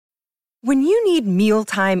When you need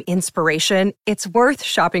mealtime inspiration, it's worth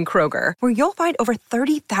shopping Kroger, where you'll find over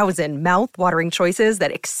 30,000 mouth-watering choices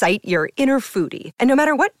that excite your inner foodie. And no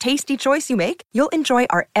matter what tasty choice you make, you'll enjoy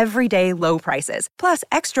our everyday low prices, plus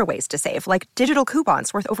extra ways to save, like digital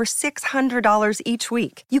coupons worth over $600 each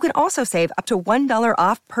week. You can also save up to $1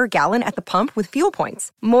 off per gallon at the pump with fuel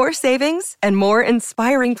points. More savings and more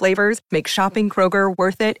inspiring flavors make shopping Kroger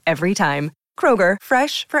worth it every time. Kroger,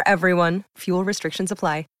 fresh for everyone. Fuel restrictions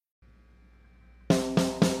apply.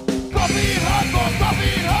 Coffee and hardcore, coffee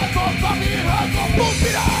and hardcore, coffee and hardcore, boom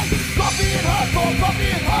it on. Coffee and hardcore, coffee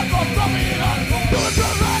and hardcore, coffee and hardcore. Do it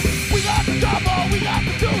right. We got the combo, we got the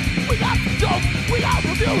juice, we got the dope, we got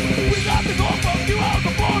the views, we got the gold from you out the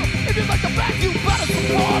border. If you like the back, you better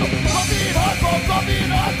support them. Coffee and hardcore, coffee and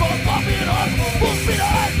hardcore, coffee and hardcore, boom it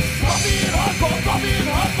on. Coffee and hardcore, coffee and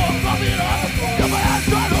hardcore, coffee and hardcore. Come on,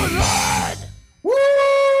 try to ride. Woo!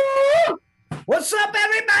 What's up,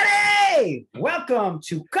 everybody? Welcome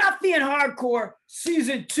to Coffee and Hardcore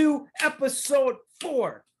Season 2, Episode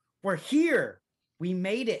 4. We're here. We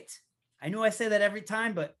made it. I know I say that every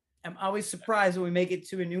time, but I'm always surprised when we make it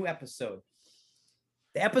to a new episode.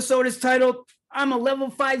 The episode is titled, I'm a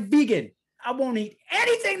Level 5 Vegan. I won't eat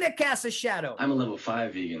anything that casts a shadow. I'm a Level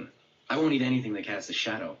 5 vegan. I won't eat anything that casts a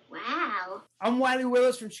shadow. Wow. I'm Wiley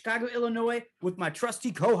Willis from Chicago, Illinois, with my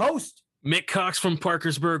trusty co-host, Mick Cox from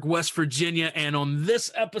Parkersburg, West Virginia. And on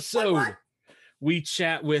this episode, we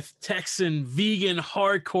chat with Texan vegan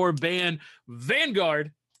hardcore band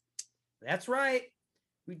Vanguard. That's right.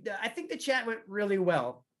 I think the chat went really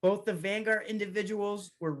well. Both the Vanguard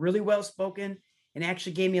individuals were really well spoken and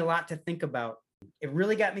actually gave me a lot to think about. It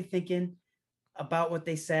really got me thinking about what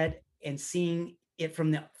they said and seeing it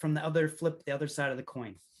from the other side of the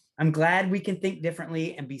coin. I'm glad we can think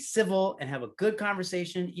differently and be civil and have a good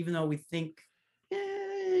conversation, even though we think,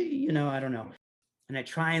 I don't know. And I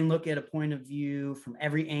try and look at a point of view from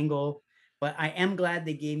every angle, but I am glad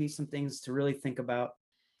they gave me some things to really think about.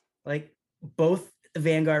 Like both the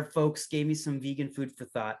Vanguard folks gave me some vegan food for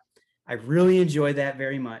thought. I really enjoyed that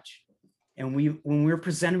very much. And when we're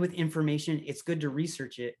presented with information, it's good to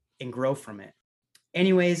research it and grow from it.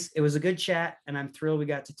 Anyways, it was a good chat, and I'm thrilled we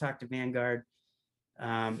got to talk to Vanguard.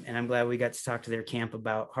 And I'm glad we got to talk to their camp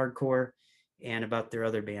about hardcore and about their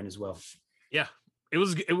other band as well. Yeah, it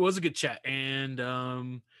was a good chat. And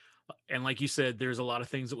like you said, there's a lot of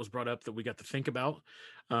things that was brought up that we got to think about.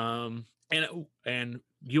 And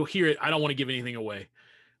you'll hear it. I don't want to give anything away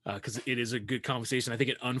because it is a good conversation. I think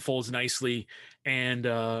it unfolds nicely. And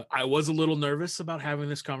I was a little nervous about having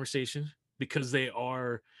this conversation because they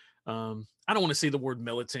are, I don't want to say the word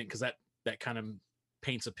militant because that kind of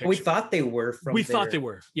paints a picture. We thought they were.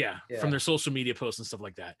 Yeah, from their social media posts and stuff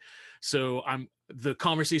like that. So the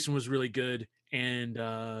conversation was really good and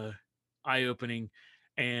eye-opening,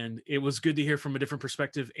 and it was good to hear from a different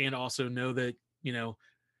perspective and also know that,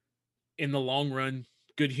 in the long run,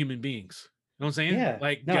 good human beings. You know what I'm saying? Yeah.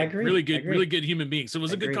 I agree. Really good human beings. So it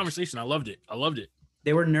was a good conversation. I loved it.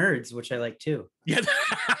 They were nerds, which I like too. Yeah.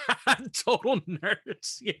 Total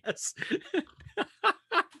nerds. Yes.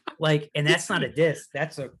 And that's not a diss.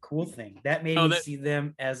 That's a cool thing. That made me see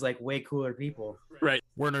them as way cooler people. Right.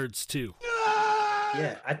 We're nerds too.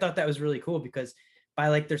 Yeah. I thought that was really cool because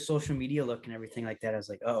by their social media look and everything like that, I was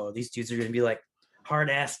like, oh, these dudes are going to be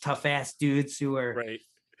hard ass, tough ass dudes who are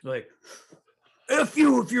F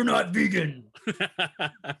you if you're not vegan.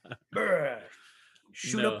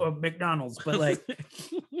 Shoot up a McDonald's. But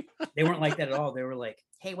they weren't like that at all. They were like,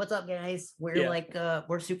 hey, what's up, guys? We're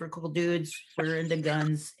we're super cool dudes. We're into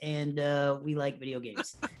guns and we like video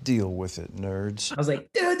games. Deal with it, nerds. I was like,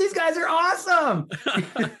 dude, these guys are awesome.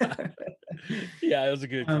 Yeah, it was a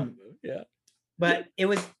good combo. Yeah. But it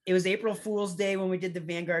was April Fool's Day when we did the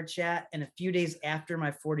Vanguard chat, and a few days after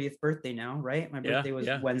my 40th birthday now, right? My birthday was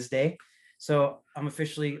Wednesday. So I'm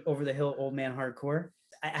officially over the hill old man hardcore.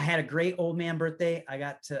 I had a great old man birthday. I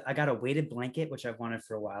got a weighted blanket, which I've wanted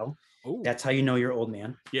for a while. Ooh. That's how you know you're old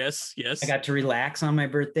man. Yes. I got to relax on my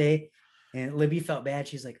birthday, and Libby felt bad.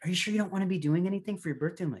 She's like, "Are you sure you don't want to be doing anything for your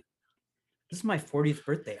birthday?" I'm like, "This is my 40th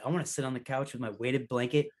birthday. I want to sit on the couch with my weighted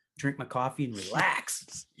blanket, drink my coffee, and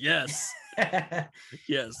relax." Yes.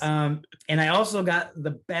 Yes. And I also got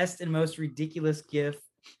the best and most ridiculous gift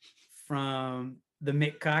from the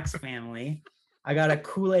Mick Cox family. I got a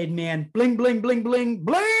Kool-Aid Man bling, bling, bling, bling,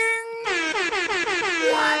 bling. What?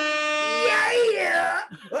 Yeah.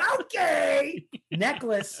 Okay.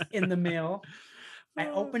 Necklace in the mail. I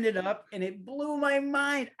opened it up and it blew my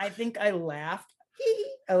mind. I think I laughed.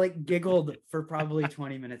 I giggled for probably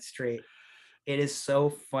 20 minutes straight. It is so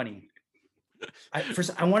funny.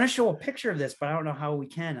 I want to show a picture of this, but I don't know how we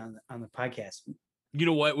can on the podcast. You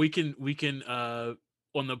know what? We can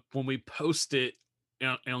when we post it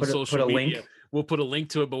on social put a media, link. we'll put a link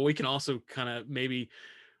to it, but we can also kind of maybe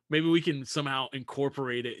we can somehow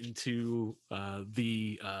incorporate it into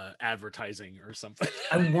the advertising or something.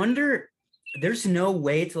 I wonder, there's no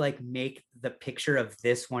way to like make the picture of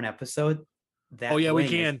this one episode that Oh yeah, we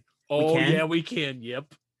bling. can. Oh yeah, we can.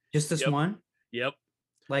 Yep. Just this one? Yep.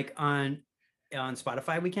 Like on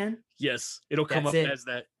Spotify we can? Yes, it'll come That's up it. as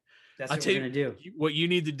that. That's I'll what tell we're gonna do. What you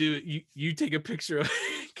need to do, you take a picture of,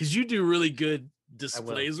 because you do really good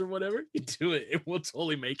displays or whatever. You do it, it will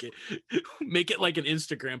totally make it like an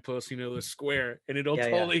Instagram post, the square, and it'll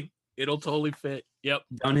totally fit. Yep.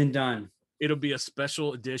 Done and done. It'll be a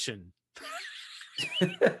special edition.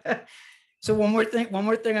 So one more thing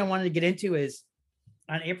I wanted to get into is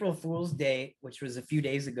on April Fool's Day, which was a few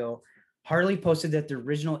days ago, Harley posted that the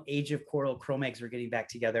original Age of Coral Cro-Mags were getting back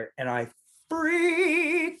together, and I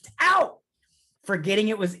freaked out, forgetting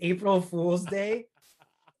it was April Fool's Day.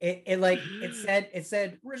 It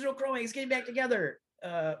said original Cro-Mags getting back together.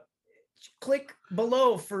 Click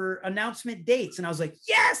below for announcement dates, and I was like,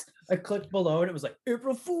 yes. I clicked below, and it was like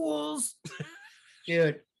April Fools.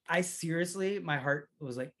 Dude, I seriously, my heart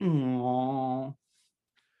was like, oh.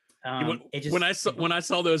 When I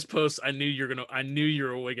saw those posts, I knew you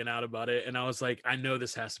were wigging out about it, and I was like, I know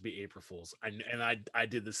this has to be April Fool's. I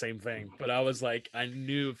did the same thing, but I was like, I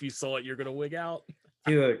knew if you saw it, you're gonna wig out.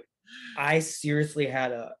 Dude, I seriously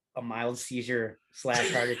had a mild seizure /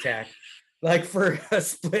 heart attack, like for a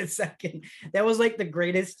split second. That was like the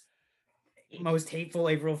greatest, most hateful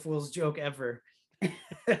April Fool's joke ever.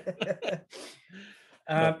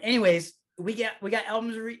 Anyways, we got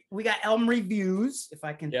album reviews. If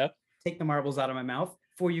I can take the marbles out of my mouth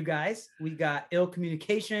for you guys, we got Ill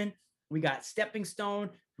Communication, we got Stepping Stone,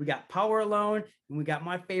 we got Power Alone, and we got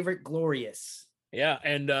my favorite, Glorious. Yeah,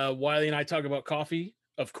 and Wiley and I talk about coffee,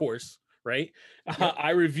 of course, right? Yep. I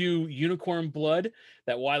review Unicorn Blood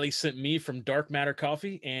that Wiley sent me from Dark Matter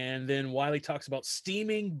Coffee, and then Wiley talks about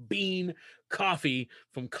Steaming Bean Coffee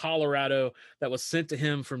from Colorado that was sent to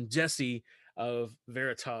him from Jesse of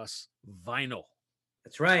Veritas Vinyl.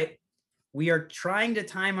 That's right. We are trying to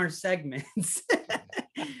time our segments.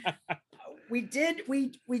 we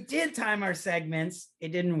did time our segments.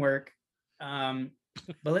 It didn't work. But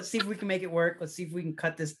let's see if we can make it work. Let's see if we can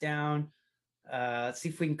cut this down. Let's see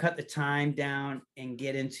if we can cut the time down and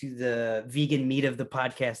get into the vegan meat of the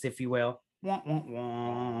podcast, if you will. Wah, wah,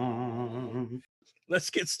 wah. Let's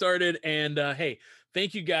get started. And hey,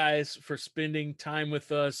 thank you guys for spending time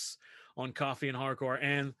with us on Coffee and Hardcore.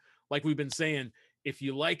 And like we've been saying, if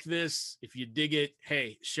you like this, if you dig it,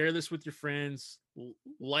 hey, share this with your friends,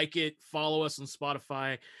 like it, follow us on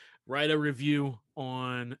Spotify, write a review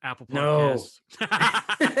on Apple Podcasts.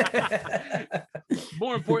 No.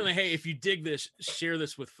 More importantly, hey, if you dig this, share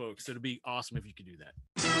this with folks. It'd be awesome if you could do that.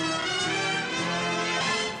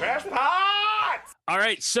 Crash Pot! All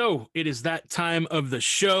right, so it is that time of the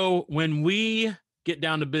show when we get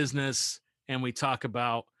down to business and we talk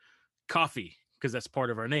about coffee, because that's part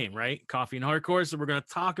of our name, right? Coffee and Hardcore. So we're going to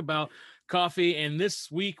talk about coffee. And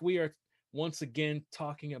this week we are once again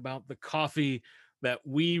talking about the coffee that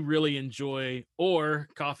we really enjoy, or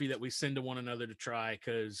coffee that we send to one another to try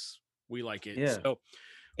because we like it. Yeah. So,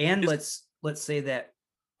 and let's say that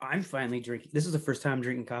I'm finally drinking. This is the first time I'm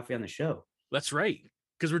drinking coffee on the show. That's right,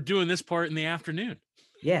 because we're doing this part in the afternoon.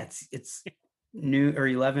 Yeah, it's noon or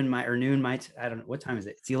 11 noon my I don't know what time is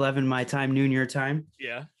it. It's 11 my time, noon your time.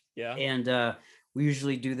 Yeah. And we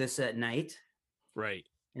usually do this at night. Right.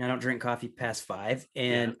 And I don't drink coffee past 5.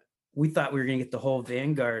 And we thought we were gonna get the whole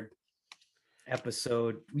Vanguard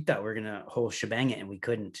episode. We thought we were gonna whole shebang it, and we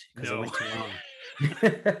couldn't because it went too long.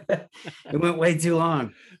 It went way too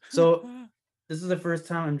long. So this is the first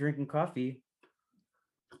time I'm drinking coffee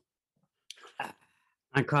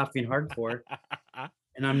on Coffee and Hardcore,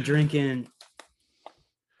 and I'm drinking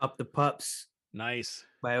Up the Pups. Nice.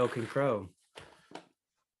 By Oak and Crow.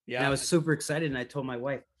 Yeah, and I was super excited, and I told my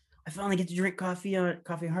wife, I finally get to drink coffee on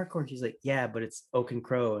Coffee and Hardcore. And she's like, yeah, but it's Oak and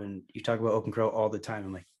Crow, and you talk about Oak and Crow all the time.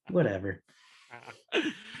 I'm like, whatever.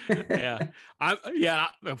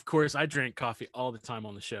 Of course I drink coffee all the time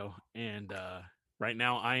on the show, and right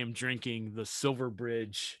now I am drinking the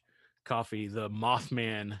Silverbridge coffee, the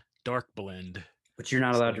Mothman Dark Blend, but you're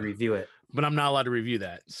not allowed to review it. But I'm not allowed to review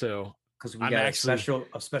that, so because we got a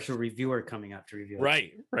special reviewer coming up to review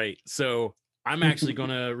it. Right. So I'm actually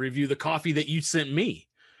going to review the coffee that you sent me.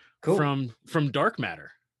 Cool. From Dark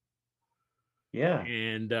Matter. Yeah.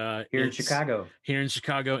 And here in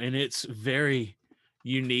Chicago, and it's very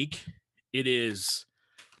unique. It is,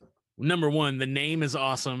 number one, the name is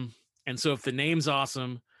awesome. And so if the name's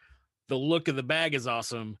awesome, The look of the bag is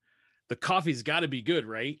awesome. The coffee's got to be good,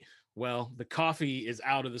 right? Well, the coffee is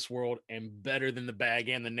out of this world and better than the bag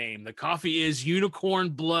and the name. The coffee is Unicorn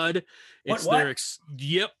Blood. It's What?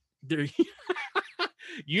 Their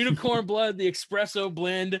Unicorn Blood, the espresso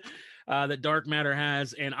blend that Dark Matter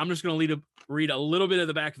has. And I'm just going to read a little bit of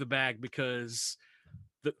the back of the bag because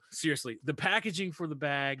seriously, the packaging for the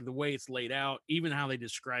bag, the way it's laid out, even how they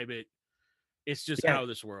describe it, it's just out of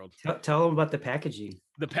this world. Tell them about the packaging.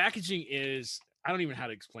 The packaging is, I don't even know how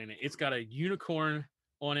to explain it. It's got a unicorn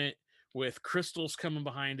on it with crystals coming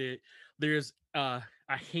behind it. There's a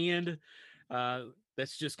hand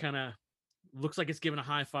that's just kind of looks like it's giving a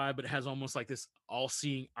high five, but it has almost like this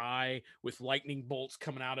all-seeing eye with lightning bolts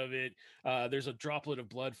coming out of it. There's a droplet of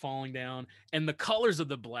blood falling down, and the colors of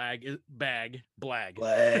the blag. Blag.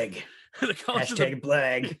 The colors Hashtag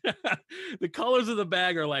blag. The colors of the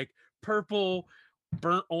bag are like purple,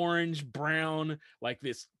 burnt orange, brown, like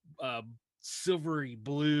this silvery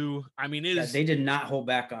blue. I mean, they did not hold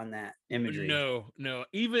back on that imagery. No.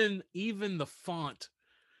 Even the font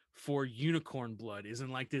for Unicorn Blood is in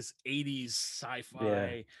like this 80s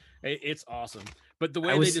sci-fi. Yeah. It's awesome. But the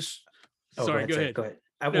way they just sorry, go ahead.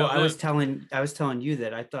 I was telling you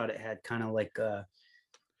that I thought it had kind of like a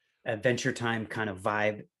Adventure Time kind of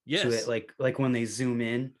vibe to it, like when they zoom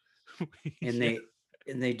in and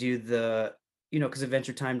they do the, because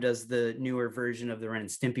Adventure Time does the newer version of the Ren and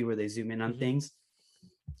Stimpy where they zoom in on things.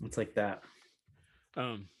 It's like that.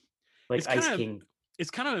 Like Ice King.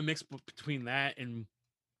 It's kind of a mix between that and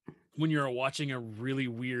when you're watching a really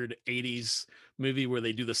weird 80s movie where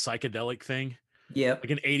they do the psychedelic thing. Yeah.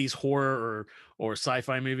 Like an 80s horror or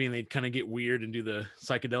sci-fi movie, and they kind of get weird and do the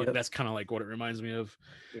psychedelic. Yep. That's kind of like what it reminds me of.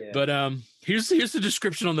 Yeah. But here's the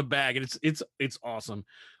description on the bag, and it's awesome.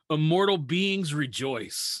 Immortal beings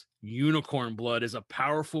rejoice. Unicorn Blood is a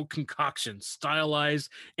powerful concoction, stylized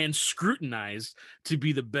and scrutinized to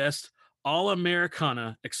be the best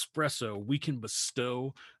all-Americana espresso we can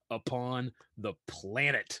bestow upon the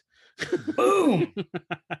planet. Boom.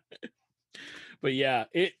 But yeah,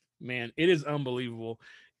 it is unbelievable.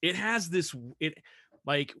 It has this,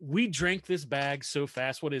 like we drank this bag so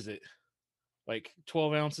fast. What is it? Like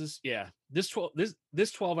 12 ounces? Yeah. This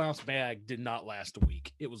 12 ounce bag did not last a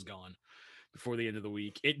week. It was gone before the end of the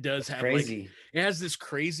week. It does have crazy. It has this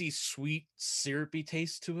crazy sweet syrupy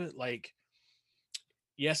taste to it. Like,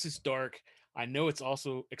 yes, it's dark. I know it's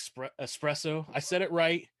also espresso. I said it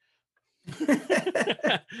right.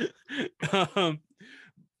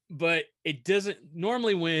 But it doesn't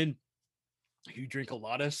normally, when you drink a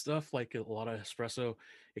lot of stuff, like a lot of espresso,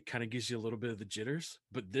 it kind of gives you a little bit of the jitters,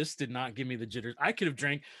 but this did not give me the jitters. I could have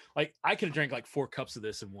drank like 4 cups of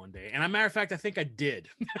this in one day. And a matter of fact, I think I did.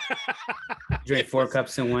 Drink 4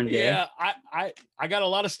 cups in one day. Yeah. I got a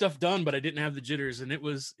lot of stuff done, but I didn't have the jitters, and it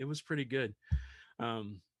was pretty good.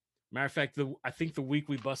 Matter of fact, I think the week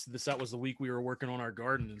we busted this out was the week we were working on our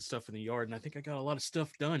garden and stuff in the yard, and I think I got a lot of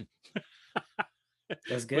stuff done.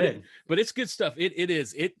 That's good. But it's good stuff.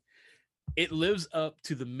 It lives up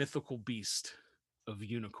to the mythical beast of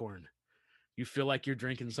Unicorn. You feel like you're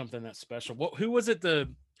drinking something that's special. Who was it? The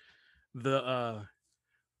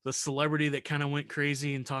celebrity that kind of went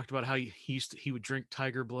crazy and talked about how he would drink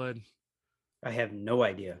tiger blood. I have no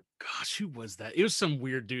idea. Gosh, who was that? It was some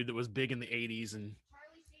weird dude that was big in the 80s and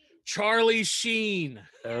Charlie Sheen.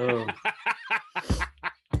 Oh,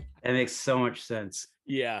 that makes so much sense.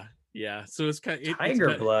 Yeah. So it's kind of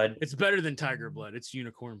tiger blood. It's better than tiger blood. It's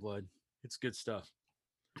Unicorn Blood. It's good stuff.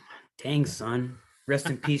 Dang, son. Rest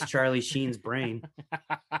in peace, Charlie Sheen's brain.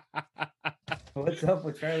 What's up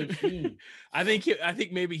with Charlie Sheen? I think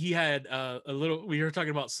maybe he had a little. We were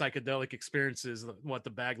talking about psychedelic experiences. What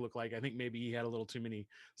the bag looked like. I think maybe he had a little too many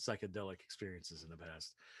psychedelic experiences in the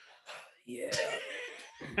past. Yeah.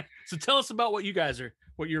 So tell us about what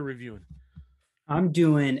you're reviewing. I'm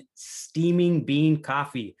doing Steaming Bean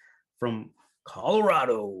Coffee from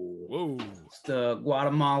Colorado. Whoa. It's the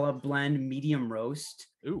Guatemala blend medium roast.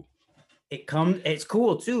 Ooh. It's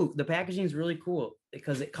cool too. The packaging is really cool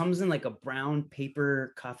because it comes in like a brown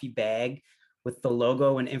paper coffee bag with the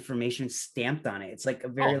logo and information stamped on it. It's like a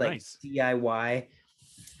very nice DIY.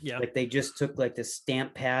 Yeah. Like they just took like the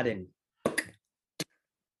stamp pad and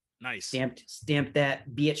nice stamped that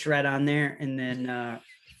bitch right on there, and then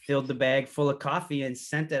filled the bag full of coffee and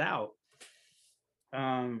sent it out.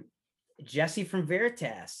 Jesse from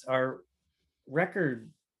Veritas, our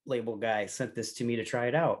record label guy, sent this to me to try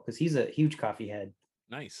it out because he's a huge coffee head.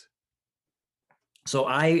 Nice. So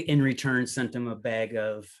I, in return, sent him a bag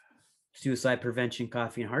of Suicide Prevention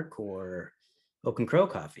Coffee and Hardcore Oak and Crow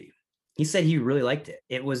coffee. He said he really liked it.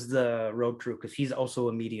 It was the Road Crew because he's also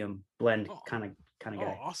a medium blend kind of kind of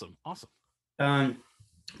guy. Awesome.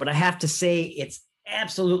 But I have to say it's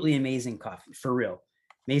absolutely amazing coffee, for real.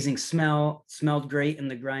 Amazing smell, smelled great in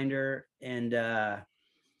the grinder. And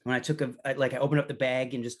when I opened up the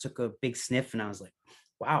bag and just took a big sniff, and I was like,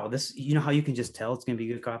 wow, this, you know how you can just tell it's going to be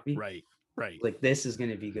good coffee? Right. Like, this is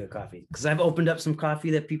going to be good coffee. Because I've opened up some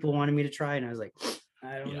coffee that people wanted me to try, and I was like,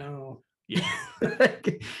 I don't know. Yeah.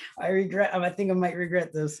 I think I might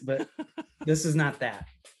regret this, but this is not that.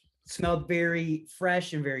 Smelled very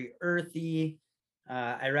fresh and very earthy.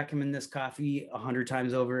 I recommend this coffee 100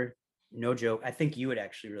 times over. No joke. I think you would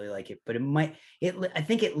actually really like it, but I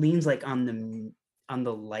think it leans like on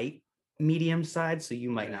the light medium side, so you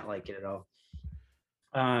might not like it at all.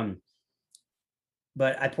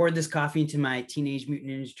 But I poured this coffee into my Teenage Mutant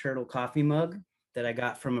Ninja Turtle coffee mug that I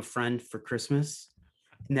got from a friend for Christmas.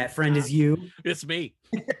 And that friend is you. It's me.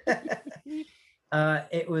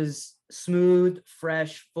 It was smooth,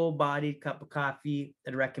 fresh, full-bodied cup of coffee.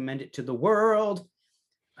 I'd recommend it to the world.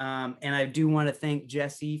 And I do want to thank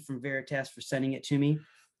Jesse from Veritas for sending it to me.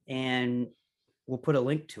 And we'll put a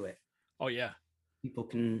link to it. Oh, yeah. People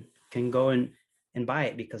can go and buy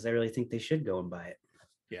it, because I really think they should go and buy it.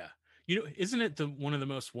 Yeah. You know, isn't it one of the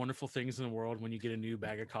most wonderful things in the world when you get a new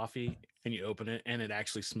bag of coffee and you open it and it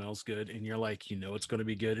actually smells good and you're like, you know, it's going to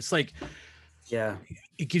be good. It's like, yeah,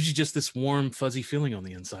 it gives you just this warm, fuzzy feeling on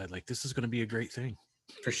the inside. Like, this is going to be a great thing.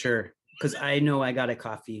 For sure. Because I know I got a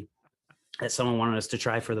coffee that someone wanted us to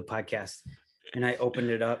try for the podcast, and I opened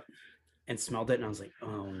it up and smelled it, and I was like,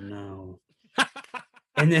 oh no.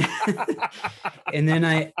 And then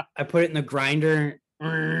I put it in the grinder,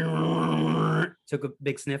 took a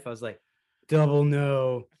big sniff. I was like, double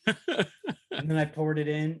no. And then I poured it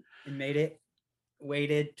in and made it,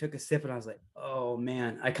 waited, took a sip, and I was like, oh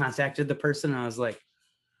man. I contacted the person, and I was like,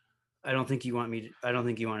 I don't think you want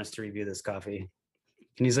us to review this coffee.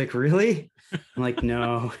 And he's like, really? I'm like,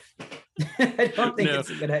 no. I don't think it's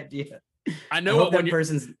a good idea. I know that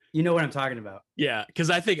person's, you know what I'm talking about. Yeah,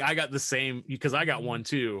 because I think I got the same, because I got one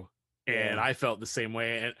too, and I felt the same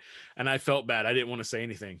way, and I felt bad. I didn't want to say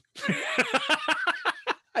anything.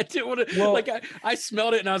 I didn't want to. I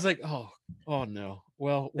smelled it, and I was like, oh no.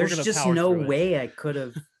 Well, there's just no way I could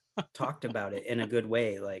have talked about it in a good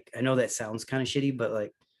way. Like, I know that sounds kind of shitty, but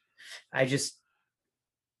like, I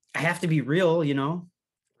have to be real, you know?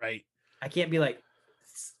 Right. I can't be like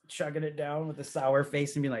chugging it down with a sour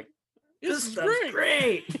face and be like, this is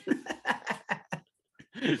great.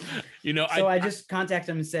 You know, so I just contacted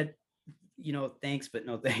him and said, you know, thanks, but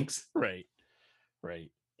no thanks. Right.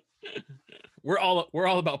 We're all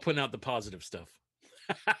about putting out the positive stuff.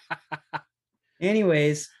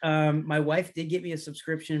 Anyways, my wife did get me a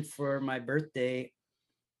subscription for my birthday.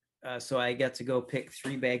 So I got to go pick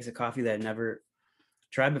 3 bags of coffee that I never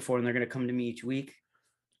tried before, and they're going to come to me each week.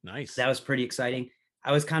 Nice. That was pretty exciting.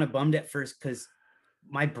 I was kind of bummed at first because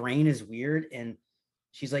my brain is weird, and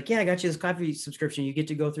she's like, yeah, I got you this coffee subscription. You get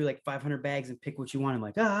to go through like 500 bags and pick what you want. I'm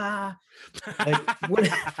like, like, what?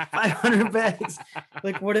 500 bags?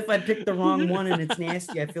 Like, what if I pick the wrong one and it's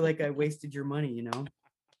nasty? I feel like I wasted your money, you know?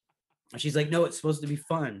 And she's like, no, it's supposed to be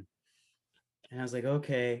fun. And I was like,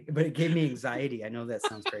 okay, but it gave me anxiety. I know that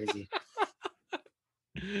sounds crazy.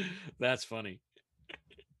 That's funny.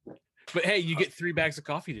 But hey, you get 3 bags of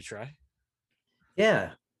coffee to try.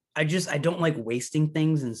 Yeah. I don't like wasting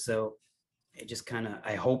things. And so it just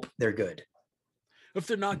I hope they're good. If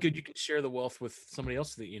they're not good, you can share the wealth with somebody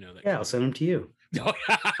else that you know. Yeah, I'll send them to you.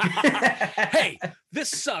 Hey, this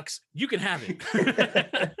sucks. You can have it.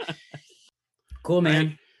 Cool,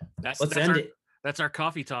 man. Right. Let's end it. That's our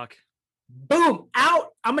coffee talk. Boom, out.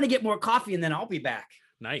 I'm going to get more coffee and then I'll be back.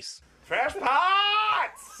 Nice. Trash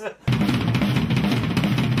pots!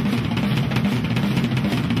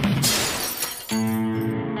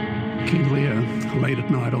 King Lear, late at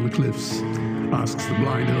night on the cliffs, asks the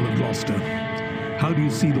blind Earl of Gloucester, how do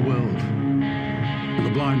you see the world? And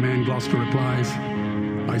the blind man Gloucester replies,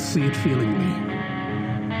 I see it feelingly.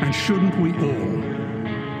 And shouldn't we all?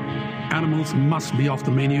 Animals must be off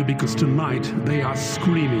the menu because tonight they are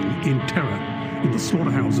screaming in terror in the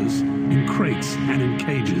slaughterhouses, in crates and in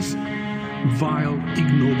cages. Vile,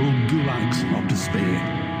 ignoble gulags of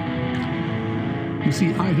despair. You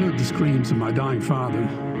see, I heard the screams of my dying father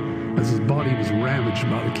as his body was ravaged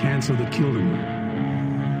by the cancer that killed him.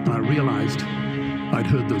 And I realized I'd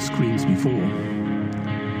heard those screams before.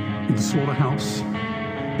 In the slaughterhouse,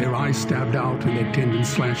 their eyes stabbed out and their tendons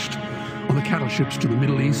slashed on the cattle ships to the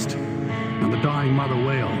Middle East, and the dying mother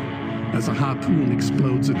wail as a harpoon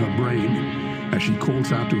explodes in her brain as she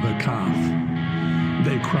calls out to her calf.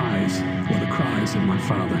 Their cries were the cries of my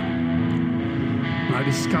father. And I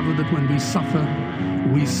discovered that when we suffer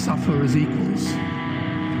as equals.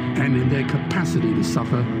 and in their capacity to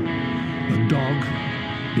suffer, a dog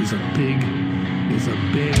is a pig, is a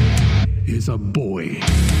bear, is a boy.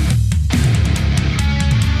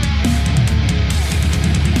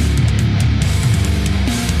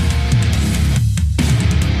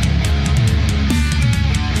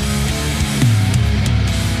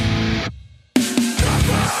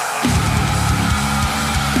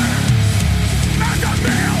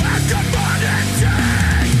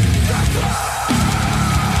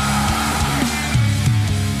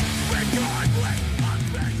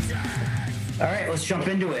 Let's jump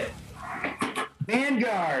into it.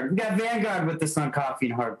 Vanguard. We got Vanguard with us on Coffee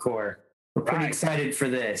and Hardcore. We're pretty excited for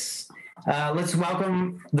this. Let's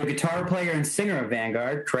welcome the guitar player and singer of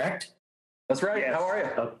Vanguard, correct? That's right. Yes. How are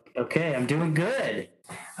you? Okay, I'm doing good.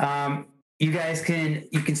 You guys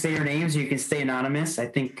can say your names or you can stay anonymous. I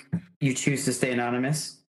think you choose to stay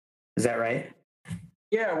anonymous. Is that right?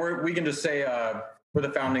 Yeah, we can just say we're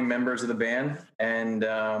the founding members of the band, and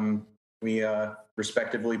we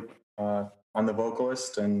respectively I'm the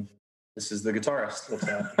vocalist, and this is the guitarist.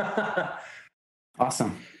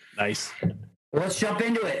 Awesome. Nice. Well, let's jump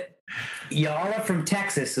into it. Y'all are from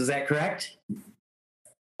Texas, is that correct?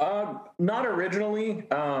 Not originally.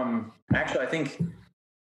 Actually, I think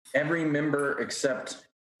every member except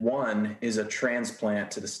one is a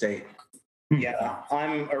transplant to the state. Yeah,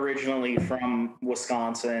 I'm originally from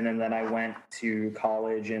Wisconsin, and then I went to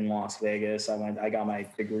college in Las Vegas. I got my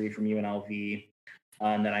degree from UNLV.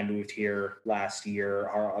 And then I moved here last year.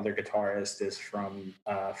 Our other guitarist is from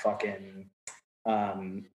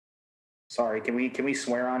sorry, can we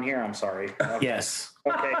swear on here? I'm sorry. Yes.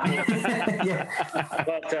 Okay. Yeah.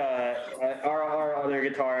 But our other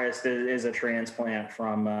guitarist is a transplant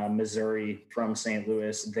from Missouri, from St.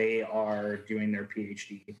 Louis. They are doing their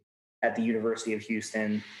PhD at the University of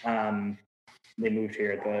Houston. They moved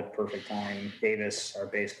here at the perfect time. Davis, our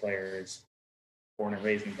bass player, is born and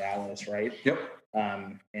raised in Dallas, right? Yep.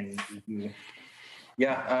 And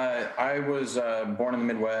I was born in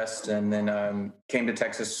the Midwest, and then came to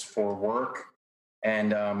Texas for work,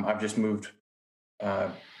 and I've just moved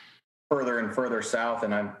further and further south,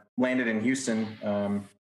 and I've landed in Houston,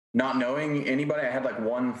 not knowing anybody. I had like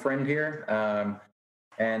one friend here,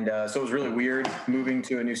 and so it was really weird moving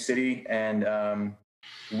to a new city, and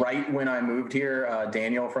right when I moved here,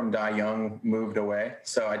 Daniel from Die Young moved away.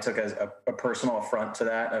 So I took a personal affront to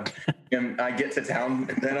that. Of him, I get to town,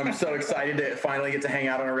 and I'm so excited to finally get to hang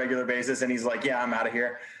out on a regular basis. And he's like, yeah, I'm out of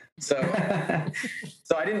here. So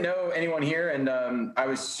I didn't know anyone here. And I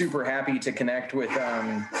was super happy to connect with,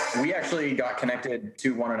 we actually got connected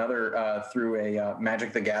to one another through a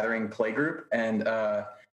Magic the Gathering play group. And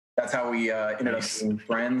that's how we ended up being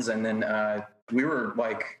friends. And then we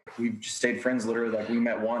just stayed friends. Literally, like we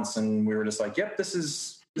met once, and we were just like, "Yep, this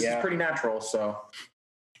is pretty natural." So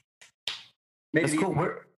that's cool.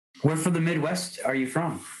 Where from the Midwest are you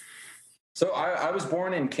from? So I was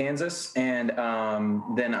born in Kansas, and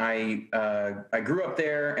then I grew up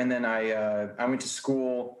there, and then I went to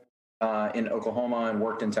school in Oklahoma and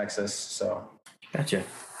worked in Texas. So gotcha.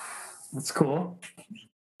 That's cool.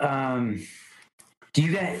 Do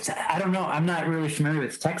you guys, I don't know, I'm not really familiar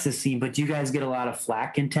with the Texas scene, but do you guys get a lot of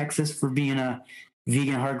flack in Texas for being a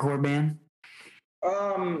vegan hardcore band?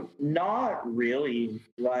 Not really.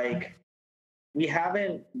 Like, we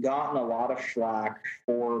haven't gotten a lot of flack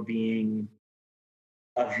for being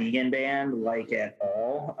a vegan band, like, at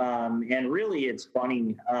all. And really, it's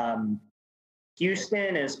funny.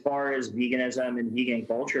 Houston, as far as veganism and vegan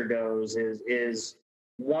culture goes, is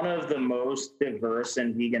one of the most diverse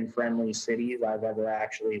and vegan-friendly cities I've ever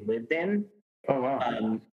actually lived in. Oh,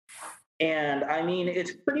 wow. And, I mean,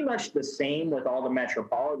 it's pretty much the same with all the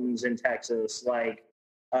metropolitans in Texas, like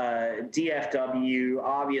DFW,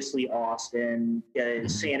 obviously Austin,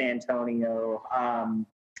 San Antonio, are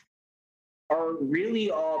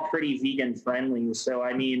really all pretty vegan-friendly. So,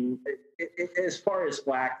 I mean, as far as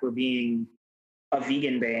flack for being a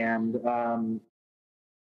vegan band,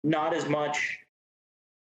 not as much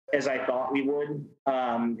as I thought we would.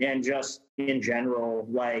 And just in general,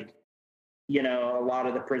 like, you know, a lot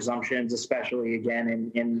of the presumptions, especially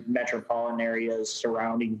again in metropolitan areas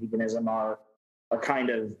surrounding veganism, are kind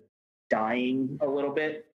of dying a little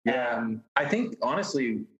bit. Yeah. I think,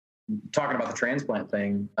 honestly, talking about the transplant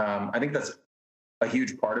thing, I think that's a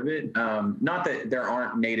huge part of it. Not that there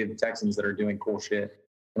aren't native Texans that are doing cool shit.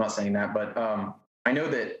 I'm not saying that, but I know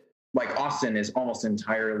that, like, Austin is almost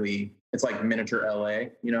entirely, it's like miniature LA,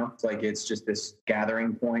 you know? It's like, it's just this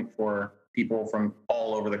gathering point for people from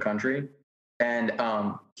all over the country. And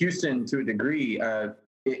Houston, to a degree,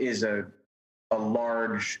 is a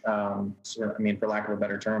large, sort of, I mean, for lack of a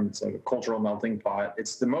better term, it's like a cultural melting pot.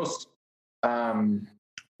 It's the most,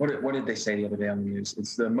 what did they say the other day on the news?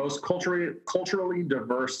 It's the most culturally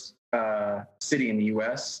diverse city in the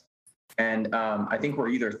U.S. And I think we're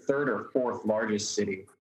either third or fourth largest city.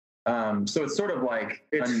 So it's sort of like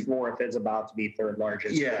it's fourth. It's about to be third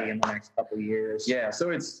largest city in the next couple of years. Yeah.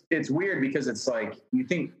 So it's weird because it's like you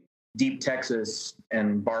think deep Texas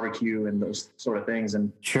and barbecue and those sort of things, and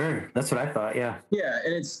sure, that's what I thought. Yeah.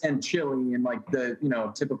 And chili and like the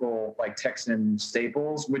typical like Texan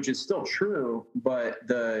staples, which is still true, but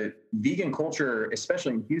the vegan culture,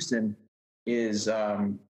 especially in Houston, is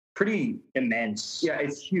pretty immense. Yeah,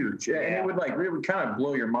 it's huge, and it would like really kind of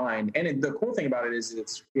blow your mind. And the cool thing about it is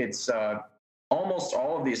it's almost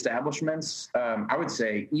all of the establishments. I would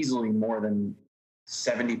say easily more than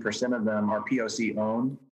 70% of them are POC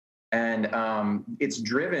owned. And it's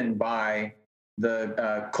driven by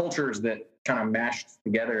the cultures that kind of mashed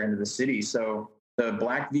together into the city. So the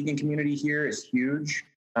Black vegan community here is huge,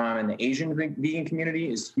 and the Asian vegan community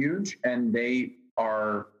is huge, and they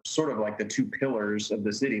are sort of like the two pillars of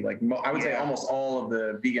the city. Like I would say almost all of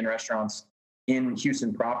the vegan restaurants in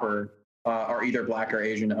Houston proper are either Black or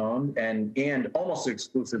Asian owned, and almost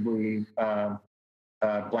exclusively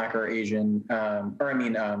Black or Asian,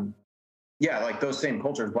 like those same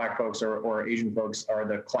cultures, Black folks or Asian folks are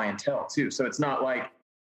the clientele too. So it's not like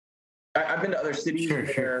I've been to other cities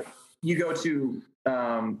where you go to,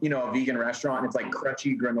 a vegan restaurant and it's like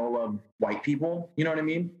crutchy granola white people. You know what I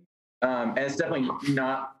mean? And it's definitely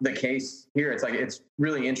not the case here. It's like, it's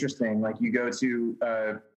really interesting. Like you go to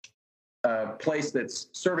a place that's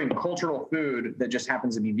serving cultural food that just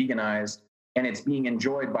happens to be veganized, and it's being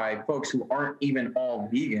enjoyed by folks who aren't even all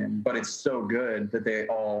vegan, but it's so good that they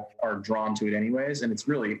all are drawn to it anyways. And it's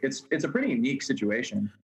a pretty unique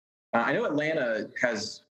situation. I know Atlanta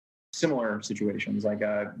has similar situations. Like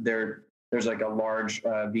there's like a large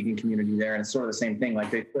vegan community there, and it's sort of the same thing.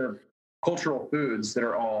 Like they serve cultural foods that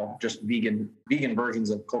are all just vegan versions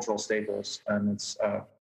of cultural staples. And it's,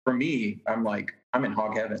 for me, I'm in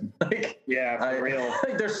hog heaven. Like, for real.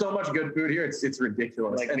 Like, there's so much good food here. It's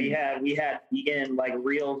ridiculous. Like we had vegan, like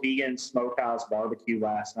real vegan smokehouse barbecue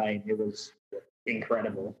last night. It was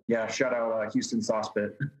incredible. Yeah. Shout out Houston Sauce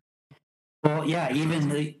Pit. Well, yeah, even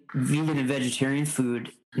the vegan and vegetarian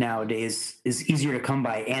food nowadays is easier to come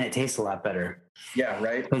by, and it tastes a lot better. Yeah,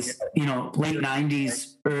 right. Because late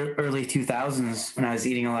 90s, early 2000s, when I was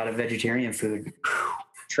eating a lot of vegetarian food,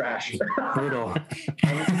 trash, brutal.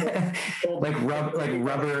 like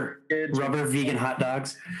rubber vegan hot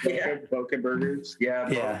dogs. Yeah, Boca burgers. Yeah,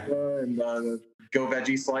 and Go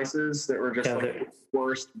Veggie slices that were just like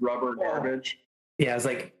worst rubber garbage. Yeah, it was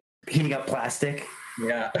like heating up plastic.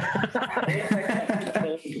 Yeah.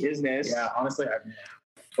 Business. Yeah, honestly,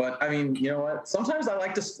 but I mean, you know what? Sometimes I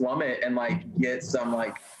like to slum it and like get some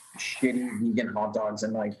like shitty vegan hot dogs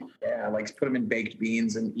and like put them in baked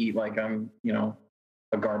beans and eat like I'm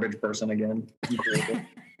a garbage person again.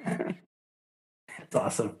 That's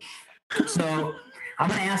awesome. So I'm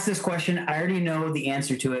going to ask this question. I already know the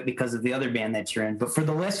answer to it because of the other band that you're in, but for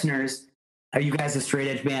the listeners, are you guys a straight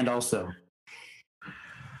edge band also?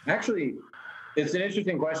 Actually, it's an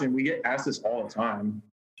interesting question. We get asked this all the time.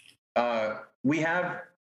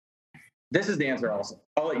 This is the answer also.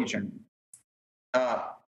 I'll let you chime in.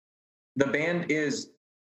 The band is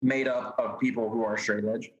made up of people who are straight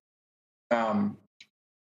edge. Not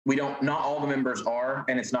all the members are,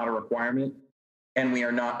 and it's not a requirement. And we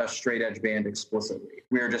are not a straight edge band explicitly.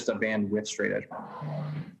 We are just a band with straight edge.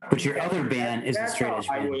 But your other band is a straight edge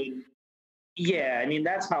band.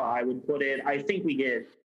 That's how I would put it. I think we get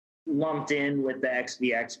lumped in with the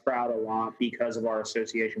XVX crowd a lot because of our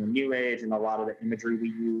association with New Age and a lot of the imagery we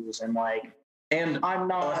use, and I'm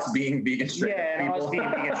not us being vegan straight edge people. Us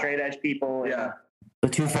being vegan straight edge people. Yeah. The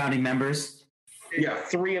two founding members. Yeah,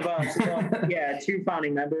 three of us. Two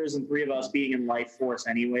founding members and three of us being in Life Force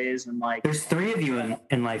anyways, and there's three of you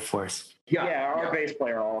in Life Force. Our bass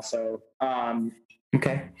player also.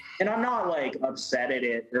 Okay. And I'm not upset at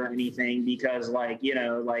it or anything because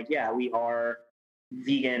we are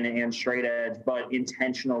vegan and straight edge, but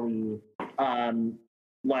intentionally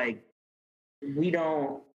we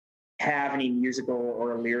don't have any musical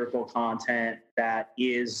or lyrical content that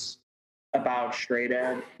is about straight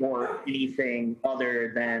edge or anything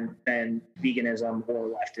other than veganism or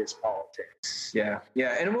leftist politics. Yeah.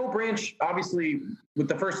 And we'll branch, obviously, with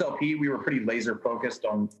the first LP, we were pretty laser focused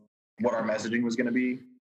on what our messaging was going to be.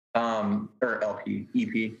 Or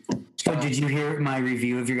EP. So did you hear my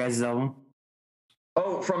review of your guys' album?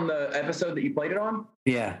 Oh, from the episode that you played it on?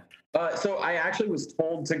 Yeah. So I actually was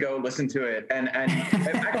told to go listen to it, and actually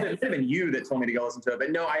it might have been you that told me to go listen to it.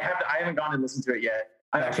 But no, I haven't gone and listened to it yet.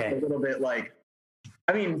 I'm actually a little bit like,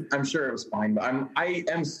 I mean, I'm sure it was fine, but I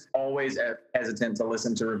am always hesitant to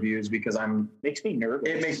listen to reviews because makes me nervous.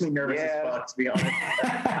 It makes me nervous as fuck, to be honest.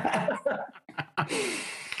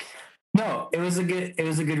 No, it was a good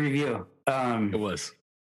review. It was.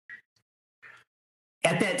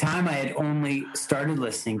 At that time, I had only started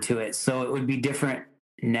listening to it, so it would be different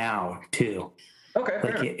now too. Okay.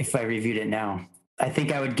 Like fair. if I reviewed it now, I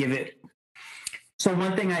think I would give it. So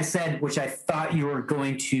one thing I said, which I thought you were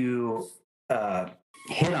going to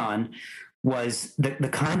hit on, was the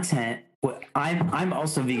content. I'm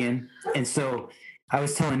also vegan, and so I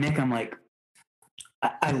was telling Nick, I'm like,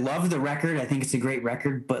 I love the record. I think it's a great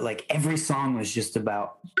record, but like every song was just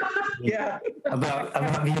about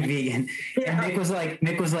about being vegan. Yeah. And Nick was like,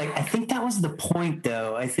 I think that was the point,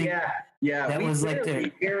 though. I think that was like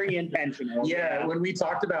very intentional. Yeah, when we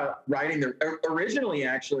talked about writing originally,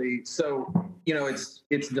 actually, so you know, it's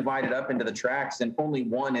divided up into the tracks, and only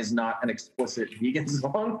one is not an explicit vegan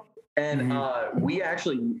song. And we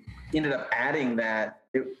actually ended up adding that.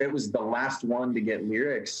 It was the last one to get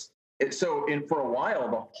lyrics. For a while,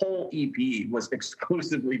 the whole EP was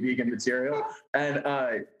exclusively vegan material, and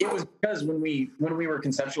it was because when we were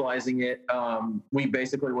conceptualizing it, we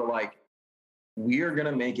basically were like, we are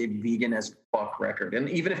gonna make a vegan as fuck record, and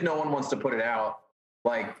even if no one wants to put it out,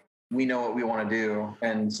 like we know what we want to do,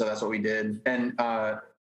 and so that's what we did. And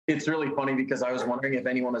it's really funny because I was wondering if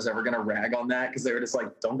anyone was ever gonna rag on that because they were just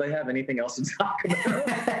like, don't they have anything else to talk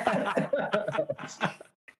about?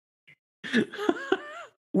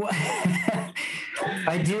 Well,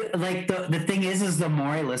 I do like the thing is the more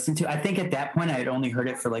I listen to, I think at that point I had only heard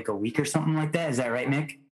it for like a week or something like that. Is that right,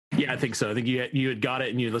 Nick? Yeah, I think so. I think you had got it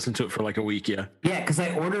and you listened to it for like a week. Yeah. Yeah, because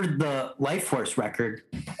I ordered the Life Force record.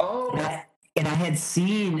 Oh. And I had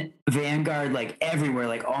seen Vanguard like everywhere.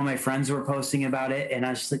 Like all my friends were posting about it, and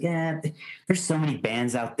I was just like, yeah, there's so many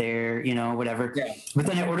bands out there, you know, whatever. Yeah. But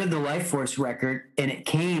then I ordered the Life Force record, and it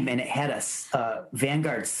came and it had a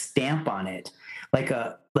Vanguard stamp on it.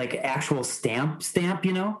 Like actual stamp,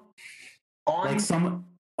 you know, on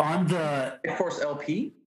the Life Force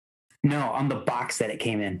LP. No, on the box that it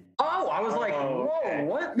came in. Oh, I was like, whoa, okay.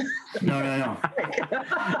 What? No.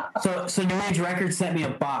 So New Age Records sent me a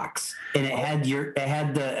box, and it had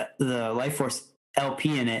the Life Force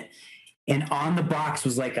LP in it, and on the box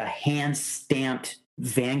was like a hand stamped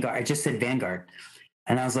Vanguard. I just said Vanguard,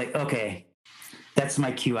 and I was like, okay, that's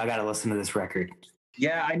my cue. I got to listen to this record.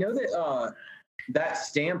 Yeah, I know that that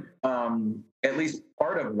stamp, at least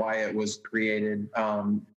part of why it was created,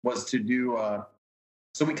 was to do.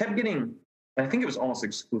 So we kept getting, I think it was almost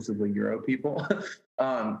exclusively Euro people.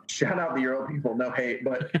 Shout out the Euro people, no hate,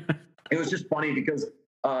 but it was just funny because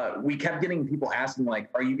we kept getting people asking like,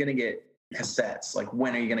 are you going to get cassettes? Like,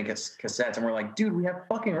 when are you going to get cassettes? And we're like, dude, we have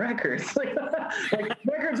fucking records. like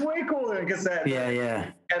records way cooler than cassettes.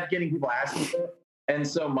 Yeah. Kept getting people asking for it. And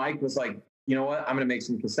so Mike was like, you know what? I'm going to make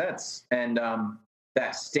some cassettes. And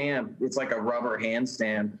that stamp, it's like a rubber hand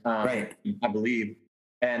stamp, right? I believe.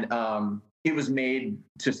 And it was made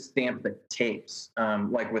to stamp the tapes,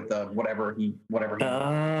 like with the whatever he.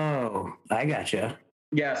 Oh, I gotcha.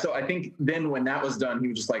 Yeah, so I think then when that was done, he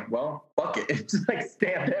was just like, "Well, fuck it," it just like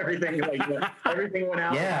stamped everything, like everything went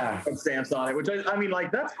out. Yeah, with stamps on it, which I mean,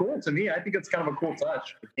 like that's cool to me. I think it's kind of a cool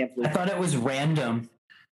touch. I thought it was random,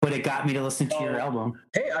 but it got me to listen to your album.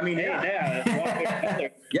 Hey, I mean, yeah,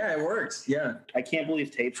 it works. Yeah, I can't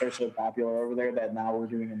believe tapes are so popular over there that now we're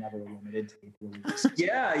doing another limited tape release.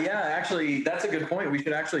 yeah. Actually, that's a good point. We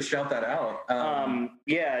should actually shout that out.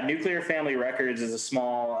 Nuclear Family Records is a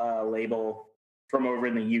small label from over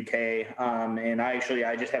in the UK, and I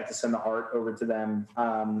just have to send the art over to them.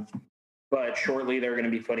 But shortly, they're going to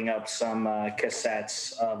be putting up some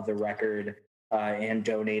cassettes of the record. And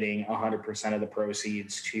donating 100% of the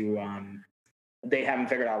proceeds to, they haven't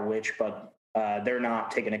figured out which, but they're not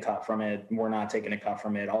taking a cut from it. We're not taking a cut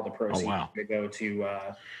from it. All the proceeds to go to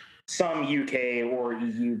some UK or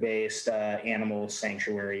EU-based animal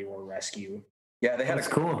sanctuary or rescue. Yeah, they had That's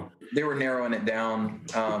cool. They were narrowing it down,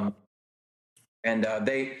 and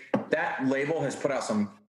that label has put out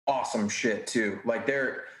some awesome shit too. Like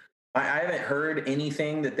I haven't heard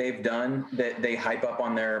anything that they've done that they hype up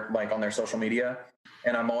on their social media,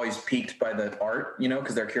 and I'm always piqued by the art, you know,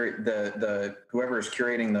 because they're the whoever is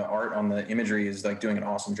curating the art on the imagery is like doing an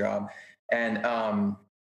awesome job, and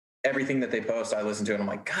everything that they post, I listen to it, and I'm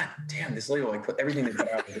like, God damn, this label like put everything they put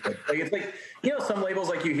out. Like it's like, you know, some labels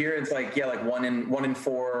like you hear, it's like like 1 in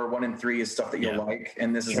 4, 1 in 3 is stuff that you'll like,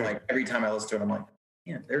 and this is like every time I listen to it, I'm like,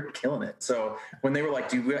 man, they're killing it. So when they were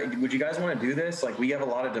like, would you guys want to do this? Like, we have a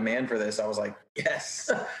lot of demand for this. I was like, yes,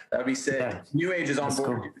 that'd be sick. Yeah. New Age is on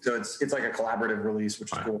board. Cool. So it's like a collaborative release,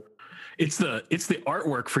 which is cool. It's the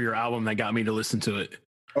artwork for your album that got me to listen to it.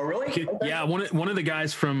 Oh, really? Okay. Yeah. One of the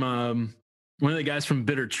guys from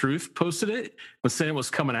Bitter Truth posted it, was saying it was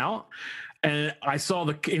coming out. And I saw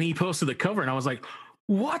and he posted the cover and I was like,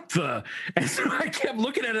 what the? And so I kept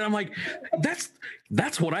looking at it. I'm like,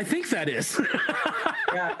 that's what I think that is.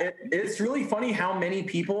 Yeah, it's really funny how many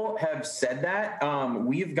people have said that.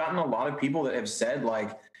 We've gotten a lot of people that have said,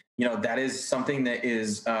 like, that is something that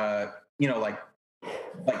is, like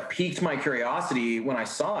piqued my curiosity when I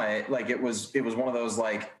saw it. Like, it was one of those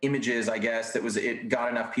like images, I guess, it got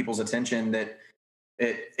enough people's attention that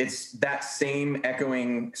it's that same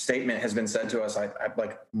echoing statement has been said to us, I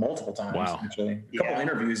like multiple times. Wow. Actually, a couple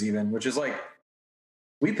interviews even, which is like,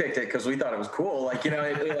 we picked it because we thought it was cool. Like, we're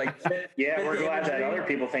glad that other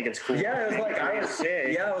people think it's cool. Yeah, it was like,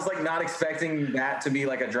 I was like not expecting that to be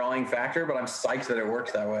like a drawing factor, but I'm psyched that it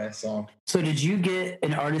worked that way. So did you get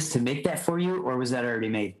an artist to make that for you, or was that already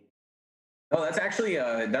made? Oh, that's actually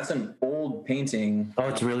that's an old painting. Oh,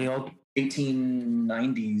 it's really old.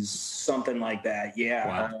 1890s, something like that.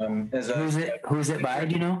 Yeah. Wow. Who's it by?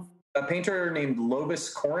 Do you know? A painter named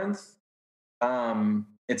Lobus Corinth.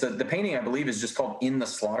 The painting, I believe, is just called In the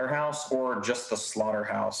Slaughterhouse, or just the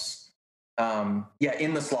Slaughterhouse. In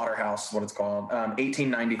the Slaughterhouse, what it's called.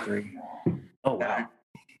 1893. Oh wow.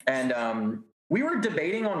 And we were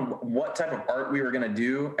debating on what type of art we were going to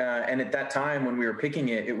do, and at that time when we were picking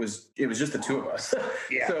it, it was just the two of us.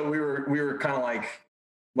 Yeah. So we were kind of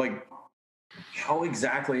like, how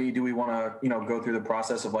exactly do we want to go through the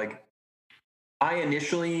process of like. I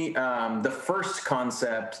initially, the first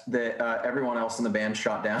concept that everyone else in the band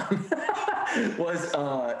shot down was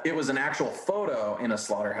it was an actual photo in a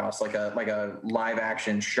slaughterhouse, like a live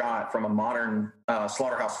action shot from a modern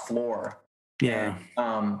slaughterhouse floor. Yeah.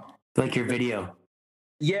 Like your video.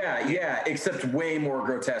 Yeah, except way more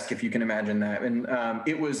grotesque, if you can imagine that. And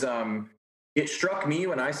it was it struck me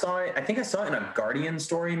when I saw it. I think I saw it in a Guardian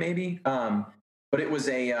story, maybe. But it was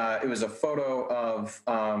a photo of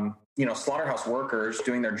slaughterhouse workers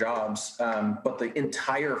doing their jobs, but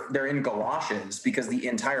they're in galoshes because the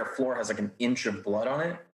entire floor has like an inch of blood on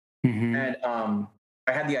it. Mm-hmm. And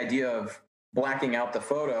I had the idea of blacking out the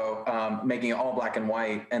photo, making it all black and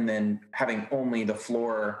white, and then having only the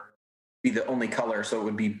floor be the only color, so it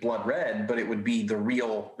would be blood red, but it would be the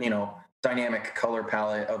real dynamic color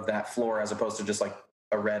palette of that floor as opposed to just like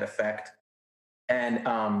a red effect. And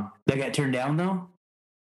that got turned down though?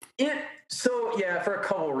 For a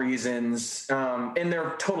couple reasons, and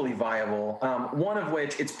they're totally viable. One of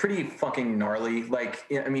which, it's pretty fucking gnarly. Like,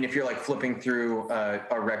 I mean, if you're like flipping through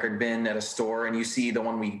a record bin at a store and you see the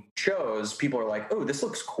one we chose, people are like, "Oh, this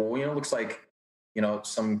looks cool." It looks like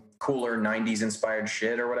some cooler '90s inspired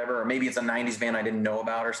shit or whatever, or maybe it's a '90s band I didn't know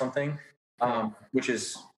about or something, which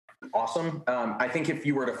is awesome. I think if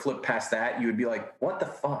you were to flip past that, you would be like, what the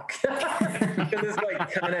fuck? It's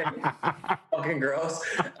like kind of fucking gross.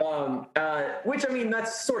 Which, I mean,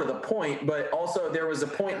 that's sort of the point, but also there was a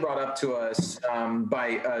point brought up to us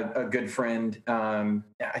by a good friend.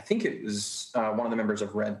 I think it was one of the members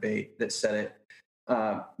of Red Bait that said it.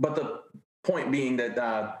 But the point being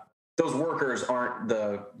that those workers aren't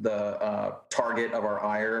the target of our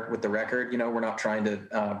ire with the record. We're not trying to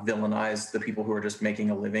villainize the people who are just making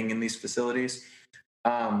a living in these facilities.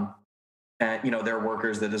 And, they're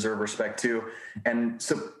workers that deserve respect too. And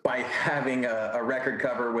so by having a record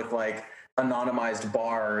cover with like anonymized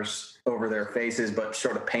bars over their faces, but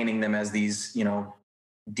sort of painting them as these,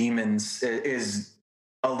 demons is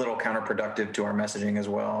a little counterproductive to our messaging as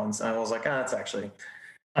well. And so I was like, I'm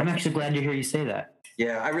actually glad to hear you say that.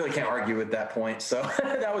 Yeah, I really can't argue with that point. So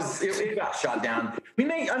it got shot down.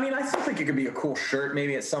 I still think it could be a cool shirt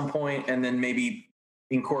maybe at some point, and then maybe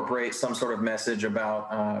incorporate some sort of message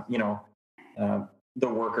about, the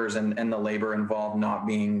workers and the labor involved not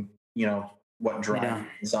being, what drives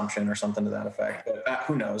consumption or something to that effect. But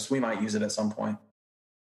who knows? We might use it at some point.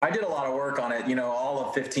 I did a lot of work on it, all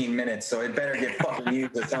of 15 minutes, so it better get fucking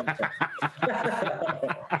used at some point.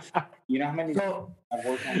 You know how many I've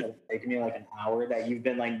worked on that's taken me like an hour that you've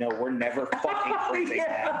been like, no, we're never fucking printing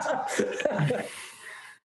that.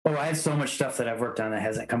 Oh, I have so much stuff that I've worked on that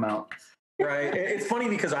hasn't come out. Right. It's funny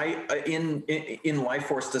because in Life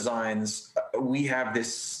Force Designs, we have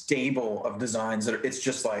this stable of designs that it's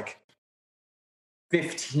just like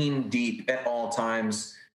 15 deep at all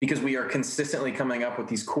times, because we are consistently coming up with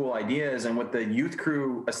these cool ideas. And with the Youth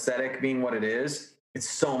Crew aesthetic being what it is, it's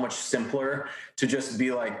so much simpler to just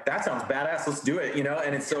be like, that sounds badass, let's do it, you know?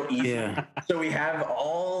 And it's so easy. Yeah. So we have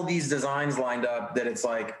all these designs lined up that it's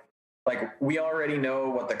like we already know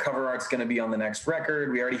what the cover art's going to be on the next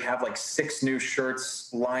record. We already have like 6 new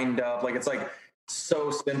shirts lined up. Like, it's like so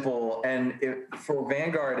simple. And for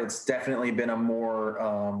Vanguard, it's definitely been a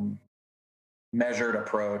more measured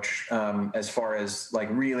approach as far as like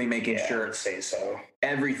really making sure, I'd say so,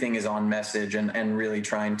 everything is on message and really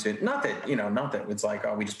trying to, not that it's like,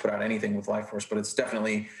 oh, we just put out anything with Life Force, but it's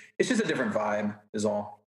just a different vibe is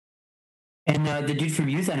all. And the dude from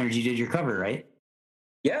Youth Energy did your cover, right?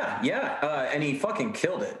 Yeah. And he fucking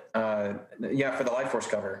killed it. For the Life Force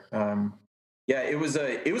cover. It was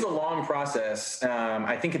a long process.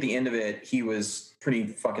 I think at the end of it, he was pretty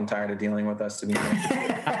fucking tired of dealing with us, to be honest.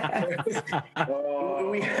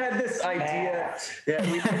 We had this idea.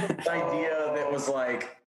 Yeah, we had this idea that was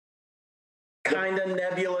like kind of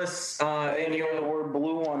nebulous. And you hear the word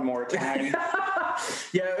blue one more time.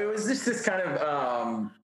 Yeah, it was just this kind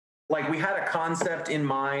of like we had a concept in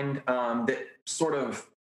mind that sort of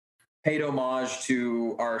paid homage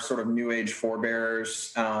to our sort of new age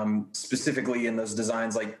forebears, specifically in those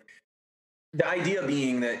designs. Like the idea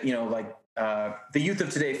being that, you know, like the youth of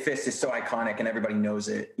today Fist is so iconic and everybody knows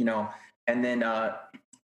it, you know, and then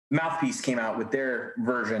Mouthpiece came out with their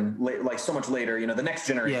version like so much later, you know, the next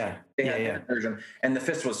generation, they had their version, and the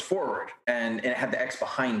Fist was forward and it had the X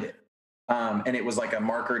behind it. And it was like a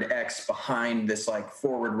markered X behind this like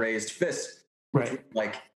forward raised fist. Right.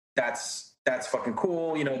 Like that's fucking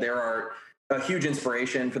cool. You know, there are a huge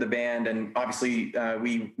inspiration for the band. And obviously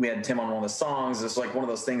we had Tim on one of the songs. It's like one of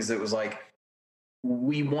those things that was like,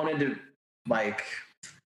 we wanted to like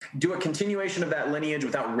do a continuation of that lineage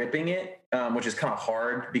without ripping it, which is kind of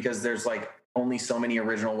hard because there's like only so many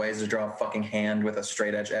original ways to draw a fucking hand with a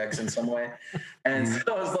straight edge X in some way. And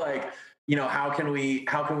so I was like, you know, how can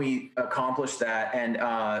we accomplish that? And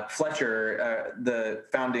Fletcher, the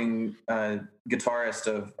founding guitarist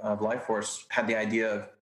of Life Force, had the idea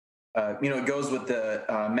of, it goes with the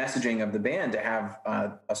messaging of the band to have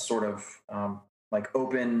a sort of like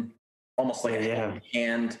open, almost like a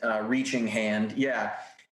hand, reaching hand. Yeah.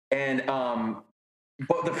 And,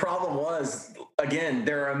 but the problem was, again,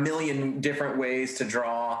 there are a million different ways to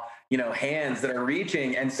draw, you know, hands that are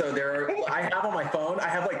reaching. And so I have on my phone, I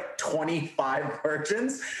have like 25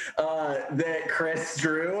 versions that Chris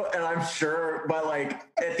drew. And I'm sure, but like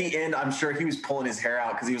at the end, I'm sure he was pulling his hair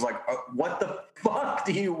out because he was like, what the fuck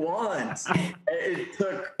do you want?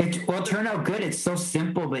 It turned out good. It's so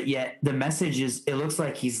simple, but yet the message it looks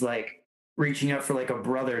like he's like reaching out for like a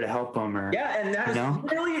brother to help him and that's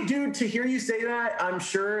really, dude, to hear you say that, I'm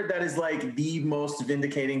sure that is like the most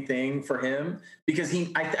vindicating thing for him, because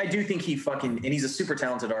I do think and he's a super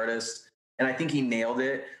talented artist and I think he nailed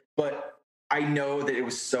it, but I know that it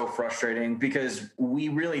was so frustrating because we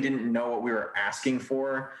really didn't know what we were asking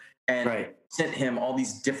for and sent him all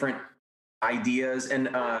these different ideas. And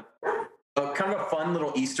kind of a fun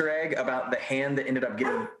little Easter egg about the hand that ended up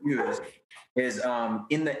getting used is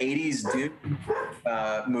in the 80s Dune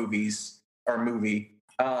movie,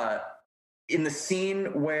 in the scene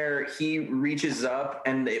where he reaches up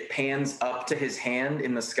and it pans up to his hand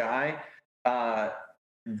in the sky,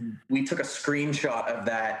 we took a screenshot of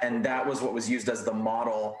that, and that was what was used as the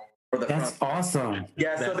model for the That's front. Awesome.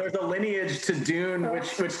 Yeah, so there's a lineage to Dune,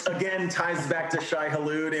 which again ties back to Shai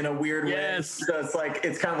Hulud in a weird way. So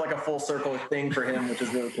it's kind of like a full circle thing for him, which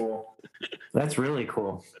is really cool. That's really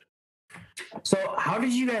cool. So how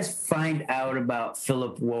did you guys find out about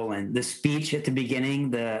Philip Wollen? The speech at the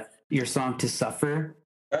beginning, your song To Suffer?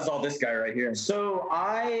 That's all this guy right here. So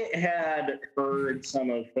I had heard some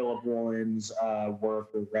of Philip Wollen's work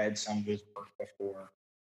or read some of his work before.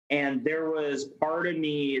 And there was part of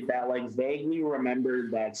me that like vaguely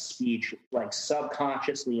remembered that speech like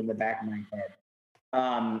subconsciously in the back of my head.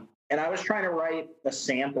 And I was trying to write a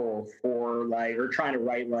sample for trying to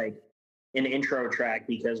write like an intro track,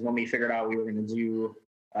 because when we figured out we were going to do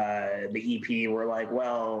the EP, we're like,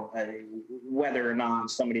 well, whether or not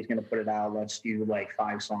somebody's going to put it out, let's do like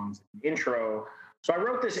 5 songs intro. So I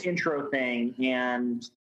wrote this intro thing, and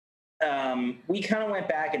we kind of went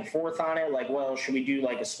back and forth on it, like, well, should we do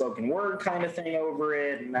like a spoken word kind of thing over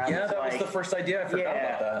it? And that was the first idea. I forgot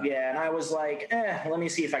about that. Yeah, and I was like, let me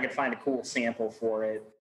see if I could find a cool sample for it.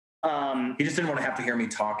 He just didn't want to have to hear me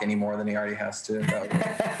talk any more than he already has to.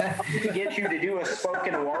 To get you to do a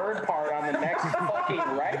spoken word part on the next fucking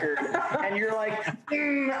record, and you're like,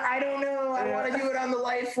 I don't know, I want to do it on the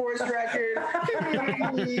Life Force record.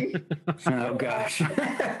 Oh gosh.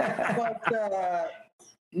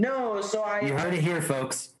 No, so You heard it here,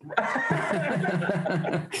 folks.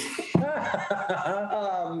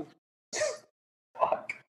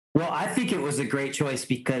 Well, I think it was a great choice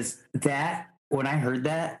because when I heard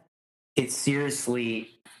that, it's seriously,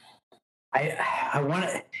 I want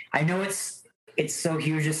to, I know it's so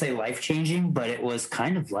huge to say life-changing, but it was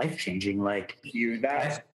kind of life-changing. Like,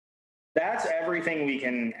 that's everything we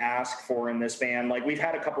can ask for in this band. Like, we've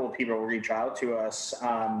had a couple of people reach out to us.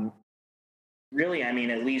 Really, I mean,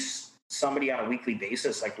 at least somebody on a weekly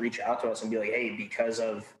basis, like, reach out to us and be like, hey, because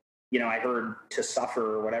of, I heard To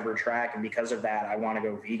Suffer or whatever track, and because of that, I want to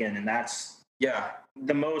go vegan. And that's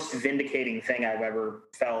the most vindicating thing I've ever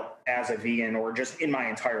felt as a vegan, or just in my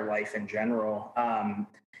entire life in general.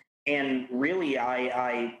 And really,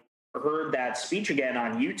 I heard that speech again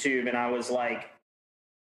on YouTube, and I was like,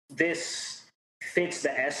 this fits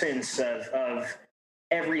the essence of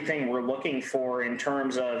everything we're looking for in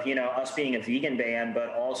terms of, us being a vegan band,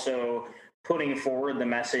 but also putting forward the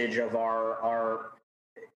message of our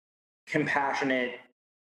compassionate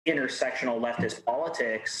intersectional leftist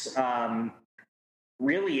politics.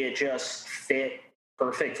 Really, it just fit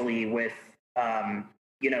perfectly with,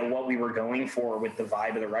 what we were going for with the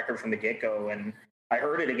vibe of the record from the get-go. And I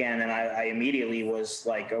heard it again, and I immediately was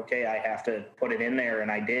like, okay, I have to put it in there.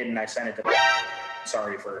 And I did, and I sent it to...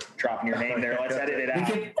 Sorry for dropping your name there. Let's edit it out.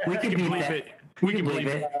 We can bleep it. We can bleep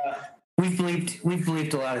it. We've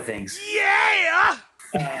bleeped a lot of things. Yeah!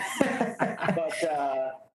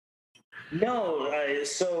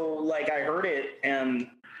 So like I heard it and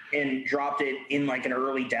dropped it in like an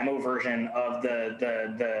early demo version of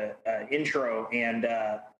the intro, and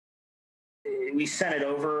we sent it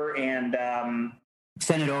over, and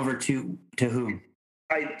sent it over to whom?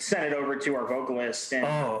 I sent it over to our vocalist. And,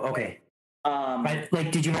 okay.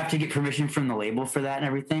 Like, did you have to get permission from the label for that and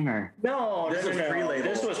everything, or? No, this was pre-label.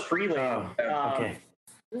 This was pre-label. Okay.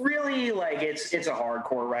 Really, like, it's a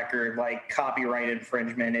hardcore record. Like, copyright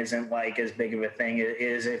infringement isn't like as big of a thing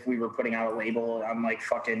as if we were putting out a label on like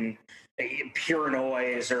fucking Pure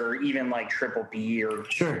Noise or even like Triple B or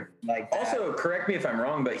like that. Also, correct me if I'm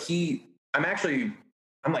wrong, but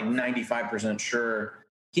I'm like 95% sure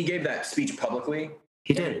he gave that speech publicly.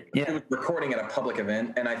 He did. Yeah. He was recording at a public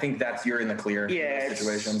event, and I think you're in the clear in those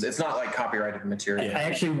situations. It's not like copyrighted material. I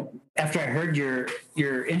actually, after I heard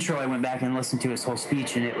your intro, I went back and listened to his whole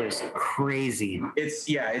speech, and it was crazy. It's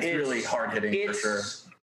really hard hitting for sure.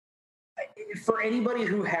 For anybody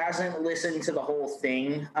who hasn't listened to the whole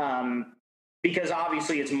thing, because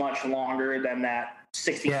obviously it's much longer than that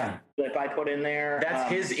 60 clip I put in there.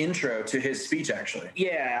 That's his intro to his speech, actually.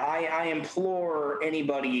 Yeah, I implore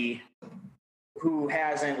anybody who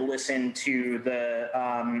hasn't listened to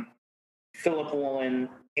the Philip Woolen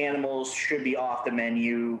 "Animals Should Be Off the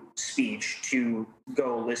Menu" speech to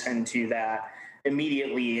go listen to that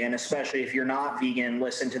immediately, and especially if you're not vegan,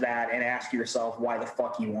 listen to that and ask yourself why the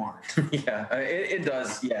fuck you want. It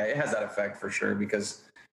does. Yeah, it has that effect for sure, because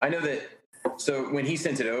I know that. So when he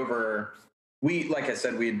sent it over, like I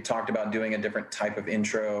said, we had talked about doing a different type of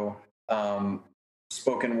intro,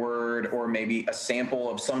 spoken word, or maybe a sample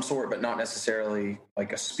of some sort, but not necessarily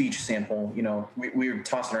like a speech sample. We were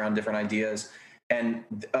tossing around different ideas, and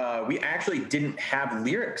we actually didn't have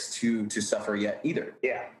lyrics to Suffer yet either.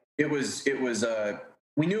 Yeah, it was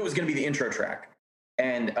we knew it was going to be the intro track,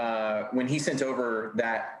 and when he sent over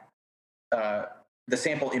that the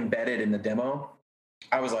sample embedded in the demo,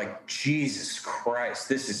 I was like, Jesus Christ,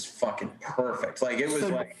 this is fucking perfect. Like, it was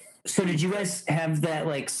like. So did you guys have that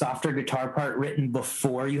like softer guitar part written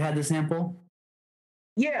before you had the sample?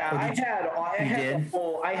 Yeah, I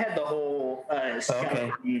had the whole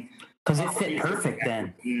okay, because it fit perfect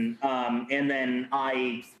then. And then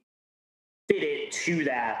I fit it to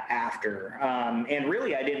that after. And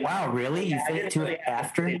really, I didn't. Wow, really? You fit it to it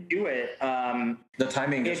after? Do it. The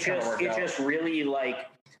timing just kind of worked out. It just really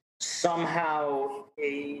like somehow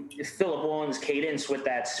Philip Woolen's cadence with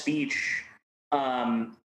that speech.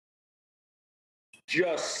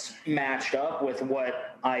 Just matched up with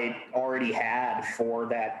what I already had for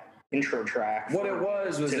that intro track. What it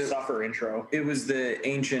was the Suffer intro. It was the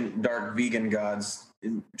ancient dark vegan gods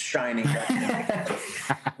shining,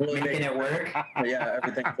 really making it work. Yeah,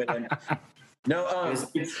 everything fit in. No,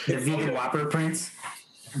 the vegan Whopper Prince.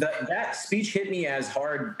 That speech hit me as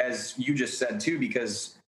hard as you just said too,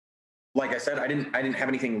 because, like I said, I didn't have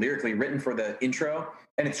anything lyrically written for the intro,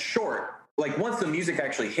 and it's short. Like, once the music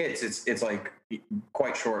actually hits, it's like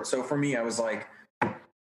quite short. So for me, I was like,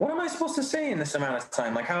 what am I supposed to say in this amount of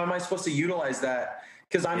time? Like, how am I supposed to utilize that?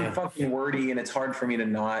 Because I'm fucking wordy, and it's hard for me to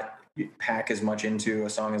not pack as much into a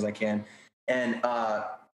song as I can. And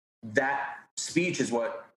that speech is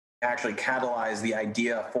what actually catalyzed the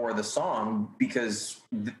idea for the song because,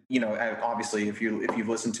 you know, obviously if you've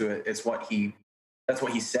listened to it, that's what he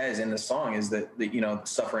says in the song is that you know,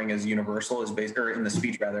 suffering is universal is based, or in the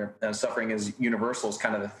speech rather, suffering is universal is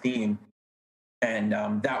kind of the theme. And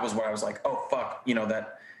that was where I was like, oh fuck, you know,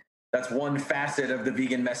 that's one facet of the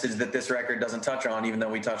vegan message that this record doesn't touch on, even though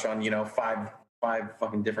we touch on, you know, five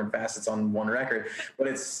fucking different facets on one record. But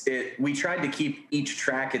we tried to keep each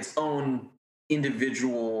track its own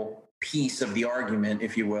individual piece of the argument,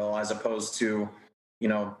 if you will, as opposed to, you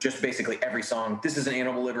know, just basically every song. This is an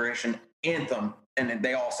animal liberation anthem, and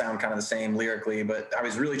they all sound kind of the same lyrically, but I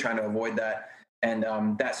was really trying to avoid that. And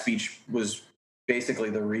that speech was basically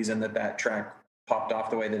the reason that track popped off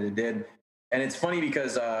the way that it did. And it's funny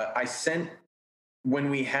because when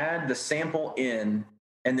we had the sample in,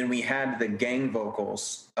 and then we had the gang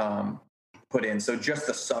vocals put in, so just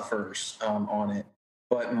the suffers on it,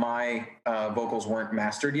 but my vocals weren't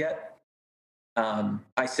mastered yet.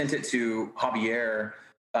 I sent it to Javier.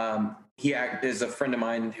 He is a friend of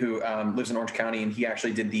mine who lives in Orange County, and he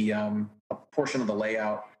actually did the a portion of the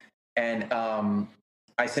layout. And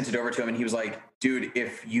I sent it over to him, and he was like, dude,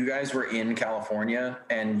 if you guys were in California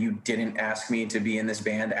and you didn't ask me to be in this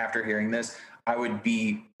band after hearing this, I would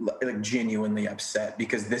be like genuinely upset,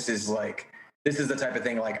 because this is the type of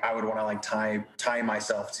thing like I would want to like tie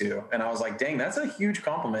myself to. And I was like, dang, that's a huge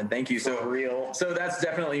compliment. Thank you. So real. So that's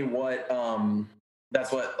definitely what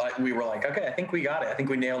that's what like we were like, okay, I think we got it. I think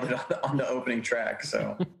we nailed it on the opening track.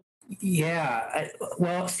 So yeah.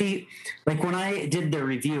 Well, see, like when I did the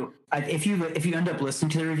review, if you end up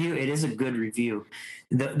listening to the review, it is a good review.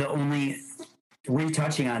 The only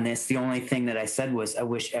retouching on this, the only thing that I said was I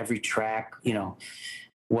wish every track, you know,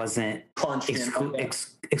 wasn't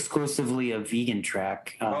exclusively a vegan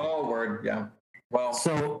track. Oh, word, yeah. Well,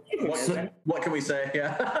 so what can we say?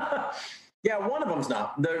 Yeah, yeah. One of them's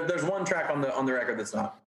not. There's one track on the record that's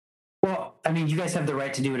not. Well, I mean, you guys have the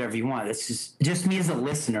right to do whatever you want. It's just me as a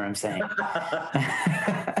listener, I'm saying.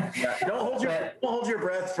 Yeah, don't hold your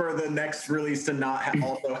breath for the next release to not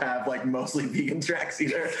also have like mostly vegan tracks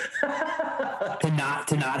either. to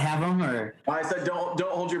not have them, or I said don't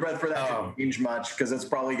hold your breath for that to change much, because it's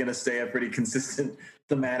probably going to stay a pretty consistent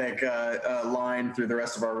thematic line through the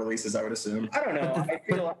rest of our releases, I would assume. I don't know.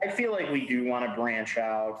 I feel like we do want to branch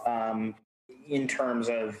out in terms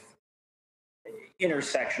of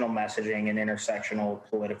intersectional messaging and intersectional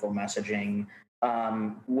political messaging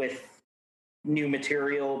with new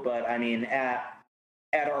material. But I mean, at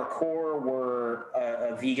our core, we're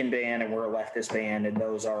a vegan band and we're a leftist band, and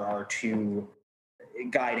those are our two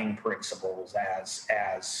guiding principles as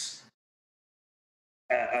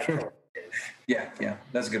a sure. Yeah,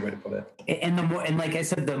 that's a good way to put it. And like I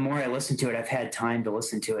said, the more I listen to it, I've had time to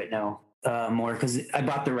listen to it now more, because I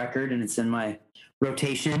bought the record and it's in my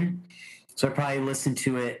rotation. So I probably listen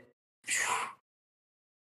to it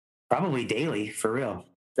probably daily, for real.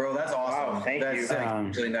 Bro, that's awesome. Wow, thank you. That's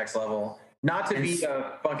actually next level. Not to be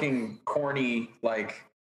a fucking corny, like,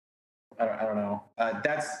 I don't know.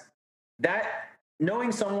 That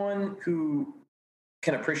knowing someone who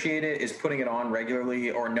can appreciate it is putting it on regularly,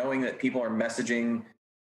 or knowing that people are messaging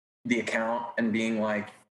the account and being like,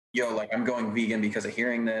 yo, like, I'm going vegan because of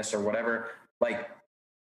hearing this or whatever. Like,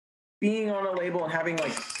 being on a label and having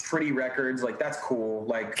like pretty records, like that's cool.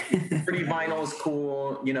 Like pretty vinyl is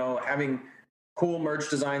cool, you know, having cool merch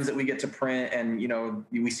designs that we get to print, and, you know,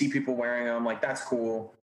 we see people wearing them, like that's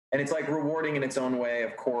cool. And it's like rewarding in its own way,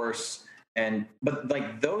 of course. But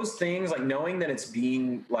like those things, like knowing that it's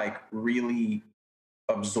being like really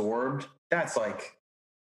absorbed, that's like,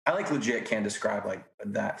 I like legit can't describe like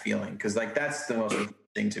that feeling, because like that's the most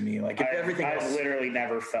thing to me. Like if everything I've else, literally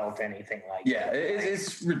never felt anything like yeah, that.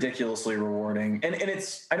 it's ridiculously rewarding, and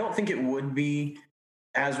it's, I don't think it would be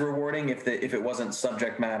as rewarding if it wasn't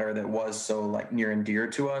subject matter that was so like near and dear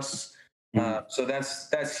to us. So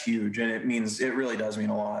that's huge, and it really does mean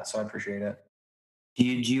a lot. So I appreciate it.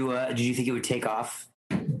 Did you think it would take off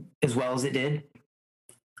as well as it did?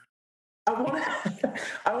 I want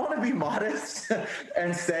to be modest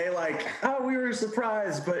and say like, oh, we were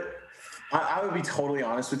surprised, but I would be totally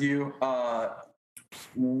honest with you. Well,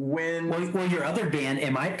 your other band,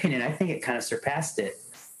 in my opinion, I think it kind of surpassed it.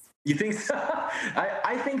 You think so?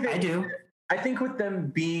 I think that I do. I think with them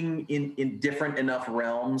being in different enough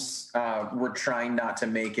realms, we're trying not to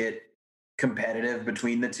make it competitive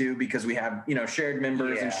between the two, because we have, you know, shared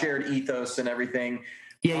members and shared ethos and everything.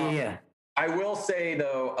 Yeah. I will say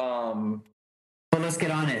though, but let's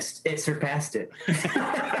get honest, it surpassed it.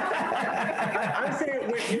 I'm saying when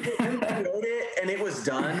we wrote it and it was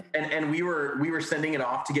done, and we were sending it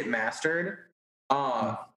off to get mastered.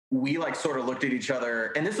 we like sort of looked at each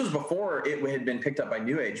other, and this was before it had been picked up by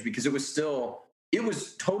New Age, because it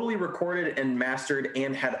was totally recorded and mastered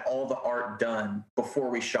and had all the art done before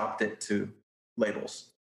we shopped it to labels.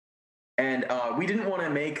 And we didn't want to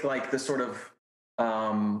make like the sort of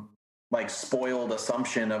like spoiled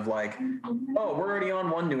assumption of like, oh, we're already on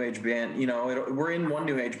one New Age band, we're in one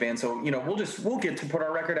New Age band, so we'll get to put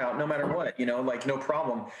our record out no matter what, like no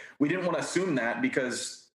problem. We didn't want to assume that,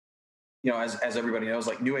 because as everybody knows,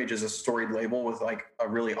 like New Age is a storied label with like a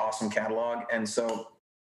really awesome catalog, and so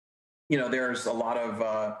there's a lot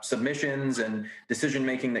of submissions and decision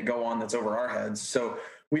making that go on that's over our heads. So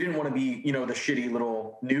we didn't want to be the shitty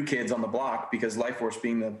little new kids on the block, because Life Force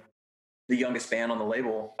being the youngest band on the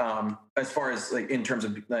label, as far as like in terms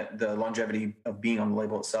of the longevity of being on the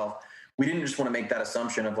label itself, we didn't just want to make that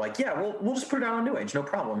assumption of like, yeah, we'll just put it out on New Age, no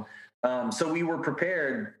problem. So we were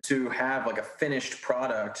prepared to have like a finished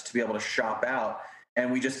product to be able to shop out, and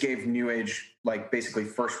we just gave New Age like basically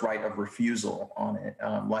first right of refusal on it.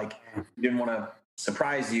 Like we didn't want to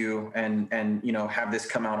surprise you and have this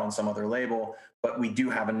come out on some other label, but we do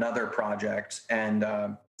have another project, and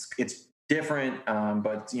it's different,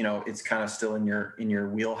 but it's kind of still in your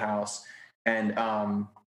wheelhouse. And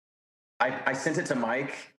I sent it to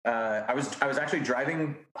Mike. I was actually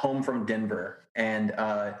driving home from Denver, and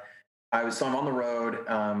I'm on the road,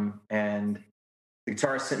 and the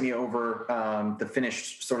guitarist sent me over the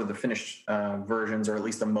finished versions, or at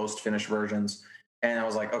least the most finished versions. And I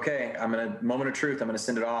was like, okay, moment of truth, I'm going to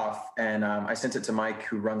send it off. And I sent it to Mike,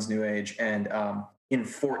 who runs New Age. And in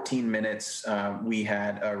 14 minutes, we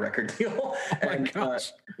had a record deal. And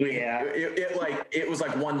it was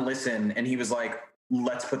like one listen. And he was like,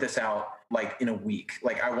 let's put this out like in a week.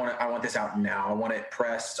 Like I want this out now. I want it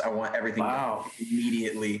pressed. I want everything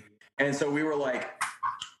immediately. And so we were like,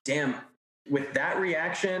 damn, with that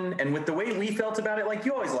reaction and with the way we felt about it, like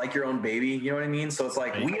you always like your own baby, you know what I mean? So it's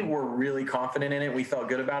like, we were really confident in it. We felt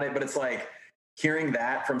good about it, but it's like hearing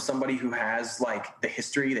that from somebody who has like the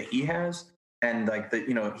history that he has, and like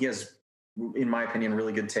he has, in my opinion,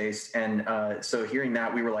 really good taste. And so hearing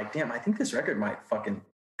that, we were like, damn, I think this record might fucking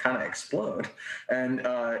kind of explode. And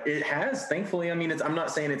it has, thankfully. I mean, I'm not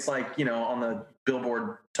saying it's like, on the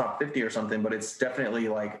Billboard top 50 or something, but it's definitely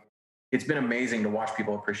like, it's been amazing to watch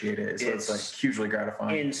people appreciate it. So it's like hugely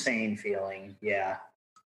gratifying. Insane feeling. Yeah.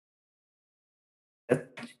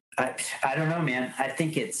 I don't know, man. I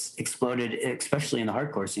think it's exploded, especially in the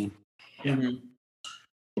hardcore scene. Mm-hmm.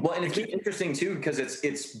 Well, and it's interesting too, because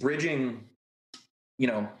it's bridging,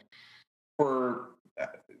 for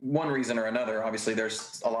one reason or another. Obviously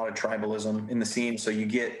there's a lot of tribalism in the scene. So you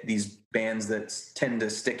get these bands that tend to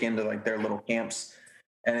stick into like their little camps,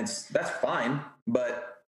 and that's fine. But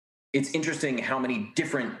it's interesting how many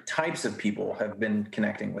different types of people have been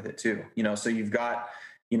connecting with it too. So you've got,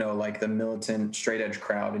 like the militant straight edge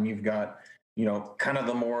crowd, and you've got, kind of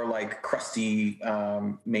the more like crusty,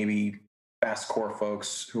 maybe fastcore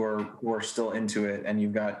folks who are still into it. And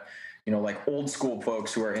you've got, like old school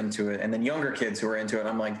folks who are into it, and then younger kids who are into it.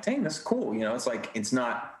 I'm like, dang, that's cool. It's like, it's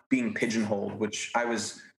not being pigeonholed, which I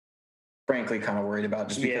was frankly kind of worried about,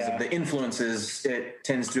 just because of the influences. It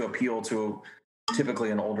tends to appeal to typically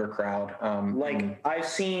an older crowd. I've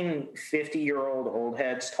seen 50-year-old old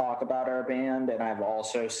heads talk about our band, and I've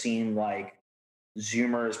also seen like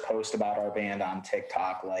Zoomers post about our band on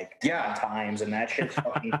TikTok 10 times, and that shit's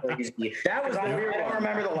fucking crazy. That was I don't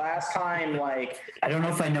remember the last time I don't know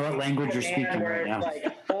if I know what language you're speaking right now.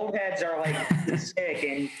 Like old heads are like sick,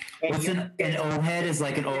 and what's an old head is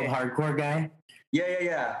like an old hardcore guy.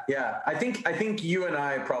 Yeah. I think you and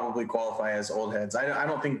I probably qualify as old heads. I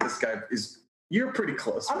don't think this guy is. You're pretty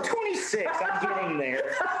close. I'm 26. I'm getting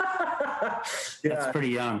there. That's pretty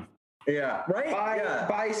young. Yeah, right?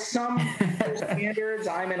 By some standards,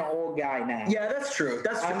 I'm an old guy now. Yeah, that's true.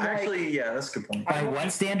 That's actually, that's a good point. By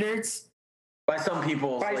what standards? By some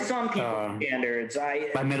people's standards.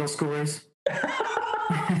 By middle schoolers?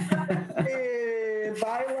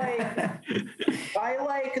 by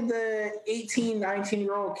like the 18,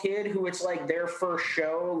 19-year-old kid who it's like their first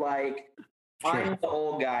show, I'm the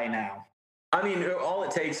old guy now. I mean, all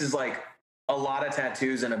it takes is like a lot of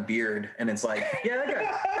tattoos and a beard, and it's like, yeah, that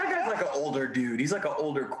guy's like an older dude. He's like an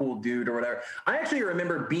older, cool dude or whatever. I actually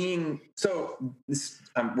remember we're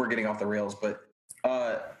getting off the rails, but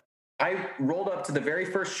I rolled up to the very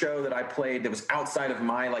first show that I played that was outside of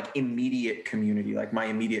my like immediate community, like my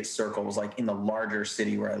immediate circle was like in the larger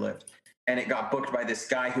city where I lived, and it got booked by this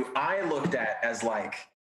guy who I looked at as like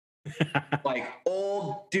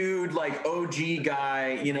old dude, like OG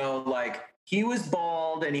guy, like he was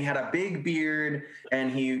bald and he had a big beard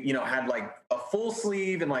and he, you know, had like a full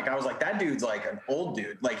sleeve. And like, I was like, that dude's like an old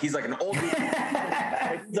dude. Like, he's like an old dude.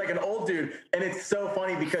 He's like an old dude. And it's so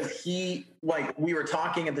funny because he, like, we were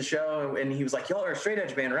talking at the show and he was like, y'all are a straight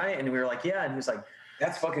edge band, right? And we were like, yeah. And he was like,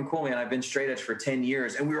 that's fucking cool, man. I've been straight edge for 10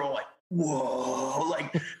 years. And we were all like, whoa,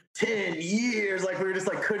 like 10 years. Like, we were just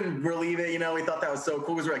like, couldn't believe it. You know, we thought that was so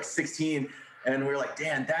cool because we were like 16. And we were like,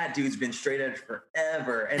 damn, that dude's been straight edge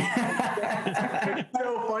forever. And it's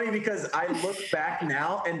so funny because I look back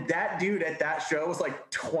now and that dude at that show was like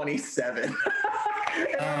 27.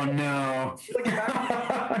 Oh, no.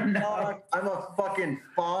 Like, no. I'm a fucking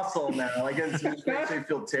fossil now. Like, it makes me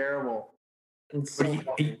feel terrible. It's so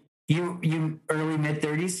you early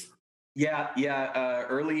mid-30s? Yeah,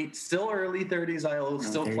 still early 30s. I'll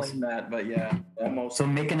still claim that, but yeah. Almost. So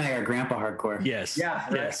Mick and I are grandpa hardcore. Yes. Yeah,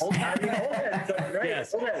 right. Yes. Old heads, right?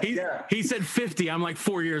 Yes. Old heads, He said 50. I'm like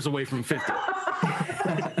 4 years away from 50.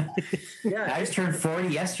 Yeah. I just turned 40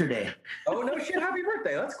 yesterday. Oh, no shit. Happy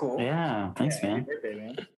birthday. That's cool. Yeah. Thanks, man. Happy birthday,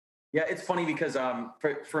 man. Yeah, it's funny because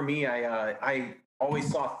for me, I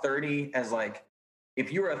always saw 30 as like,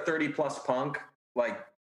 if you were a 30 plus punk, like,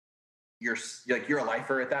 you're a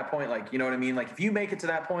lifer at that point. Like, you know what I mean? Like, if you make it to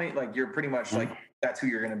that point, like, you're pretty much like, that's who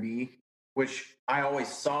you're going to be, which I always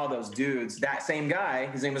saw those dudes. That same guy,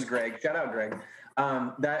 his name was Greg. Shout out Greg.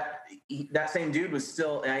 That same dude was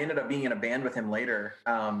still, and I ended up being in a band with him later.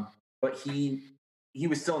 But he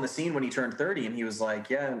was still in the scene when he turned 30 and he was like,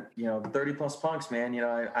 yeah, you know, 30 plus punks, man, you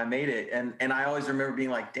know, I made it. And I always remember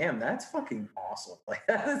being like, damn, that's fucking awesome. Like,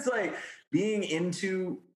 it's like being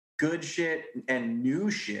into good shit and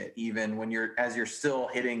new shit, even when you're still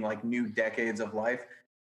hitting like new decades of life,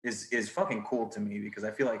 is fucking cool to me, because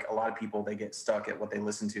I feel like a lot of people, they get stuck at what they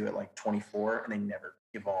listen to at like 24 and they never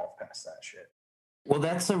evolve past that shit. Well,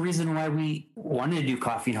 that's the reason why we wanted to do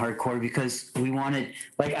Coffee and Hardcore, because we wanted,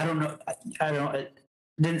 like, I don't, it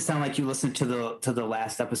didn't sound like you listened to the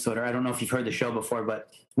last episode, or I don't know if you've heard the show before,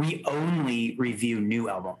 but we only review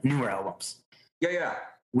newer albums. Yeah.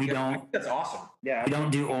 We don't. That's awesome. Yeah. We don't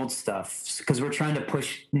do old stuff because we're trying to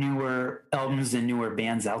push newer albums and newer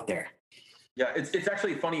bands out there. Yeah, it's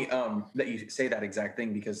actually funny that you say that exact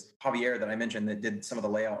thing, because Javier that I mentioned that did some of the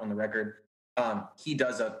layout on the record, he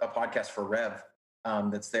does a podcast for Rev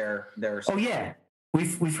that's there. Oh yeah,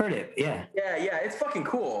 we've heard it. Yeah. Yeah, it's fucking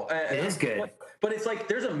cool. It is good. But it's like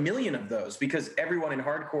there's a million of those, because everyone in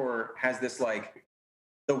hardcore has this, like,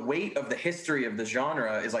 the weight of the history of the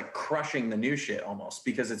genre is like crushing the new shit almost,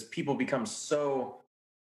 because it's people become so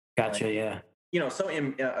gotcha, like, yeah, you know, so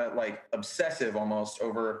like obsessive almost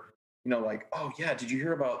over, you know, like, oh yeah, did you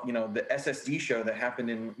hear about, you know, the SSD show that happened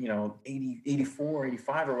in, you know, 80, 84,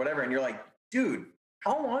 85 or whatever, and you're like, dude,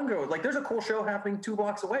 how long ago? Like, there's a cool show happening 2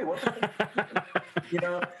 blocks away. What the you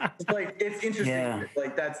know, it's like, it's interesting. Yeah.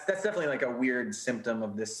 Like that's definitely like a weird symptom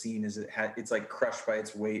of this scene, is it's like crushed by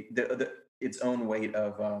its weight, its own weight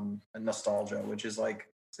of nostalgia, which is like,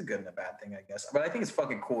 it's a good and a bad thing, I guess. But I think it's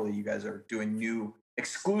fucking cool that you guys are doing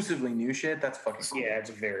exclusively new shit. That's fucking cool. Yeah, it's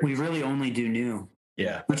very. We really only do new.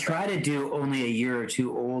 Yeah. We try to do only a year or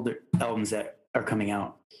two old albums that are coming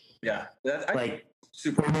out. Yeah. Like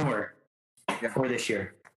super newer for this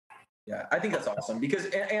year. Yeah, I think that's awesome, because,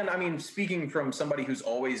 and I mean, speaking from somebody who's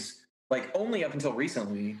always, like, only up until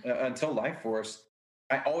recently, until Life Force,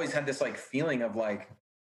 I always had this like feeling of like,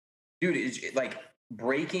 dude, it's like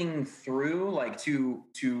breaking through, like to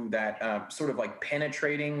that sort of like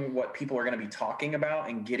penetrating what people are going to be talking about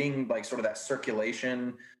and getting like sort of that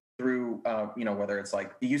circulation through, you know, whether it's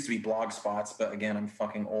like, it used to be blog spots, but again, I'm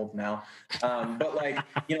fucking old now. But like,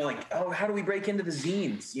 you know, like, oh, how do we break into the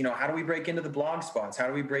zines? You know, how do we break into the blog spots? How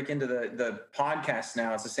do we break into the podcasts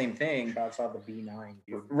now? It's the same thing. That's how the B9,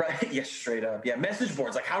 dude. Right. Yeah, straight up. Yeah. Message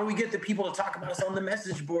boards. Like, how do we get the people to talk about us on the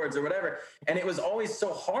message boards or whatever? And it was always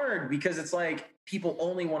so hard, because it's like, people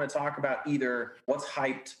only want to talk about either what's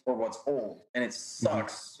hyped or what's old. And it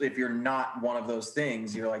sucks if you're not one of those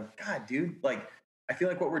things. You're like, God, dude, like, I feel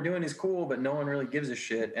like what we're doing is cool, but no one really gives a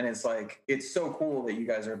shit. And it's like, it's so cool that you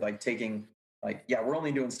guys are like taking, like, yeah, we're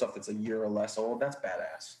only doing stuff that's a year or less old. That's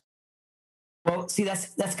badass. Well, see,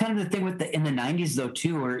 that's kind of the thing with in the 90s though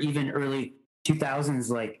too, or even early 2000s,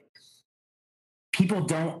 like, people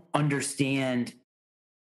don't understand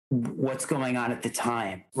what's going on at the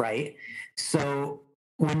time, right? So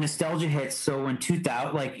when nostalgia hits, so in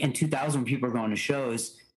 2000, like in 2000, when people are going to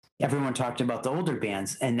shows, everyone talked about the older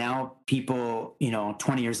bands, and now people,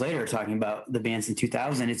 20 years later are talking about the bands in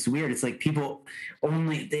 2000. It's weird. It's like people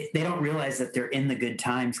only, they don't realize that they're in the good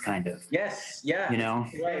times, kind of. Yes. Yeah.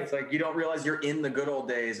 Right. It's like you don't realize you're in the good old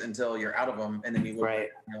days until you're out of them, and then you look back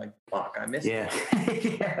and you're like, fuck, I missed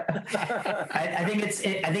it. Yeah. I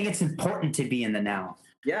think it's important to be in the now.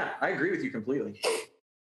 Yeah, I agree with you completely.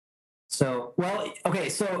 So, okay,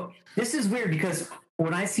 so this is weird because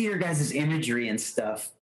when I see your guys' imagery and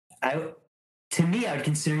stuff, to me, I would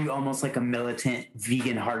consider you almost like a militant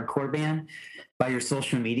vegan hardcore band by your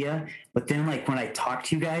social media. But then, like, when I talk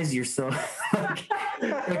to you guys, you're so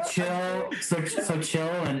chill, so chill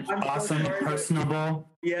and awesome and personable.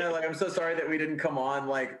 Yeah, like I'm so sorry that we didn't come on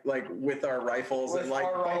like with our rifles and like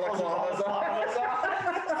balaclavas on.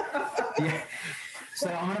 Yeah. So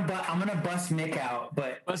I'm gonna bust Mick out,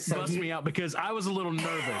 but bust me out because I was a little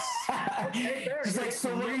nervous. He's like,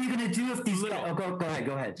 so what are you gonna do if these? Go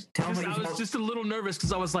ahead. Tell me. I was just a little nervous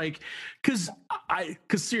because I was like, because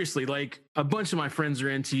seriously, like a bunch of my friends are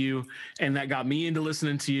into you, and that got me into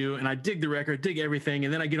listening to you, and I dig the record, dig everything,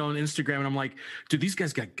 and then I get on Instagram and I'm like, dude, these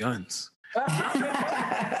guys got guns.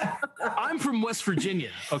 I'm from West Virginia,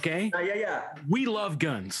 okay? Yeah. We love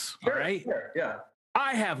guns, all right? Sure, yeah.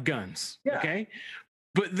 I have guns, okay?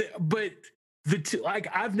 But like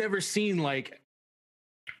I've never seen like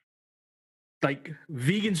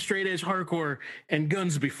vegan straight edge hardcore and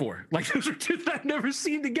guns before. Like those are two that I've never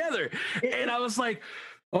seen together. And I was like,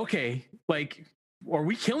 okay, like, are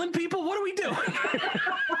we killing people? What are we doing?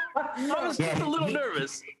 I was just a little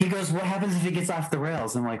nervous. He goes, what happens if it gets off the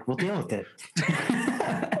rails? I'm like, we'll deal with it.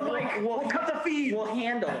 Like, we'll cut the feed. We'll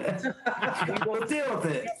handle it. We'll deal with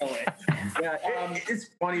it. Yeah, it's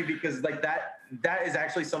funny because like that is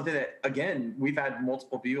actually something that, again, we've had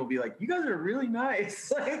multiple people be like, you guys are really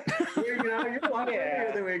nice. Like, you're a lot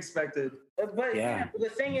better than we expected. But the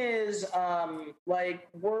thing is, like,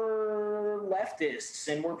 we're leftists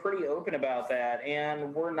and we're pretty open about that.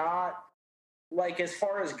 And we're not, like, as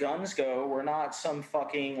far as guns go, we're not some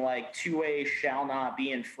fucking, like, two-way shall not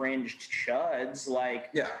be infringed chuds.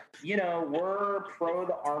 Like, we're pro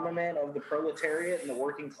the armament of the proletariat and the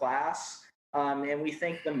working class. And we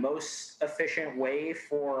think the most efficient way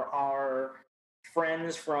for our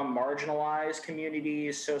friends from marginalized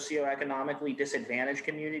communities, socioeconomically disadvantaged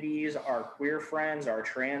communities, our queer friends, our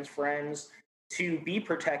trans friends, to be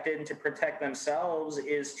protected and to protect themselves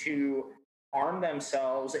is to arm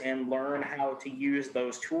themselves and learn how to use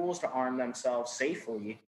those tools to arm themselves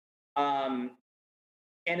safely. And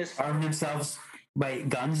as arm themselves by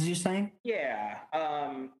guns, you're saying? Yeah.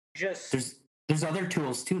 There's other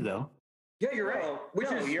tools too, though. Yeah, you're right.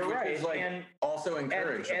 You're right. Like, and also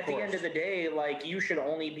encouraged. At the end of the day, like, you should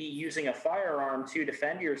only be using a firearm to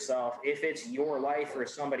defend yourself if it's your life or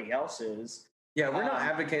somebody else's. Yeah, we're not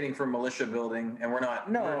advocating for militia building, and we're not.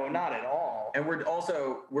 No, not at all. And we're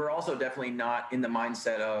also definitely not in the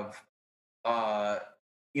mindset of,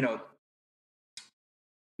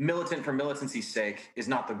 militant for militancy's sake is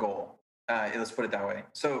not the goal. Let's put it that way.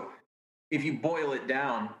 So, if you boil it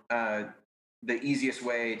down, the easiest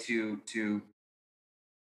way to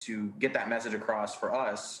get that message across for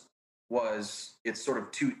us was it's sort of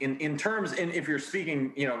in terms, and if you're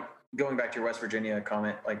speaking, going back to your West Virginia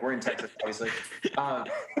comment, like we're in Texas, obviously. And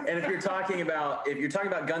if you're talking about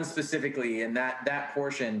guns specifically and that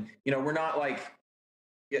portion, we're not like,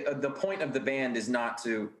 the point of the band is not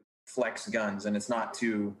to flex guns, and it's not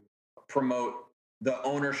to promote the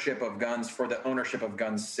ownership of guns for the ownership of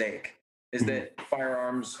guns' sake. Is that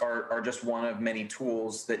firearms are just one of many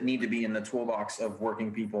tools that need to be in the toolbox of working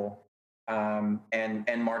people and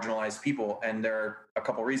marginalized people. And there are a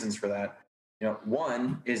couple reasons for that.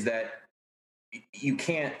 One is that you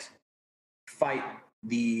can't fight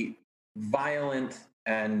the violent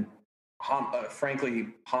and frankly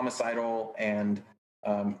homicidal and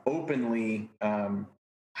openly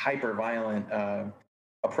hyper-violent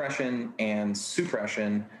oppression and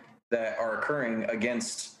suppression that are occurring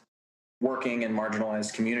against working and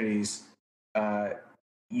marginalized communities.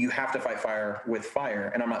 You have to fight fire with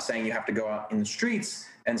fire. And I'm not saying you have to go out in the streets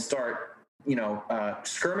and start,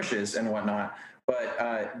 skirmishes and whatnot, but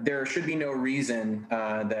there should be no reason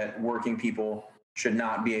that working people should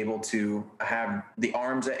not be able to have the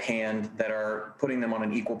arms at hand that are putting them on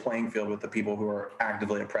an equal playing field with the people who are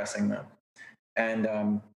actively oppressing them.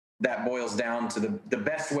 And that boils down to the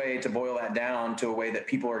best way to boil that down to a way that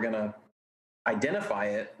people are going to identify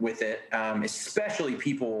it with it, especially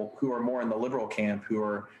people who are more in the liberal camp, who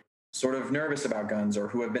are sort of nervous about guns, or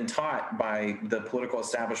who have been taught by the political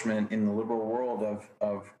establishment in the liberal world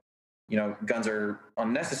of guns are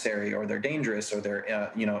unnecessary, or they're dangerous, or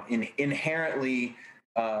they're inherently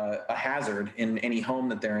a hazard in any home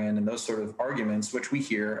that they're in, and those sort of arguments, which we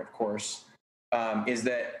hear, of course, is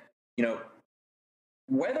that, you know,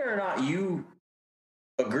 whether or not you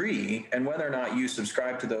agree and whether or not you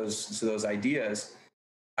subscribe to those ideas,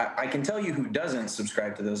 I can tell you who doesn't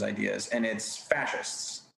subscribe to those ideas, and it's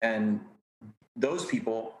fascists. And those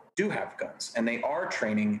people do have guns, and they are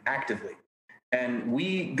training actively. And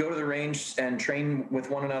we go to the range and train with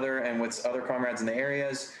one another and with other comrades in the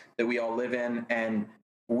areas that we all live in. And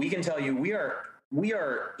we can tell you we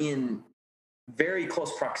are in very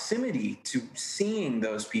close proximity to seeing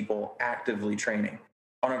those people actively training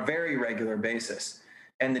on a very regular basis.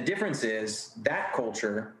 And the difference is that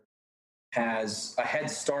culture has a head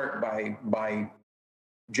start by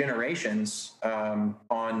generations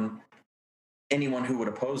on anyone who would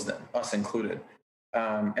oppose them, us included.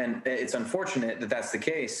 And it's unfortunate that that's the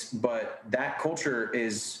case, but that culture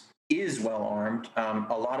is well armed.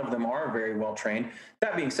 A lot of them are very well trained.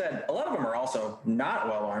 That being said, a lot of them are also not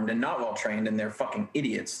well armed and not well trained, and they're fucking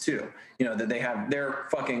idiots too. You know, that they're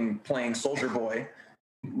fucking playing soldier boy.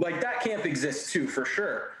 Like, that camp exists too, for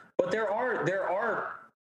sure. But there are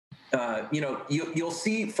you know, you'll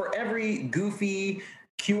see for every goofy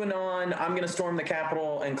QAnon, I'm going to storm the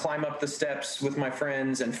Capitol and climb up the steps with my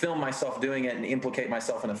friends and film myself doing it and implicate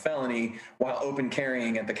myself in a felony while open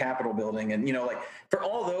carrying at the Capitol building. And, you know, like, for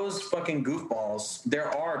all those fucking goofballs, there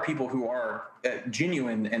are people who are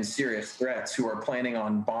genuine and serious threats, who are planning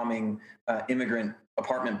on bombing immigrant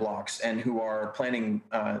apartment blocks, and who are planning,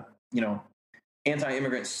 you know,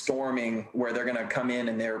 anti-immigrant storming, where they're going to come in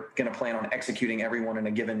and they're going to plan on executing everyone in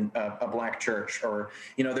a given a black church. Or,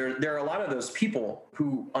 you know, there are a lot of those people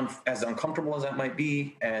who, as uncomfortable as that might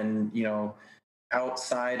be, and, you know,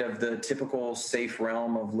 outside of the typical safe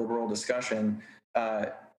realm of liberal discussion,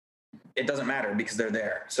 it doesn't matter because they're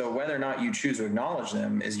there. So whether or not you choose to acknowledge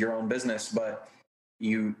them is your own business, but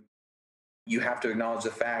you have to acknowledge the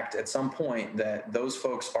fact at some point that those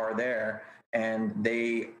folks are there, and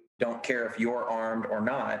they don't care if you're armed or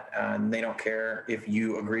not, and they don't care if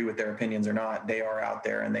you agree with their opinions or not. They are out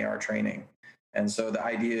there and they are training. And so the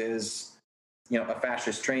idea is, you know, a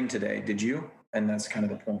fascist trained today. Did you? And that's kind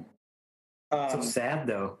of the point. So sad,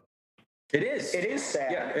 though. It is. It is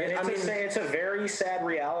sad. Yeah, and it's a very sad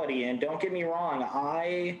reality. And don't get me wrong,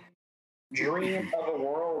 I dream of a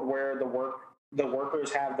world where the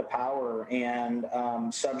workers have the power, and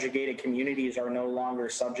subjugated communities are no longer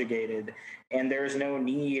subjugated, and there's no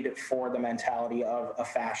need for the mentality of a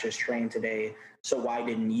fascist train today. So why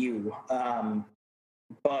didn't you?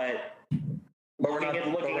 But looking at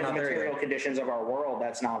the material conditions of our world,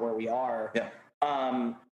 that's not where we are. Yeah.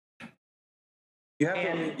 You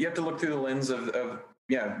have to look through the lens of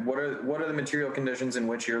what are the material conditions in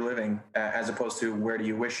which you're living, as opposed to where do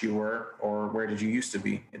you wish you were, or where did you used to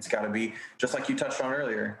be. It's got to be, just like you touched on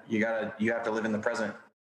earlier, you have to live in the present.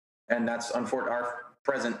 And that's our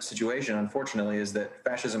present situation, unfortunately, is that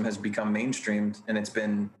fascism has become mainstreamed, and it's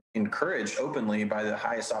been encouraged openly by the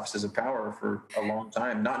highest offices of power for a long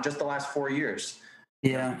time, not just the last 4 years.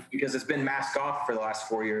 Yeah. Because it's been masked off for the last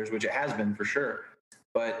 4 years, which it has been for sure.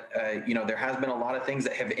 But, you know, there has been a lot of things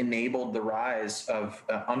that have enabled the rise of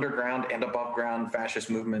underground and above ground fascist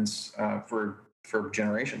movements for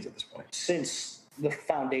generations at this point. Since the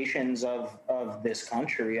foundations of this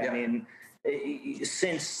country. Yeah. I mean,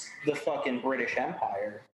 since the fucking British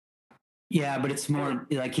Empire. Yeah, but it's more,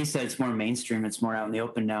 like he said, it's more mainstream. It's more out in the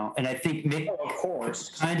open now. And I think Nick, of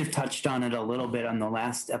course, kind of touched on it a little bit on the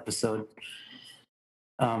last episode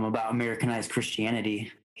about Americanized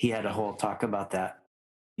Christianity. He had a whole talk about that.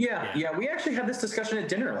 Yeah. We actually had this discussion at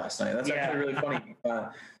dinner last night. That's actually really funny.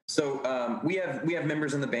 So we have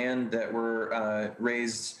members in the band that were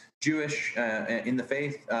raised Jewish in the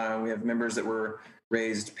faith. We have members that were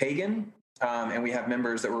raised pagan, and we have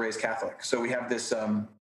members that were raised Catholic. So we have this,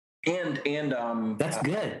 that's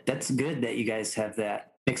good. That's good that you guys have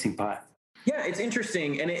that mixing pot. Yeah, it's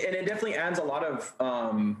interesting, and it definitely adds a lot of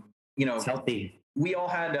you know, it's healthy. We all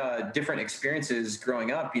had different experiences growing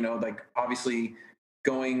up. You know, like obviously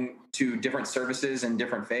going to different services and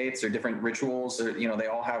different faiths or different rituals, or, you know, they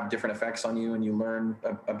all have different effects on you, and you learn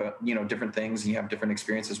about, you know, different things, and you have different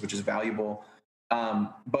experiences, which is valuable.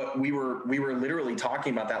 But we were literally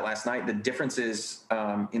talking about that last night, the differences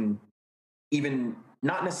in even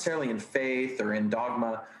not necessarily in faith or in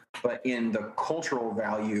dogma, but in the cultural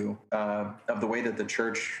value of the way that the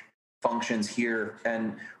church functions here.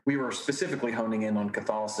 And we were specifically honing in on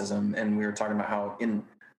Catholicism, and we were talking about how in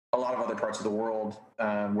a lot of other parts of the world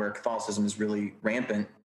where Catholicism is really rampant,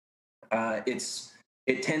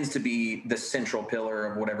 it tends to be the central pillar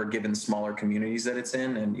of whatever given smaller communities that it's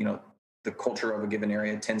in. And, you know, the culture of a given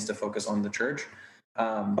area tends to focus on the church.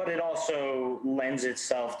 But it also lends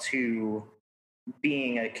itself to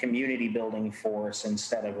being a community building force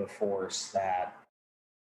instead of a force that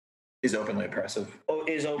is openly oppressive.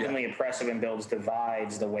 Oppressive and builds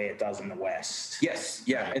divides the way it does in the West. Yes,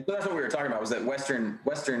 yeah. And so that's what we were talking about, was that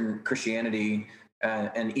Western Christianity,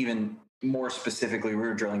 and even more specifically, we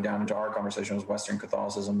were drilling down into our conversation, was Western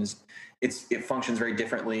Catholicism. It functions very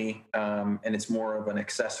differently, and it's more of an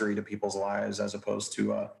accessory to people's lives as opposed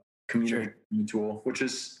to a community tool, which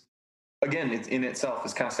is, again, it in itself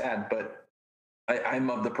is kind of sad, but I'm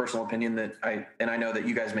of the personal opinion that I know that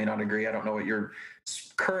you guys may not agree. I don't know what your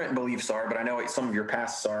current beliefs are, but I know what some of your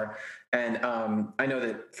pasts are. And I know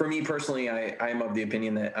that for me personally, I'm of the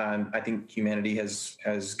opinion that I think humanity has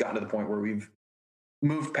gotten to the point where we've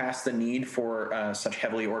moved past the need for such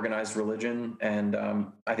heavily organized religion. And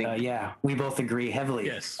I think... we both agree heavily.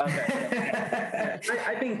 Yes. Okay.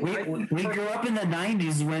 I think... We grew up in the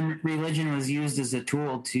 90s when religion was used as a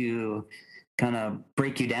tool to kind of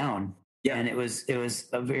break you down. Yeah. And it was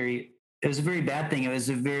a very bad thing. It was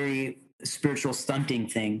a very spiritual stunting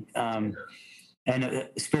thing, and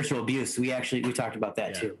spiritual abuse. We talked about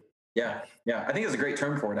that too. Yeah. I think it's a great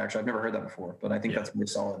term for it. Actually, I've never heard that before, but I think that's really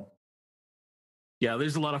solid. Yeah,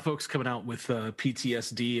 there's a lot of folks coming out with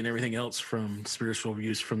PTSD and everything else from spiritual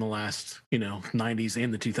abuse from the last, 90s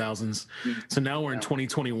and the 2000s. So now we're in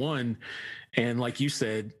 2021, and like you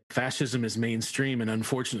said, fascism is mainstream, and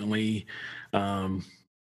unfortunately,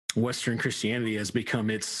 Western Christianity has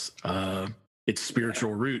become its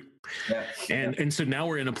spiritual root. Yeah. And so now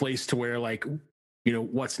we're in a place to where, like,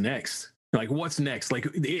 what's next? Like, what's next? Like,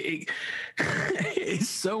 it's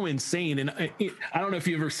so insane. And I don't know if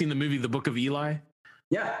you've ever seen the movie The Book of Eli.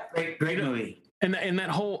 Yeah, great movie. And that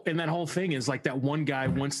whole thing is like, that one guy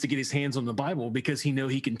wants to get his hands on the Bible because he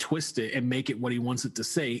he can twist it and make it what he wants it to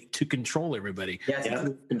say to control everybody. Yeah,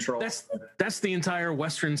 control. That's the entire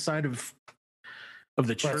Western side of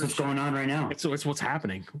the church. That's what's going on right now. It's what's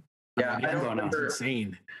happening. Yeah, I don't remember, it's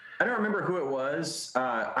insane. I don't remember who it was.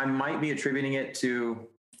 I might be attributing it to...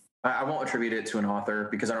 I won't attribute it to an author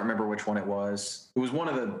because I don't remember which one it was. It was one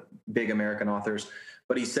of the big American authors.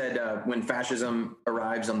 But he said when fascism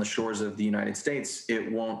arrives on the shores of the United States,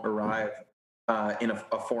 it won't arrive in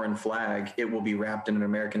a foreign flag. It will be wrapped in an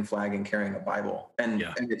American flag and carrying a Bible. And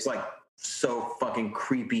it's like so fucking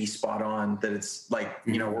creepy, spot on, that it's like,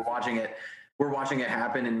 we're watching it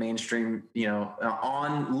happen in mainstream,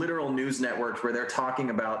 on literal news networks where they're talking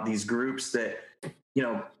about these groups that,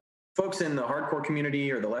 folks in the hardcore community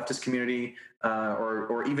or the leftist community,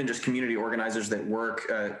 or even just community organizers that work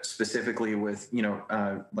specifically with,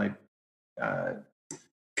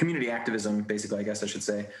 community activism, basically, I guess I should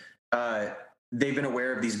say. They've been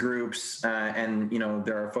aware of these groups, and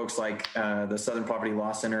there are folks like the Southern Poverty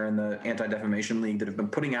Law Center and the Anti-Defamation League that have been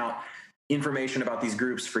putting out information about these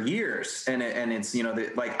groups for years. And it's,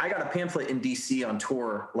 like, I got a pamphlet in DC on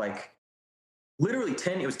tour, like literally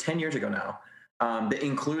 10 years ago now, that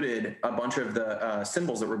included a bunch of the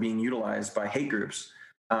symbols that were being utilized by hate groups.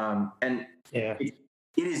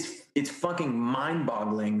 It's fucking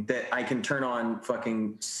mind-boggling that I can turn on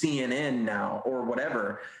fucking CNN now or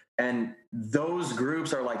whatever, and those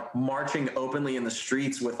groups are like marching openly in the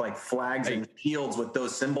streets with like flags and shields with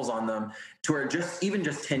those symbols on them, to where even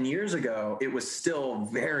just 10 years ago, it was still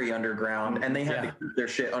very underground, and they had to keep their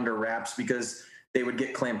shit under wraps because they would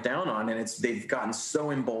get clamped down on, and they've gotten so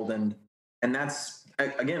emboldened. And that's,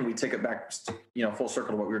 again, we take it back, full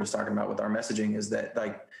circle to what we were just talking about with our messaging, is that,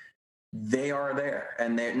 like, they are there,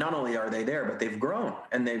 and they not only are they there, but they've grown,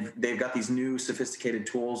 and they've got these new sophisticated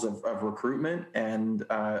tools of recruitment. And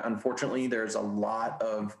unfortunately, there's a lot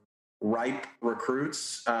of ripe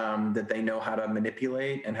recruits that they know how to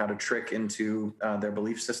manipulate and how to trick into their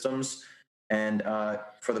belief systems. And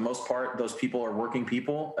for the most part, those people are working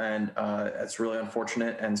people, and it's really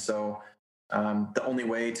unfortunate. And so the only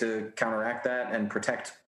way to counteract that and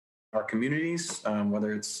protect our communities,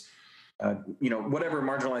 whether it's whatever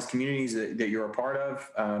marginalized communities that you're a part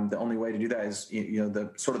of, the only way to do that is,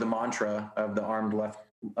 the sort of the mantra of the armed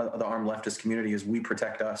leftist community is, we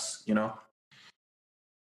protect us.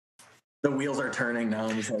 The wheels are turning now.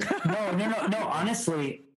 And it's like, no.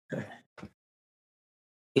 Honestly,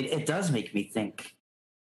 it does make me think,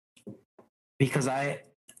 because I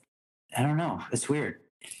don't know. It's weird.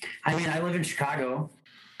 I mean, I live in Chicago.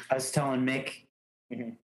 I was telling Mick.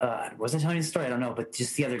 Was I telling you the story? I don't know, but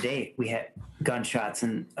just the other day we had gunshots,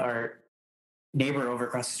 and our neighbor over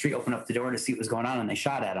across the street opened up the door to see what was going on, and they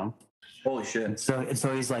shot at him. Holy shit! And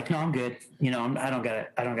so he's like, "No, I'm good. I don't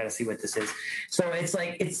gotta see what this is." So it's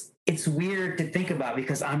like it's weird to think about,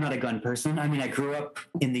 because I'm not a gun person. I mean, I grew up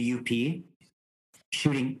in the UP,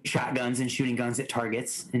 shooting shotguns and shooting guns at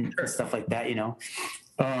targets and stuff like that,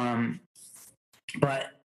 but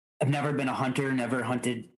I've never been a hunter, never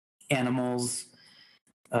hunted animals,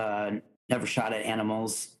 never shot at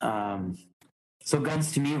animals. So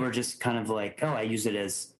guns to me were just kind of like, oh, I use it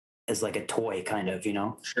as like a toy kind of,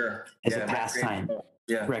 Sure. as a pastime.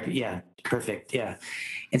 Yeah. Right. Yeah. Perfect. Yeah.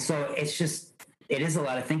 And so it is a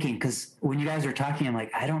lot of thinking, because when you guys are talking, I'm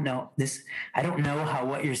like, I don't know how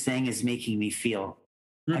what you're saying is making me feel.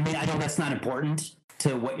 I mean, I know that's not important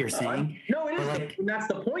to what you're saying. No, it is. And that's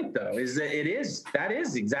the point, though, is that that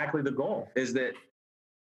is exactly the goal, is that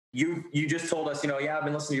you just told us, yeah, I've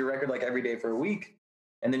been listening to your record like every day for a week.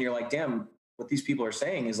 And then you're like, damn, what these people are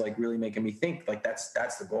saying is like really making me think. Like that's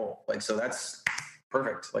the goal. Like, so that's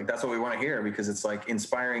perfect. Like that's what we want to hear, because it's like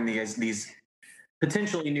inspiring these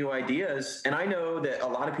potentially new ideas. And I know that a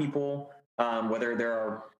lot of people, whether there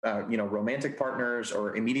are romantic partners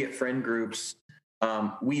or immediate friend groups,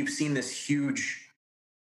 we've seen this huge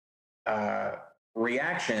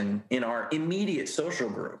reaction in our immediate social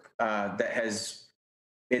group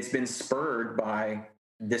it's been spurred by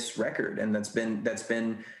this record, and that's been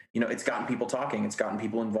it's gotten people talking, it's gotten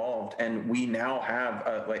people involved, and we now have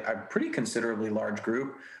a pretty considerably large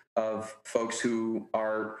group of folks who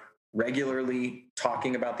are regularly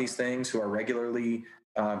talking about these things, who are regularly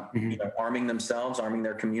arming themselves, arming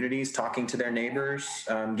their communities, talking to their neighbors,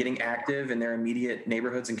 getting active in their immediate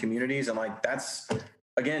neighborhoods and communities. And like, that's,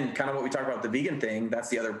 again, kind of what we talk about the vegan thing. That's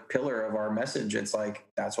the other pillar of our message. It's like,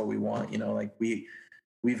 that's what we want, like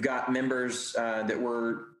we've got members that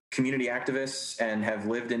were community activists and have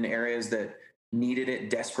lived in areas that needed it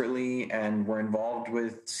desperately and were involved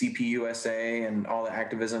with CPUSA and all the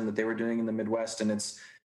activism that they were doing in the Midwest.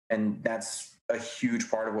 And that's a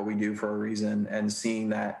huge part of what we do for a reason. And seeing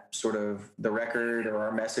that sort of the record or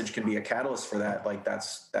our message can be a catalyst for that, like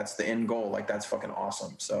that's the end goal. Like that's fucking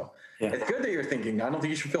awesome. So It's good that you're thinking. I don't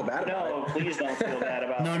think you should feel bad about it. No, please don't feel bad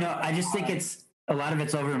about it. No, I just think it's a lot of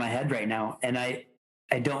it's over my head right now, and I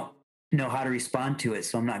don't know how to respond to it,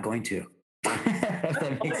 so I'm not going to. If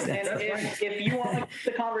that makes sense. And if you want to keep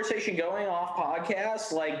the conversation going off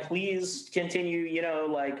podcast, like please continue,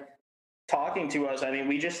 talking to us. I mean,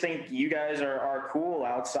 we just think you guys are cool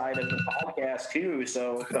outside of the podcast too.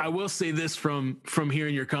 So I will say this from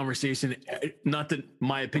hearing your conversation, not that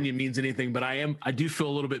my opinion means anything, but I do feel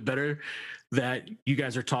a little bit better that you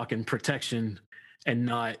guys are talking protection and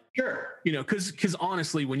not because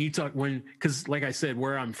honestly, when you talk, because like I said,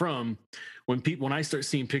 where I'm from, when I start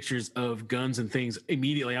seeing pictures of guns and things,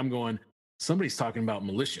 immediately I'm going, somebody's talking about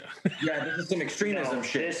militia. Yeah, this is some extremism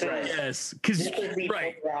shit. Yes, because this is the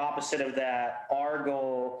polar opposite of that. Our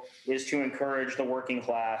goal is to encourage the working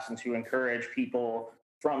class and to encourage people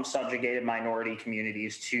from subjugated minority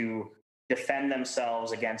communities to defend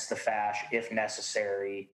themselves against the fash if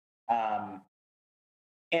necessary,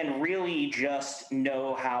 and really just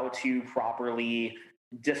know how to properly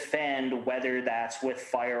defend, whether that's with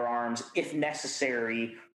firearms if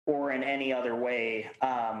necessary or in any other way,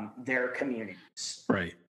 their communities.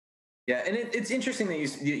 Right. Yeah, and it's interesting that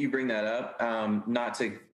you bring that up, not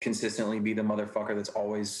to consistently be the motherfucker that's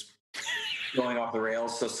always going off the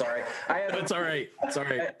rails. So sorry. It's all right. It's all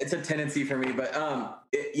right. It's a tendency for me, but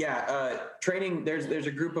training. There's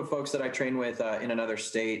a group of folks that I train with in another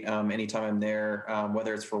state. Anytime I'm there,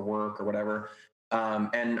 whether it's for work or whatever,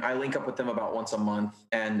 and I link up with them about once a month,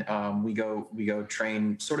 and we go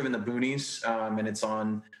train sort of in the boonies, and it's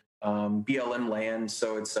on BLM land.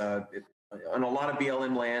 So it's on a lot of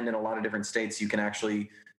BLM land in a lot of different states. You can actually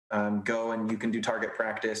go and you can do target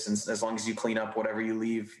practice, and as long as you clean up whatever you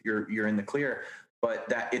leave, you're in the clear. But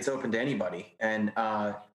that it's open to anybody, and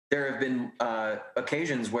there have been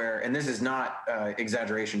occasions where, and this is not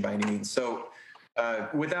exaggeration by any means. So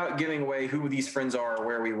without giving away who these friends are or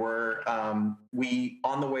where we were, we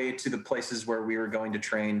on the way to the places where we were going to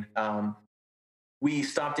train, we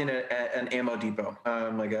stopped in at an ammo depot,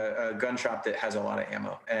 like a gun shop that has a lot of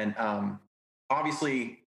ammo, and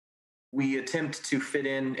obviously we attempt to fit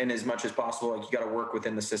in as much as possible. Like you got to work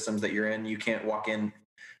within the systems that you're in. You can't walk in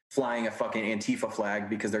flying a fucking Antifa flag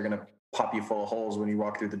because they're going to pop you full of holes when you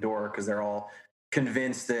walk through the door, because they're all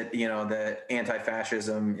convinced that, that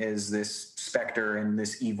anti-fascism is this specter and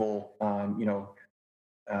this evil,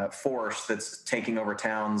 force that's taking over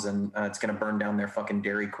towns, and it's going to burn down their fucking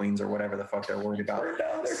Dairy Queens or whatever the fuck they're worried about.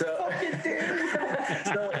 So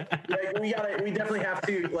like, we definitely have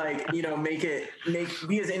to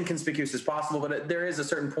be as inconspicuous as possible. But there is a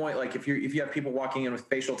certain point, like if you have people walking in with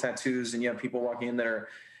facial tattoos and you have people walking in that are,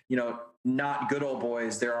 not good old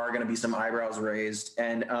boys, there are going to be some eyebrows raised.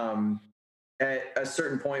 And at a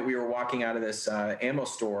certain point, we were walking out of this ammo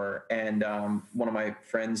store, and one of my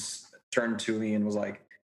friends turned to me and was like,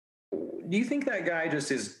 "Do you think that guy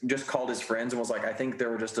just called his friends and was like, I think there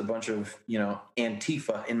were just a bunch of,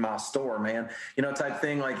 Antifa in my store, man, type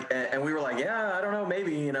thing." Like, and we were like, "Yeah, I don't know,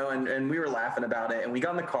 maybe," and we were laughing about it. And we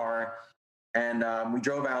got in the car and we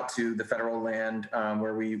drove out to the federal land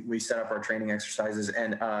where we set up our training exercises.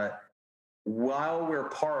 And while we're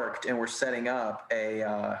parked and we're setting up,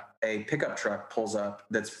 a pickup truck pulls up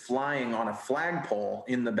that's flying on a flagpole.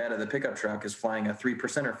 In the bed of the pickup truck is flying a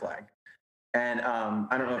 3%er flag. And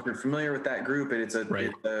I don't know if you're familiar with that group,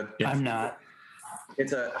 but I'm not.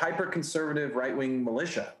 It's a hyper-conservative right-wing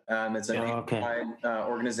militia. It's a nationwide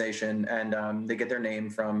organization, and they get their name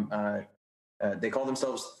from, they call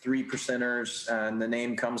themselves 3%ers, and the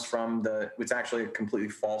name comes from it's actually a completely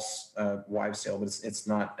false wives' tale, but it's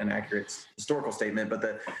not an accurate historical statement. But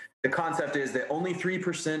the concept is that only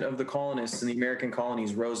 3% of the colonists in the American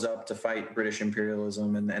colonies rose up to fight British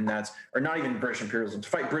imperialism, and that's, or not even British imperialism, to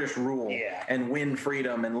fight British rule and win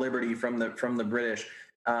freedom and liberty from the British.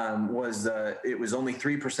 It was only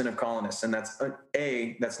 3% of colonists, and that's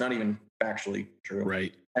that's not even factually true.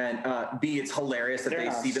 Right. And B, it's hilarious that They're they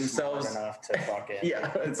not see themselves. smart enough to fucking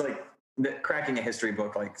It's like cracking a history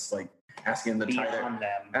book, it's like asking them to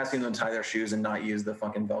tie their shoes and not use the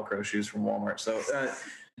fucking Velcro shoes from Walmart. So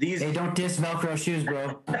Hey, don't diss Velcro shoes,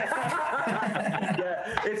 bro.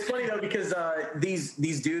 Yeah, it's funny though, because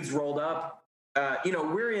these dudes rolled up.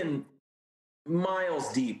 We're in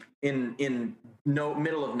miles deep in no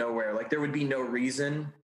middle of nowhere. Like, there would be no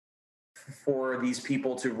reason for these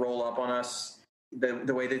people to roll up on us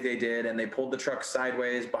the way that they did, and they pulled the truck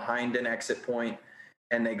sideways behind an exit point,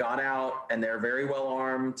 and they got out, and they're very well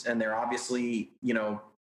armed, and they're obviously,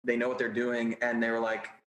 they know what they're doing, and they were like,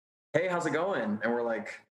 "Hey, how's it going?" And we're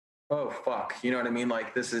like, "Oh fuck," you know what I mean?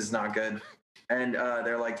 Like, this is not good. And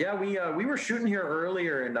they're like, "Yeah, we were shooting here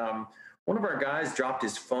earlier, and one of our guys dropped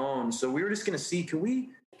his phone, so we were just gonna see, can we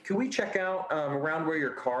check out around where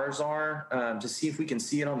your cars are to see if we can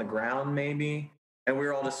see it on the ground, maybe?" And we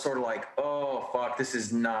were all just sort of like, "Oh fuck, this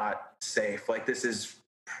is not safe. Like, this is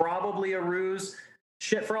probably a ruse."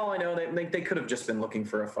 Shit, for all I know, they could have just been looking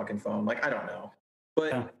for a fucking phone. Like, I don't know,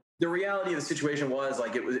 but the reality of the situation was,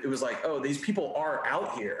 like, it was like, oh, these people are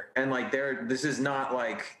out here, and like, this is not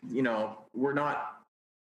like, we're not,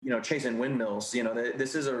 chasing windmills.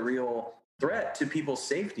 This is a real threat to people's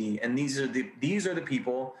safety, and these are the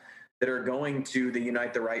people that are going to the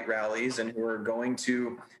Unite the Right rallies and who are going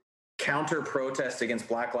to counter protest against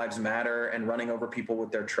Black Lives Matter and running over people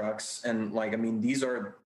with their trucks. And like, I mean, these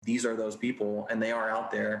are those people, and they are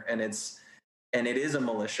out there, and it is a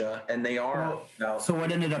militia, and they are. So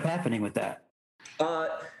what ended up happening with that?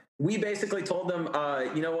 We basically told them,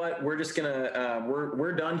 you know what, we're just gonna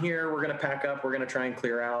we're done here. We're gonna pack up. We're gonna try and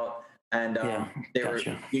clear out. And they were,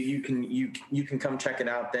 you can come check it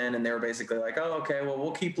out then. And they were basically like, "Oh, okay, well,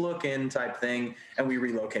 we'll keep looking," type thing. And we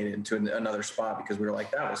relocated to another spot because we were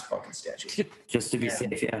like, that was fucking sketchy. Just to be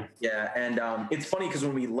safe, yeah. Yeah, and it's funny because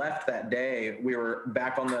when we left that day, we were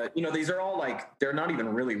back on the, these are all like, they're not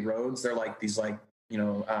even really roads. They're like these like,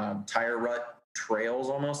 tire rut trails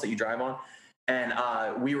almost that you drive on. And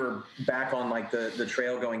we were back on like the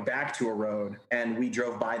trail going back to a road, and we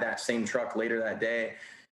drove by that same truck later that day.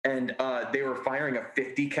 And they were firing a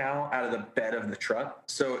 50 cal out of the bed of the truck.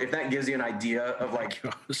 So if that gives you an idea of like,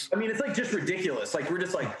 I mean, it's like just ridiculous. Like, we're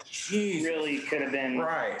just like, geez, really could have been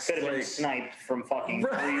sniped from fucking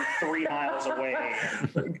 3 miles away.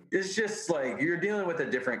 It's just like, you're dealing with a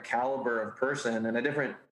different caliber of person, and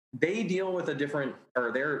they deal with a different,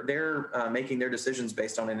 or they're making their decisions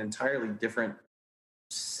based on an entirely different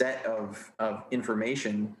set of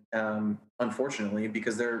information, unfortunately,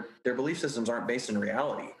 because their belief systems aren't based in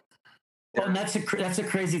reality. Well, and that's a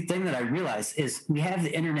crazy thing that I realize is we have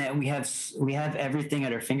the internet, we have everything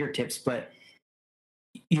at our fingertips, but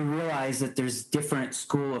you realize that there's different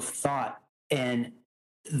school of thought, and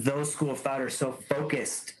those school of thought are so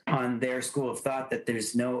focused on their school of thought that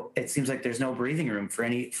it seems like there's no breathing room for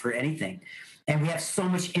anything. And we have so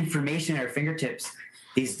much information at our fingertips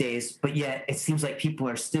these days, but yet it seems like people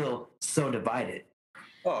are still so divided.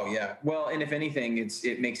 Oh yeah. Well, and if anything,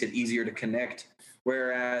 it makes it easier to connect.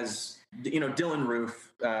 Whereas, Dylan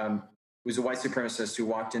Roof was a white supremacist who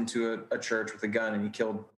walked into a church with a gun, and he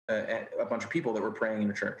killed a bunch of people that were praying in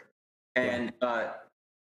a church. And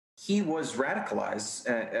he was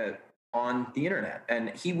radicalized on the internet, and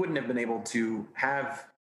he wouldn't have been able to have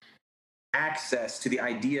access to the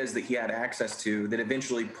ideas that he had access to that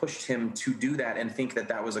eventually pushed him to do that and think that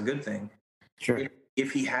that was a good thing. Sure.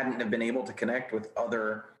 If he hadn't have been able to connect with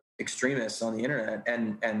other extremists on the internet,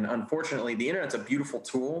 and unfortunately the internet's a beautiful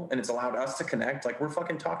tool and it's allowed us to connect. Like we're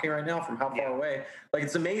fucking talking right now from how far away. Like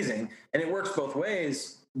it's amazing, and it works both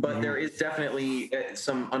ways, but there is definitely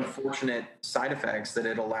some unfortunate side effects that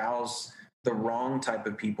it allows the wrong type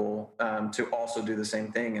of people to also do the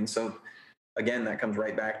same thing. And so again, that comes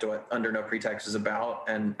right back to what Under No Pretext is about,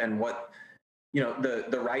 and what, you know,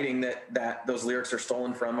 the writing that those lyrics are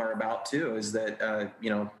stolen from are about too, is that you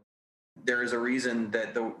know, there is a reason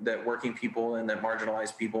that that working people and that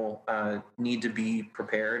marginalized people need to be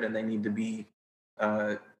prepared, and they need to be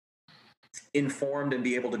informed and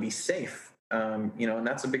be able to be safe. You know, and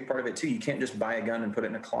that's a big part of it too. You can't just buy a gun and put it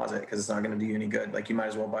in a closet because it's not going to do you any good. Like you might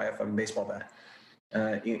as well buy a fucking baseball bat.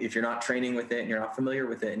 If you're not training with it and you're not familiar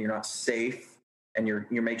with it and you're not safe, and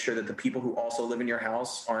you make sure that the people who also live in your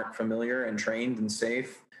house aren't familiar and trained and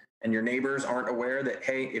safe, and your neighbors aren't aware that,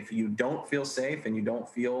 hey, if you don't feel safe and you don't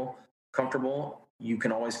feel comfortable, you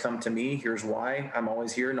can always come to me. Here's why. I'm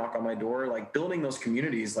always here. Knock on my door. Like building those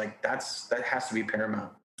communities, like that has to be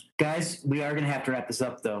paramount. Guys, we are going to have to wrap this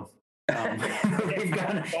up though. We've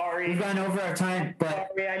gone over our time, but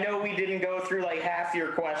sorry, I know we didn't go through like half your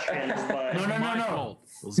questions, but no,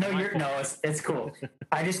 it's cool.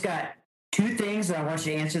 I just got two things, and I want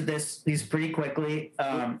you to answer these pretty quickly.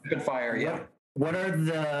 Good fire, yeah. What are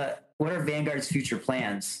Vanguard's future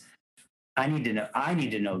plans? I need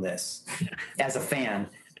to know this as a fan.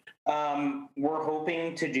 We're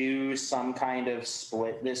hoping to do some kind of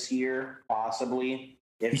split this year, possibly.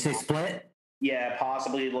 You say split? Yeah,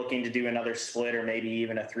 possibly looking to do another split, or maybe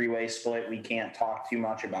even a 3-way split. We can't talk too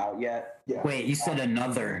much about yet. Yeah. Wait, you said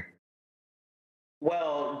another?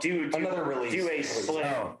 Well, do another release. Do a split.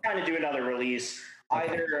 Kind of do another release.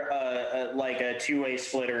 Okay. Either like a 2-way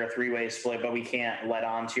split or a 3-way split, but we can't let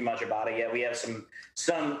on too much about it yet. We have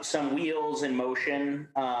some wheels in motion,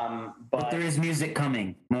 but there is music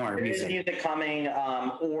coming. There is music coming,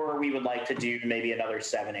 or we would like to do maybe another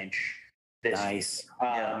 7-inch. Nice.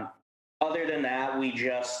 Other than that, we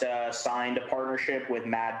just signed a partnership with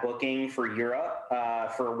Mad Booking for Europe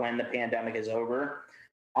for when the pandemic is over.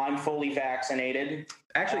 I'm fully vaccinated.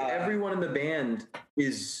 Actually, everyone in the band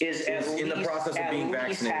is in the process of being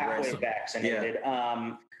vaccinated. Halfway vaccinated.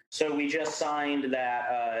 Yeah. So we just signed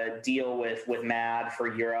that deal with Mad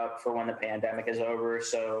for Europe for when the pandemic is over.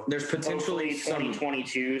 So there's potentially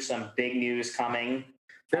 2022 some big news coming.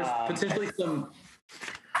 There's potentially some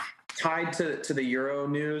tied to the Euro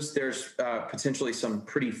news. There's potentially some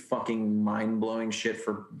pretty fucking mind-blowing shit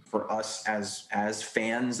for us as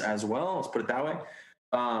fans as well. Let's put it that way.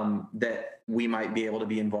 That we might be able to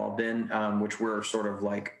be involved in, which we're sort of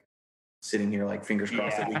like sitting here like fingers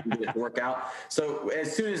crossed that we can get it to work out. So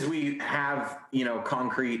as soon as we have, you know,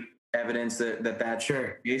 concrete evidence that's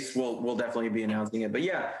the case, we'll definitely be announcing it. But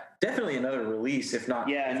yeah, definitely another release, if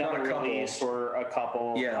not another release or a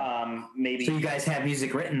couple. Yeah, maybe. So you guys have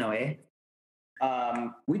music written though, eh?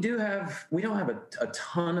 We don't have a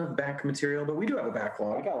ton of back material, but we do have a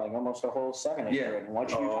backlog. I got like almost a whole 7-inch written.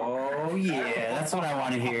 That's what I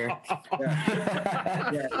want to hear.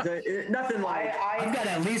 Nothing like I've got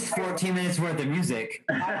at least 14 minutes worth of music.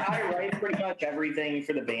 I write pretty much everything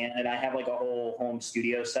for the band, and I have like a whole home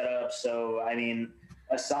studio set up. So I mean,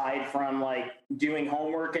 aside from like doing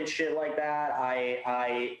homework and shit like that,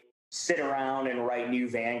 I sit around and write new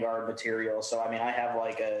Vanguard material. So I mean, I have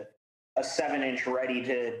like a 7-inch ready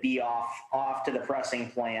to be off to the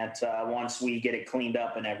pressing plant once we get it cleaned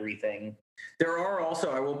up and everything. There are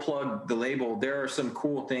also, I will plug the label, there are some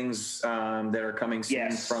cool things that are coming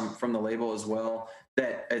soon from the label as well,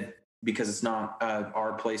 that because it's not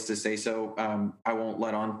our place to say so, I won't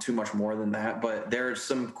let on too much more than that, but there's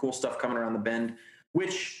some cool stuff coming around the bend,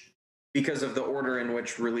 which, because of the order in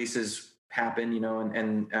which releases happen, you know,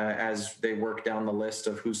 and as they work down the list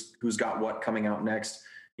of who's got what coming out next,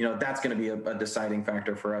 you know, that's going to be a deciding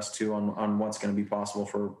factor for us too on what's going to be possible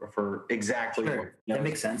for exactly. Sure. That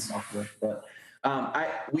makes sense. But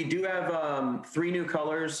we do have 3 new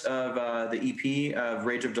colors of the EP of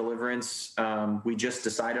Rage of Deliverance. We just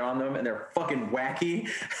decided on them, and they're fucking wacky,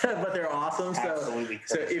 but they're awesome.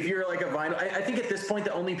 So if you're like a vinyl, I think at this point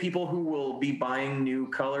the only people who will be buying new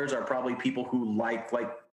colors are probably people who like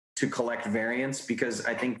to collect variants, because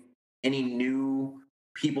I think any new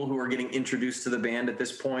people who are getting introduced to the band at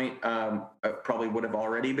this point probably would have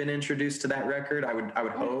already been introduced to that record. I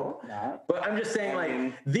would hope. But I'm just saying,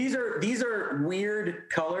 like, these are weird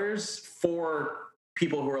colors for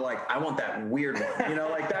people who are like, I want that weird one. You know,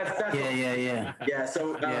 like that's yeah.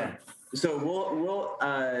 So we'll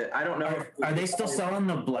I don't know. Are they still selling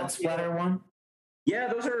the blood splatter one? Yeah,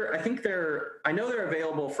 those are. I know they're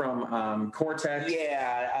available from Cortex.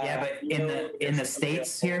 Yeah, but in the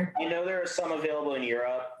States here, I know there are some available in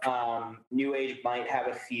Europe. New Age might have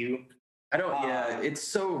a few. I don't. Yeah, it's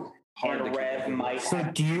so hard. And Rev might. So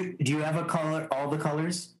do you have a color? All the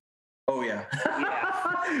colors? Oh yeah.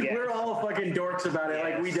 Yeah. We're all fucking dorks about it.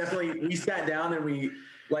 Yes. Like we sat down and we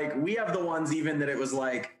have the ones even that it was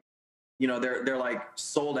like, you know, they're like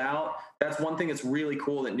sold out. That's one thing that's really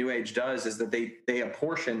cool that New Age does, is that they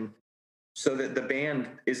apportion so that the band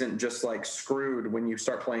isn't just like screwed when you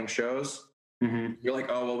start playing shows. Mm-hmm. You're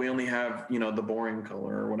like, oh well, we only have, you know, the boring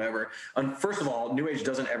color or whatever. And first of all, New Age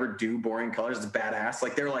doesn't ever do boring colors. It's badass.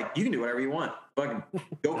 Like they're like, you can do whatever you want. Fucking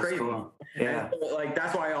go crazy. Cool. Yeah. And so, like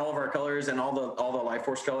that's why all of our colors and all the Life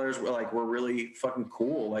Force colors were really fucking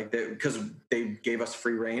cool. Like because they gave us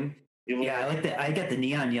free reign. Yeah, I like that. I got the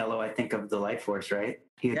neon yellow, I think, of the Life Force, right?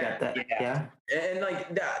 You got that? Yeah. And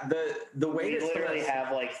like that, the way we literally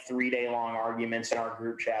have like 3-day long arguments in our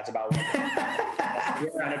group chats about what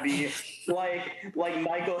it's gonna be. Like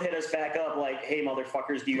Michael hit us back up, like, "Hey,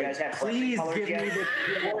 motherfuckers, do you guys have please give yet?" me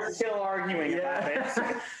the? We're still arguing about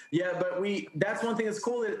it. Yeah, but that's one thing that's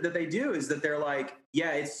cool that they do, is that they're like,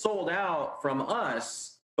 yeah, it's sold out from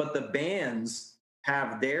us, but the bands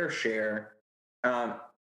have their share.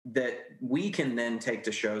 That we can then take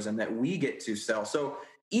to shows and that we get to sell. So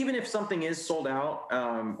even if something is sold out,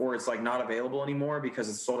 or it's like not available anymore because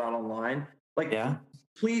it's sold out online, like,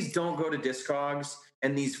 please don't go to Discogs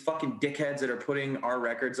and these fucking dickheads that are putting our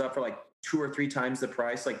records up for like 2 or 3 times the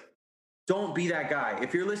price. Like, don't be that guy.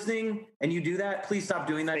 If you're listening and you do that, please stop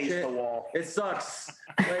doing that shit. It sucks.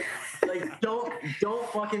 Like don't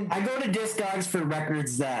fucking. I go to Discogs for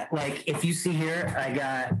records that, like, if you see here, I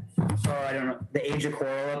got, I don't know, the Age of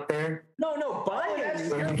Coral up there. No, buy it.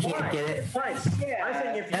 You can't get it. Fine. Yeah,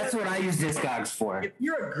 I think that's what I use Discogs for. If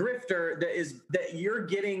you're a grifter that you're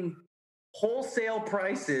getting wholesale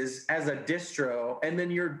prices as a distro, and then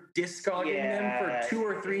you're discogging them for 2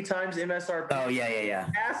 or 3 times MSRP. Oh yeah.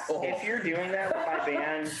 Asshole. If you're doing that with my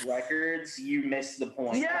band's records, you miss the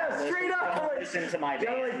point. Yeah, straight up. Listen to my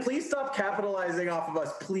band. Like, please stop capitalizing off of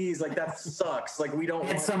us, please. Like, that sucks. Like, we don't. We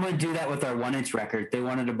had someone do that with our 1-inch record. They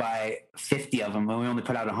wanted to buy 50 of them, and we only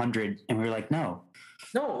put out 100, and we were like, no,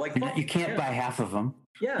 like you can't buy half of them.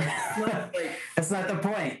 Yeah, that's not the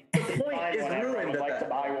point. The point is ruined. I'd like to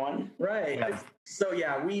buy one. Right. Yeah. So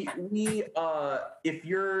yeah, we if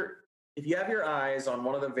you have your eyes on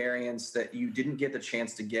one of the variants that you didn't get the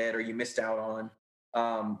chance to get or you missed out on,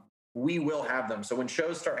 we will have them. So when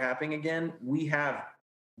shows start happening again, we have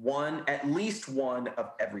at least one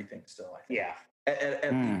of everything still. I think. Yeah.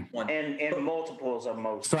 At least one. And multiples of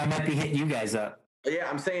most. So I might be hitting you guys up. Yeah,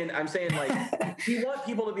 I'm saying like we want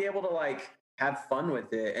people to be able to like have fun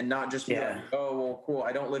with it and not just be like, oh well, cool,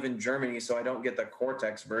 I don't live in Germany, so I don't get the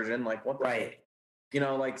Cortex version. Like, what the fuck? You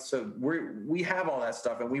know, like, so we have all that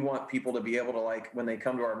stuff, and we want people to be able to, like, when they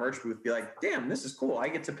come to our merch booth, be like, damn, this is cool, I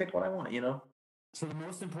get to pick what I want, you know. So the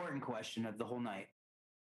most important question of the whole night,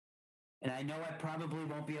 and I know I probably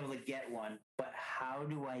won't be able to get one, but how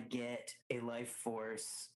do I get a Life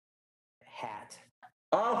Force hat?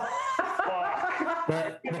 Oh,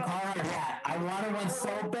 the Carhartt hat. I wanted one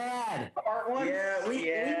so bad. Yeah, we need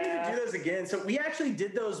to do those again. So we actually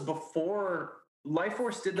did those before. Life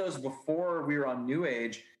Force did those before we were on New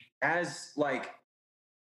Age, as like,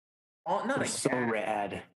 not a so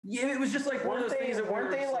rad. Yeah, it was just like one of those things that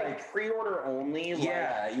weren't they like pre-order only?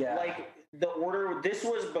 Yeah. Like the order. This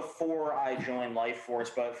was before I joined Life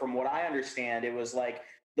Force, but from what I understand, it was like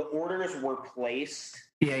the orders were placed.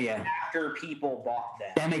 Yeah. After people bought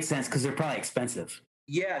them. That makes sense because they're probably expensive.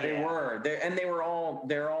 Yeah, they were.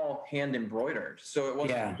 They're all hand embroidered. So it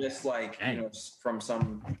wasn't just like, you know, from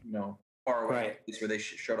some, you know, far away place where they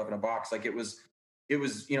showed up in a box. Like it was,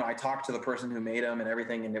 you know, I talked to the person who made them and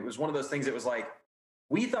everything, and it was one of those things that was like,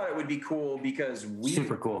 we thought it would be cool because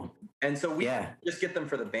super cool. And so we just get them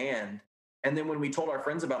for the band. And then when we told our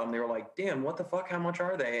friends about them, they were like, damn, what the fuck? How much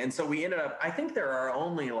are they? And so we ended up, I think there's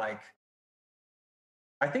only like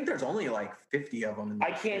 50 of them.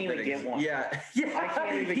 I can't even get one. Yeah. I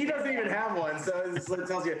can't even he doesn't even have one, so it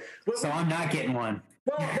tells you. So I'm not getting one.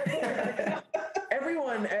 Well,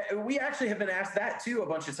 everyone, we actually have been asked that too a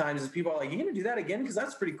bunch of times. Is people are like, "You gonna do that again?" Because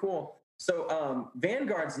that's pretty cool. So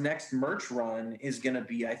Vanguard's next merch run is gonna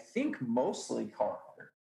be, I think, mostly Carhartt.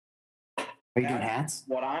 Are you doing hats?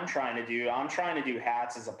 What I'm trying to do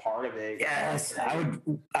hats as a part of it. Yes,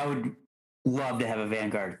 I would love to have a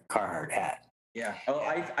Vanguard Carhartt hat. Yeah,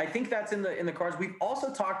 I think that's in the cards. We've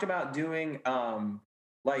also talked about doing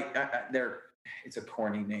they're it's a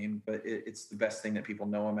corny name, but it's the best thing that people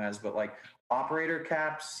know them as. But like operator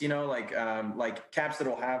caps, you know, like caps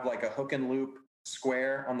that'll have like a hook and loop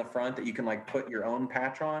square on the front that you can like put your own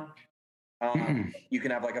patch on. You can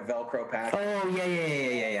have like a Velcro patch. Oh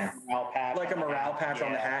yeah. Morale patch Like a morale patch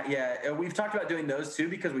on the hat. Yeah, we've talked about doing those too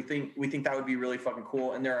because we think that would be really fucking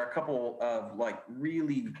cool. And there are a couple of like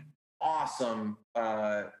really awesome,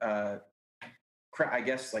 I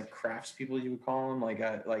guess like crafts people you would call them,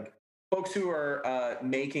 like folks who are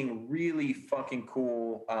making really fucking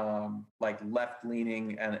cool, like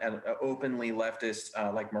left-leaning and openly leftist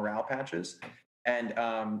like morale patches. And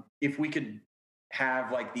if we could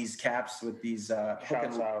have like these caps with these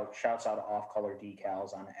shouts out off color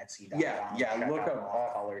decals on Etsy.com. Yeah. Look up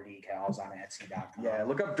off color decals on Etsy.com. Yeah,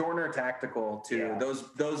 look up Dorner Tactical too. Yeah.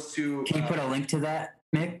 Those two. Can you put a link to that,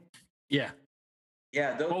 Mick? Yeah.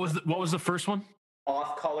 Those, what was the first one?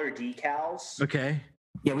 Off color decals. Okay.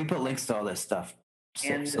 Yeah, we put links to all this stuff.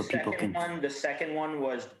 And the second one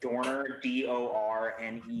was Dorner,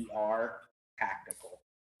 DORNER Tactical.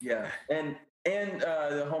 Yeah, and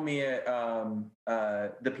the homie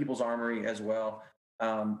the People's Armory as well.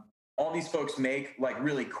 All these folks make like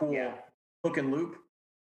really cool hook and loop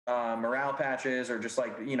morale patches, or just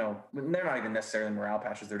like, you know, they're not even necessarily morale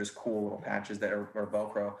patches, they're just cool little patches that are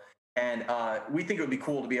Velcro. And we think it would be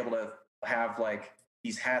cool to be able to have like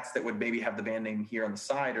these hats that would maybe have the band name here on the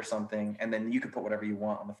side or something, and then you could put whatever you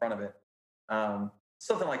want on the front of it.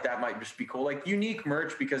 Something like that might just be cool, like unique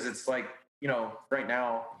merch, because it's like, you know, right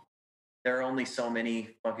now there are only so many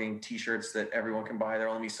fucking t-shirts that everyone can buy. There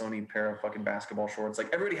are only so many pair of fucking basketball shorts. Like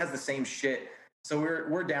everybody has the same shit. So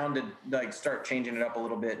we're down to like start changing it up a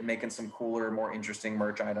little bit and making some cooler, more interesting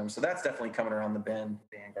merch items. So that's definitely coming around the bend.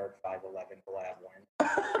 Vanguard 511 Blab one.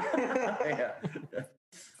 Yeah.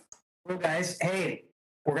 Well, guys, hey,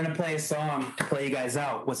 we're gonna play a song to play you guys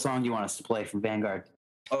out. What song do you want us to play from Vanguard?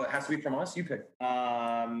 Oh, it has to be from us? You pick.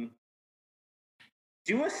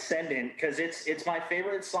 Do Ascendant, because it's my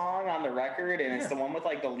favorite song on the record, and it's the one with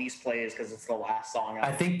like the least plays because it's the last song.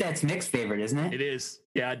 I think that's Mick's favorite, isn't it? It is.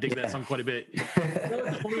 Yeah, I dig that song quite a bit. You know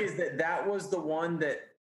what's funny is that was the one that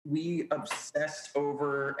we obsessed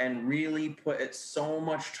over and really put so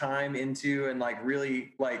much time into, and like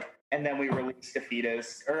really like. And then we released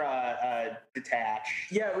Defeatus or Detach.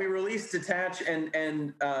 Yeah, we released Detach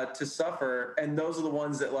and To Suffer, and those are the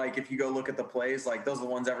ones that, like, if you go look at the plays, like those are the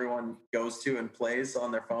ones everyone goes to and plays on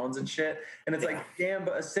their phones and shit. And it's like, damn,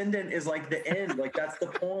 but Ascendant is like the end, like that's the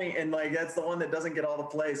point, and like that's the one that doesn't get all the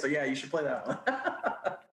play. So yeah, you should play that one.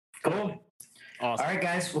 Cool. Awesome. All right,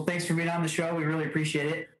 guys. Well, thanks for being on the show. We really appreciate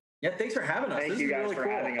it. Yeah, thanks for having us. Thank this you is guys really for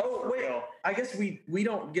cool. having us. Oh, wait. I guess we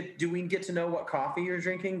don't get. Do we get to know what coffee you're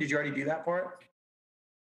drinking? Did you already do that part?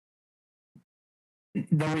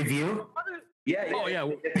 The review? Yeah. Oh yeah.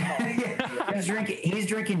 He's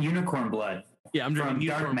drinking Unicorn Blood. Yeah, I'm drinking from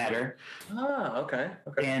Dark Matter. Ah, okay.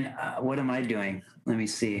 And what am I doing? Let me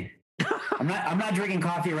see. I'm not drinking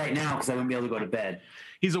coffee right now because I wouldn't be able to go to bed.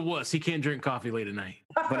 He's a wuss. He can't drink coffee late at night.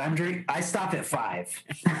 But I stop at 5.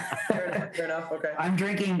 Fair enough. Okay. I'm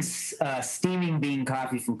drinking steaming bean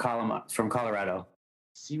coffee from Colorado.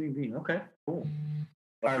 Steaming bean. Okay. Cool.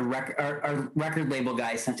 Our record label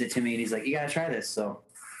guy sent it to me, and he's like, "You gotta try this." So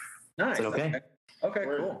nice. Okay. Okay.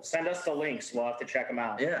 Cool. Send us the links. We'll have to check them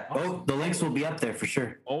out. Yeah. Oh, the links will be up there for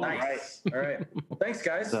sure. Oh, nice. All right. Thanks,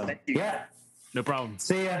 guys. So, Thank you. Yeah. no problem.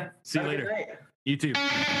 See ya. See you Have a later. good night. You too.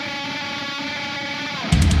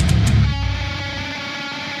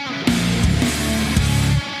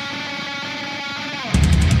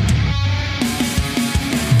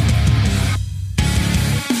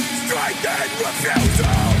 Strength and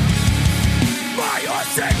refusal, my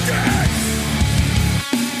ascendance.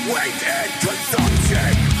 Weight in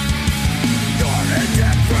consumption, your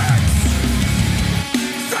indifference.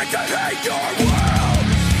 Strength to hate your world,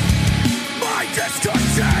 my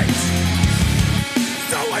discontent.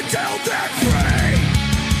 So until they're free,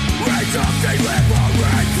 raise up the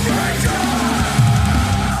liberation.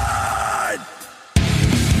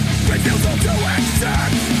 Refusal to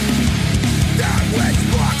accept that which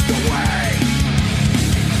blocks the way,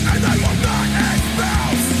 and they will not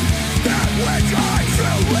espouse that which I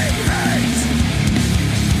truly hate.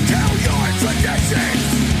 Kill your traditions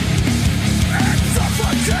and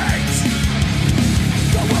suffocate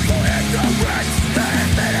the willful ignorance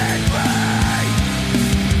that in me.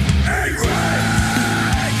 Enrage!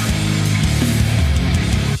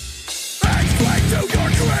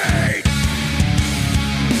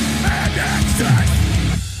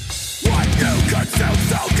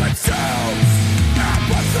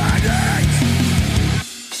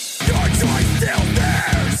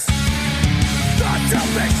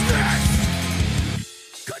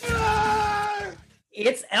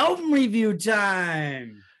 album review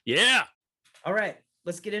time. Yeah. All right,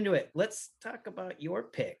 let's get into it. Let's talk about your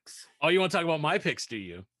picks. Oh, you want to talk about my picks, do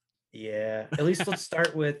you? Yeah. At least let's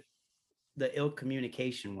start with the ill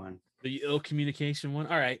communication one. The ill communication one.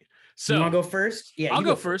 All right. So you want to go first? Yeah, I'll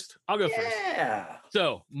go first. I'll go first. Yeah.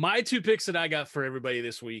 So my 2 picks that I got for everybody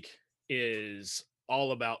this week is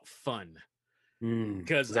all about fun.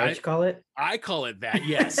 Because Is that what you call it? I call it that.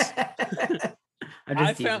 Yes.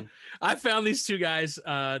 I found these 2 guys,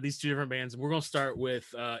 these 2 different bands. We're gonna start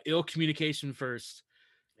with Ill Communication first.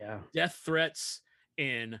 Yeah. Death Threats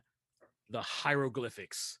in the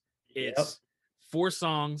Hieroglyphics. It's 4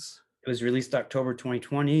 songs. It was released October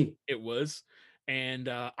 2020. It was, and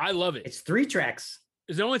I love it. It's 3 tracks.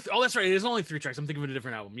 Is it only? Oh, that's right. It is only 3 tracks. I'm thinking of a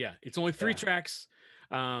different album. Yeah, it's only 3 tracks.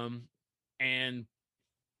 And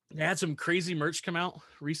they had some crazy merch come out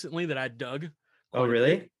recently that I dug. Oh,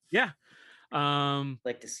 really? Yeah.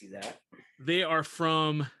 Like to see that. They are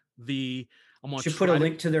from the. I'm gonna should put a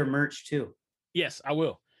link to their merch too. Yes, I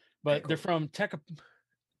will. But Okay, cool. they're from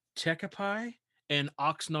Tecapi and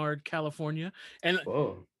Oxnard, California, and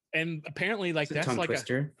apparently like that's like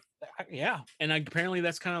twister. and apparently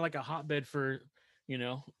that's kind of like a hotbed for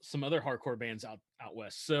some other hardcore bands out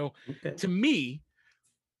west. So to me,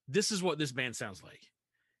 this is what this band sounds like.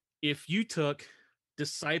 If you took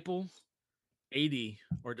Disciple AD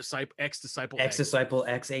or Disciple X Disciple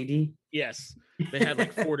X AD. Yes, they had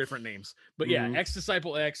like 4 different names, but yeah, X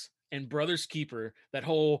Disciple X and Brothers Keeper, that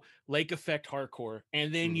whole Lake Effect hardcore,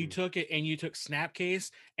 and then you took it and you took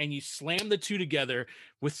Snapcase and you slammed the 2 together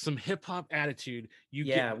with some hip hop attitude. You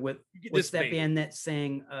get what's that band that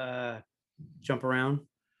sang Jump Around?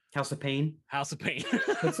 House of Pain.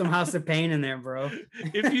 Put some House of Pain in there, bro.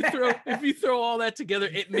 if you throw all that together,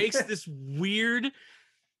 it makes this weird,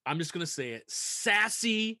 I'm just gonna say it,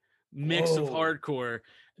 sassy mix of hardcore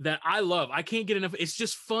that I love. I can't get enough. It's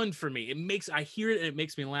just fun for me. I hear it and it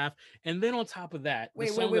makes me laugh. And then on top of that, wait.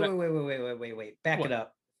 Back it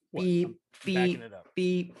up. Beep,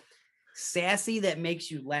 beep. Sassy that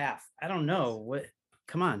makes you laugh. I don't know what.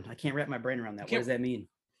 Come on, I can't wrap my brain around that. What does that mean?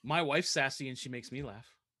 My wife's sassy and she makes me laugh.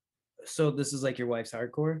 So this is like your wife's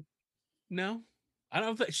hardcore? No, I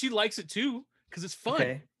don't think she likes it too because it's fun.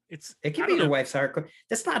 Okay. It can be your wife's hardcore.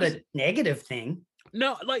 That's not a negative thing.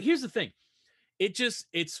 No, like here's the thing. It's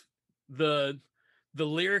the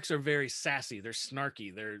lyrics are very sassy. They're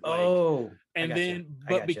snarky. They're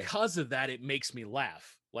like, because of that, it makes me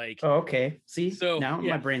laugh. Like, okay. See, so now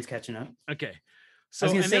my brain's catching up. Okay. So I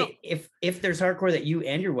was gonna say, if there's hardcore that you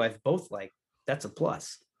and your wife both like, that's a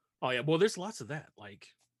plus. Oh yeah. Well, there's lots of that. Like,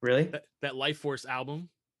 really, that Life Force album.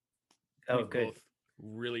 Oh, good. Both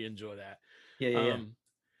really enjoy that. Yeah.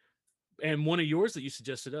 And one of yours that you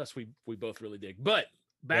suggested us, we both really dig. But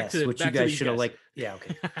back to which back you guys to should have liked. Yeah,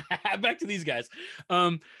 okay. Back to these guys.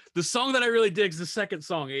 The song that I really dig is the second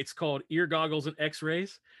song. It's called Ear Goggles and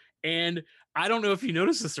X-Rays. And I don't know if you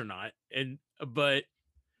noticed this or not, but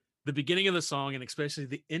the beginning of the song and especially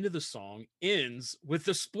the end of the song ends with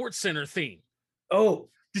the Sports Center theme. Oh,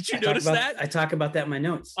 did you notice that? I talk about that in my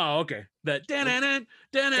notes. Oh, okay. That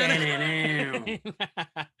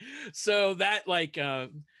so that like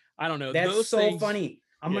I don't know. That's those so things, funny.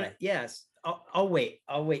 I'll wait.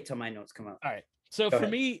 I'll wait till my notes come out. All right. So for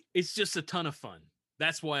me, it's just a ton of fun.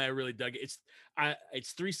 That's why I really dug it.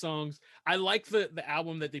 It's 3 songs. I like the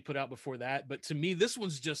album that they put out before that, but to me, this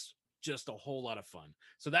one's just a whole lot of fun.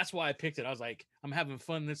 So that's why I picked it. I was like, I'm having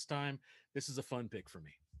fun this time. This is a fun pick for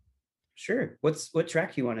me. Sure. What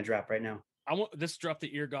track you want to drop right now? I want this drop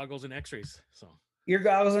the Ear Goggles and X-Rays. So Ear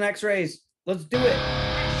Goggles and X-Rays. Let's do it.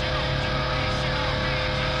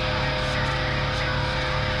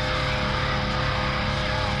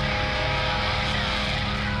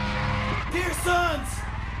 Dear sons,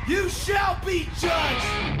 you shall be judged.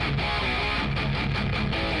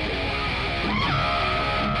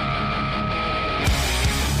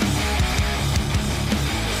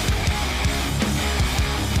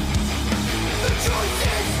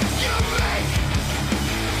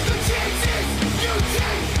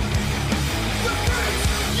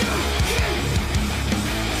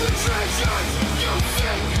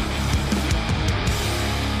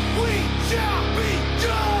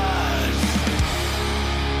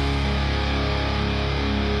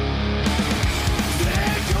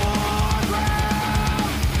 There goes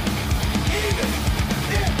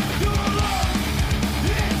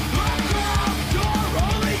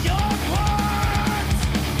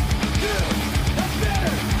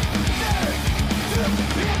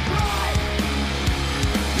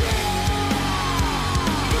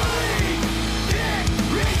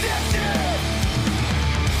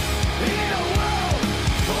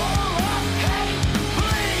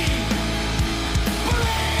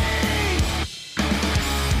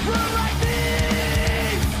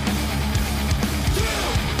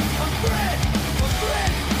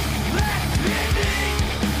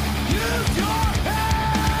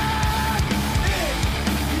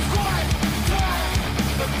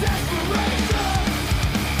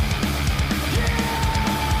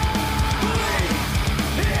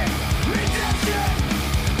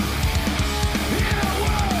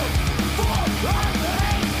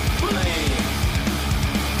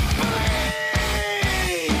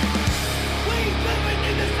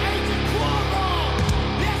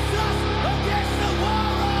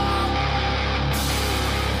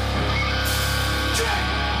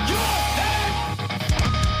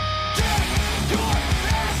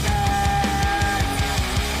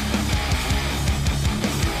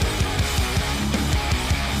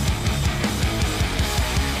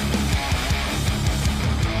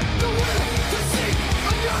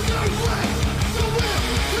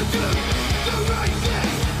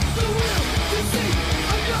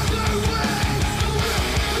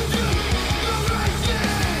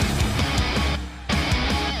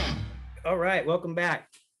right, welcome back.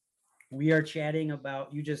 We are chatting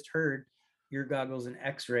about, you just heard Ear Goggles and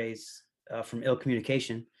X-Rays from Ill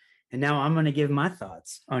Communication. And now I'm going to give my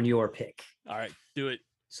thoughts on your pick. All right, do it.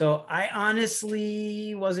 So I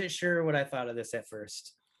honestly wasn't sure what I thought of this at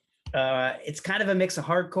first. It's kind of a mix of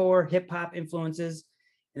hardcore, hip hop influences.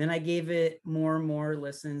 And then I gave it more and more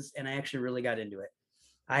listens, and I actually really got into it.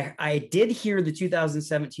 I did hear the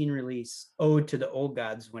 2017 release, Ode to the Old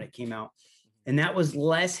Gods, when it came out. And that was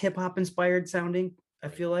less hip hop inspired sounding, I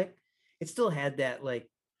feel like. It still had that like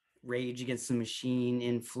Rage Against the Machine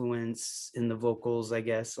influence in the vocals, I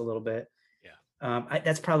guess, a little bit. Yeah.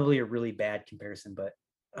 That's probably a really bad comparison, but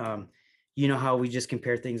you know how we just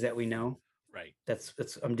compare things that we know? Right. That's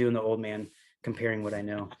I'm doing the old man comparing what I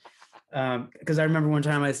know. Because I remember one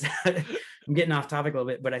time I said, I'm getting off topic a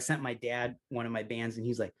little bit, but I sent my dad one of my bands and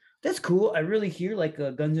he's like, that's cool. I really hear like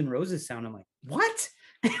a Guns N' Roses sound. I'm like, what?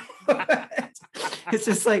 It's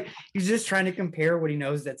just like, he's just trying to compare what he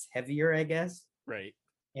knows that's heavier, I guess. Right.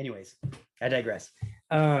 Anyways, I digress.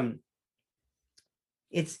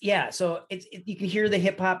 It's you can hear the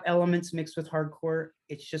hip hop elements mixed with hardcore.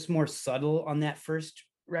 It's just more subtle on that first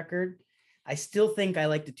record. I still think I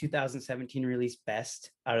like the 2017 release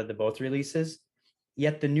best out of the both releases,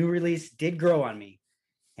 yet the new release did grow on me.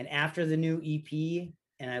 And after the new EP,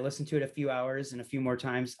 and I listened to it a few hours and a few more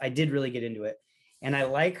times, I did really get into it. And I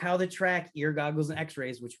like how the track Ear Goggles and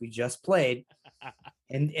X-Rays, which we just played,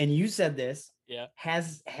 and you said this, yeah,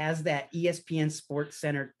 has that ESPN Sports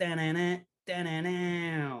Center in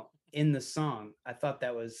the song. I thought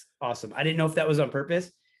that was awesome. I didn't know if that was on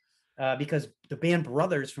purpose, because the band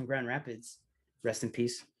Brothers from Grand Rapids, rest in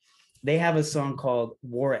peace, they have a song called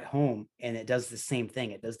War at Home, and it does the same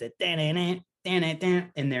thing. It does the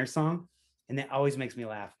in their song, and that always makes me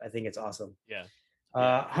laugh. I think it's awesome. Yeah.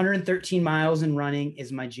 113 Miles and Running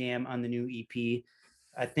is my jam on the new EP.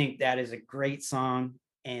 I think that is a great song.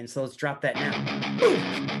 And so let's drop that now.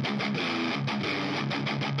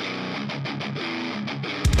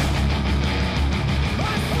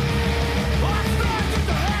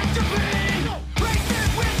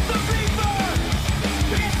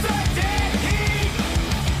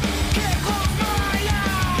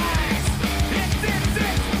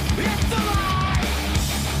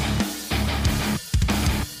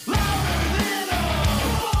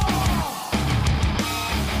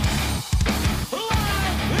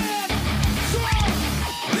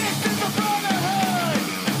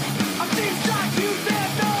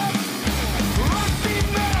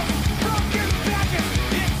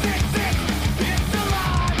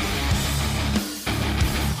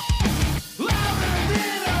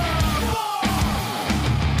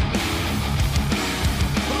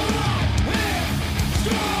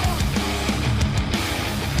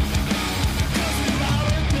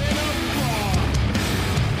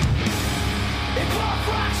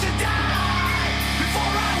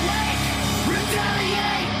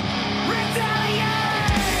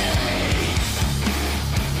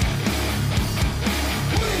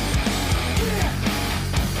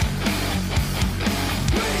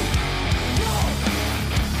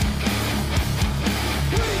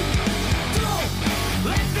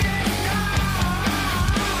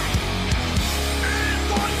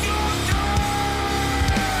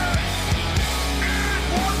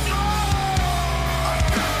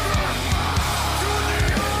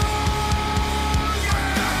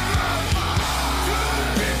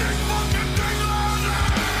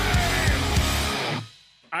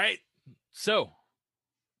 So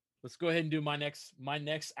let's go ahead and do my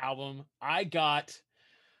next album. I got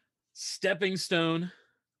Stepping Stone,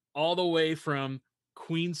 all the way from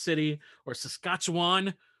Queen City or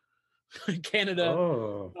Saskatchewan,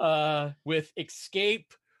 Canada, with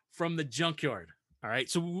Escape from the Junkyard. All right.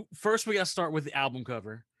 So first we got to start with the album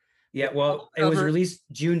cover. Yeah. Well, it was released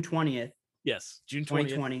June 20th. Yes. June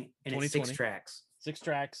 2020. And it's 6 tracks. 6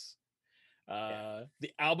 tracks. The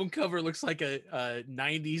album cover looks like a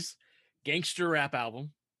 90s gangster rap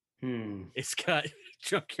album. It's got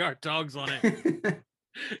Junkyard Dogs on it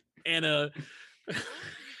and a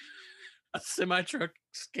semi truck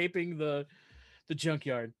escaping the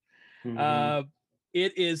junkyard. It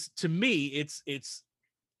is, to me, it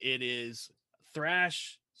is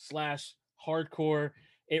thrash / hardcore.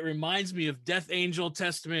 It reminds me of Death Angel,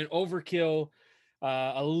 Testament, Overkill,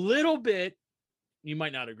 a little bit. You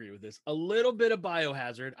might not agree with this. A little bit of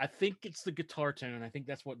Biohazard. I think it's the guitar tone. I think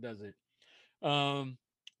that's what does it.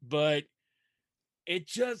 But it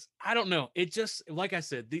just, I don't know. It just, like I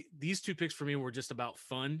said, these two picks for me were just about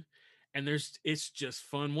fun. And it's just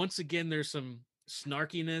fun. Once again, there's some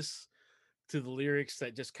snarkiness to the lyrics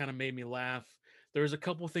that just kind of made me laugh. There's a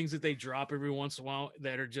couple things that they drop every once in a while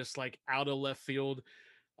that are just like out of left field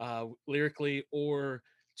lyrically, or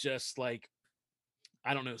just like,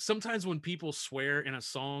 I don't know. Sometimes when people swear in a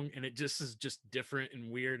song and it just is just different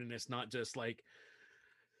and weird, and it's not just like,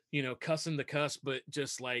 cussing the cuss, but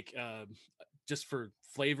just like just for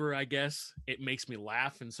flavor, I guess, it makes me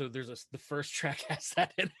laugh. And so the first track has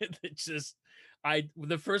that in it that just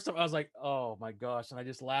the first time I was like, oh my gosh, and I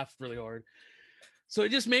just laughed really hard. So it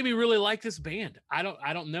just made me really like this band. I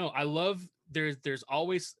don't know. I love there's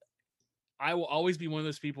always, I will always be one of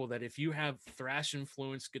those people that if you have thrash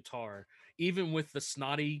influenced guitar, even with the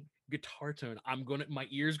snotty guitar tone, my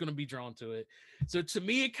ear's gonna be drawn to it. So to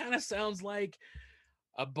me, it kind of sounds like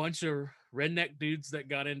a bunch of redneck dudes that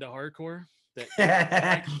got into hardcore that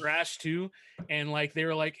like thrash too. And like, they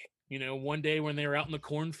were like, one day when they were out in the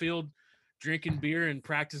cornfield drinking beer and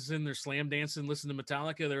practicing their slam dancing, listening to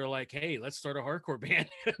Metallica, they were like, hey, let's start a hardcore band.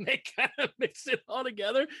 And they kind of mixed it all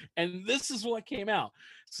together. And this is what came out.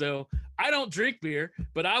 So I don't drink beer,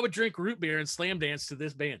 but I would drink root beer and slam dance to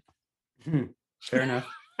this band. Fair enough.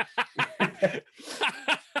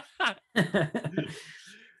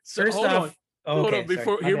 So First hold off, on,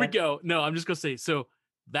 before sorry, here we go. No, I'm just gonna say, so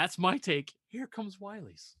that's my take. Here comes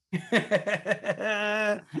Wiley's.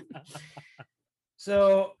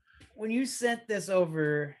 So when you sent this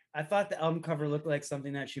over, I thought the album cover looked like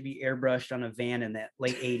something that should be airbrushed on a van in that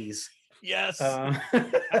late 80s. Yes.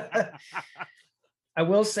 I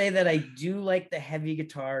will say that I do like the heavy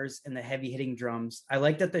guitars and the heavy hitting drums. I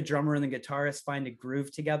like that the drummer and the guitarist find a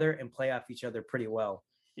groove together and play off each other pretty well.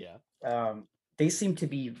 Yeah. They seem to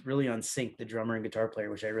be really on sync, the drummer and guitar player,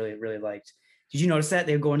 which I really, really liked. Did you notice that?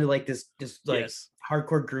 They would go into like this like yes.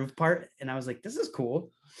 hardcore groove part. And I was like, this is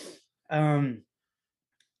cool.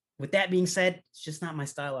 With that being said, it's just not my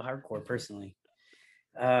style of hardcore personally.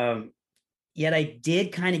 Yet I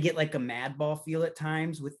did kind of get like a Madball feel at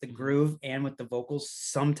times with the groove and with the vocals.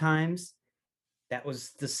 Sometimes that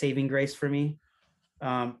was the saving grace for me.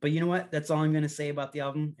 But you know what? That's all I'm going to say about the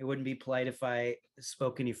album. It wouldn't be polite if I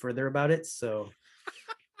spoke any further about it. So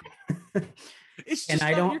it's just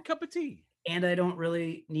not your cup of tea. And I don't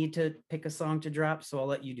really need to pick a song to drop. So I'll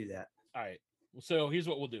let you do that. All right. So here's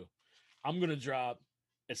what we'll do. I'm going to drop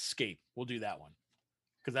Escape. We'll do that one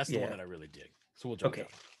because that's the one that I really dig. So we'll drop that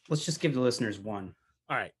one. Let's just give the listeners one.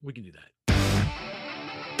 All right, we can do that.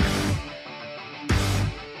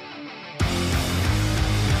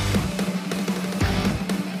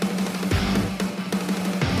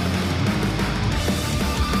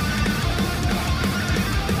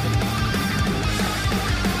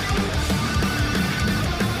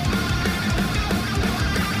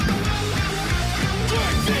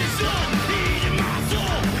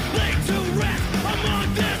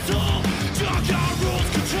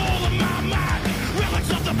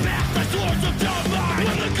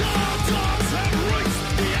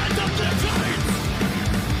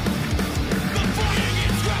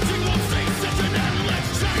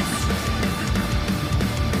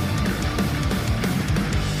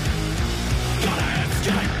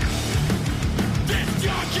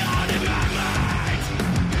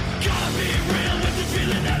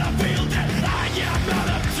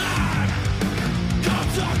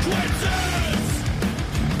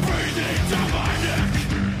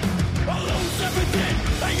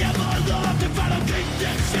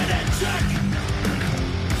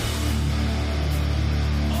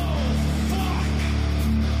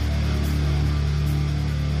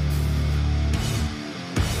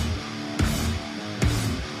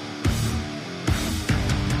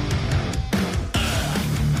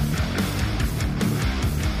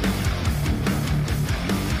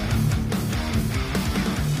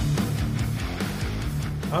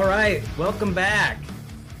 All right, welcome back.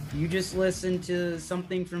 You just listened to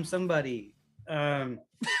something from somebody. I'm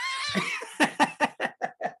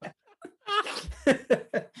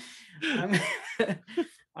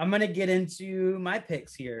gonna get into my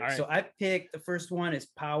picks here. Right. So I picked, the first one is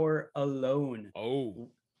Power Alone. Oh,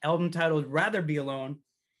 album titled Rather Be Alone,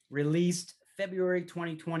 released February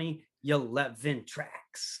 2020, 11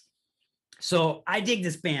 tracks. So I dig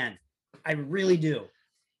this band. I really do.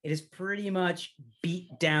 It is pretty much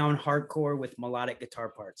beat down hardcore with melodic guitar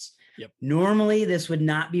parts. Yep. Normally, this would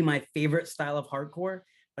not be my favorite style of hardcore,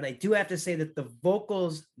 but I do have to say that the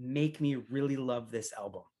vocals make me really love this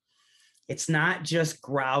album. It's not just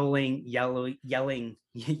growling, yelling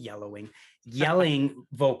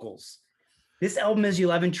vocals. This album is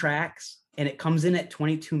 11 tracks and it comes in at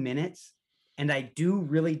 22 minutes. And I do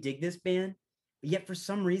really dig this band, but yet for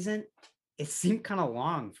some reason, it seemed kind of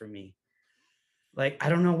long for me. Like, I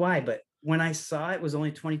don't know why, but when I saw it was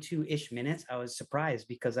only 22-ish minutes, I was surprised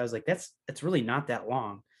because I was like, that's really not that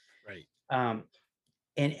long. Right.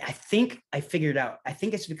 And I think I figured out, I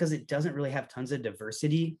think it's because it doesn't really have tons of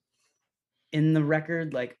diversity in the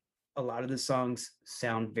record. Like a lot of the songs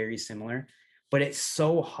sound very similar, but it's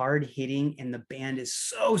so hard hitting and the band is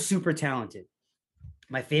so super talented.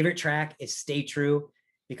 My favorite track is Stay True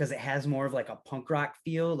because it has more of like a punk rock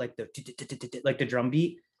feel, like the drum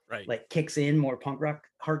beat, right, like kicks in more punk rock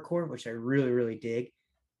hardcore, which I really, really dig.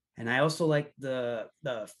 And I also like the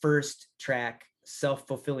first track,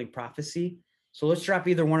 Self-Fulfilling Prophecy. So let's drop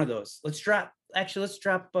either one of those. Let's drop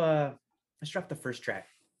the first track,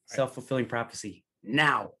 Self-Fulfilling Prophecy,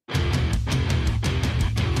 now.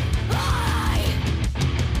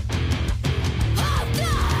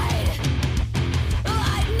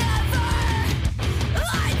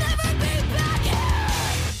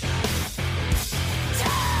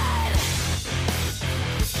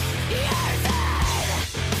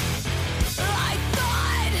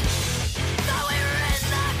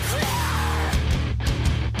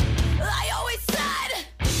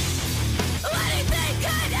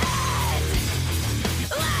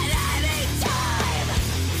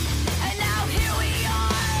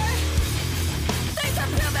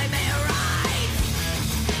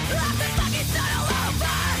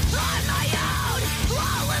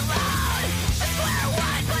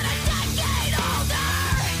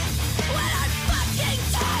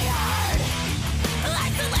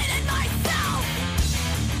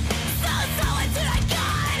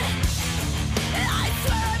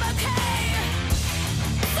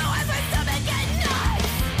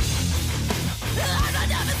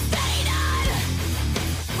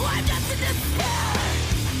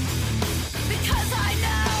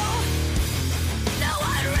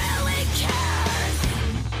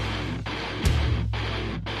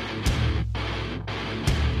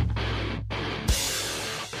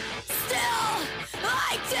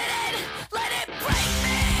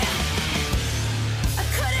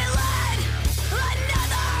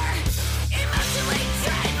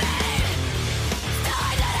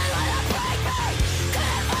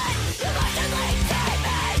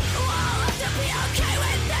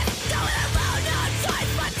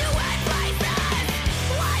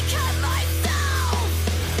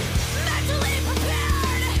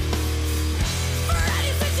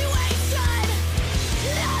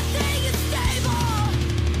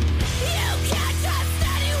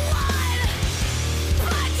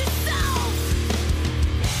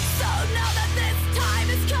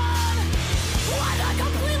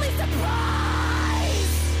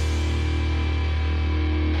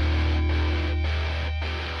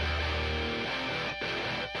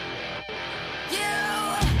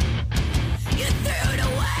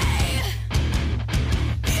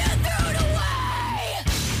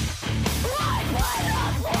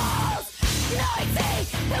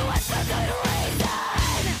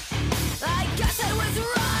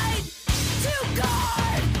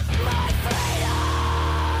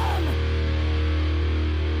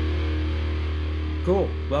 Cool.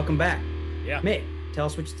 Welcome back. Yeah. Mick, tell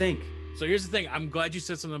us what you think. So here's the thing. I'm glad you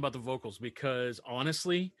said something about the vocals because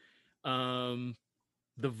honestly, the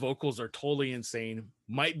vocals are totally insane.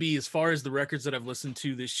 Might be, as far as the records that I've listened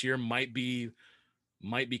to this year, might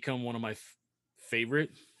become one of my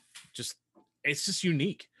favorite. It's just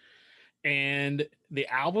unique. And the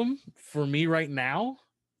album for me right now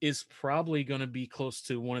is probably going to be close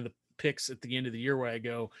to one of the picks at the end of the year where I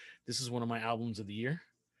go, this is one of my albums of the year.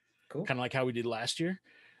 Cool. Kind of like how we did last year.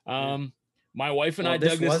 My wife and I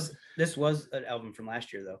dug this. This was an album from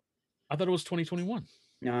last year, though. I thought it was 2021.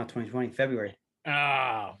 No, 2020, February.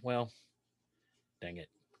 Ah, well, dang it.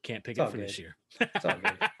 Can't pick it for this year. It's all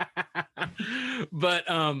good. But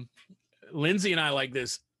Lindsay and I like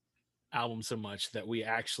this album so much that we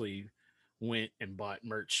actually went and bought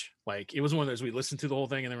merch. Like, it was one of those, we listened to the whole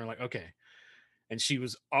thing and then we're like, okay. And she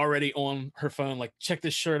was already on her phone, like, check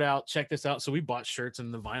this shirt out, check this out. So we bought shirts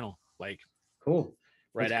and the vinyl, like, cool.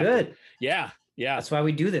 Right. That's after. Good. Yeah. That's why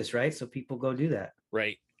we do this, right? So people go do that.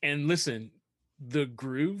 Right. And listen, the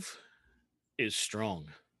groove is strong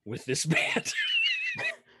with this band.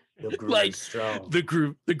 The groove is strong. The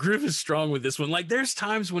groove is strong with this one. Like, there's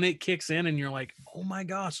times when it kicks in and you're like, oh my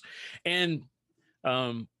gosh. And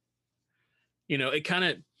it kind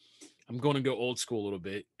of, I'm going to go old school a little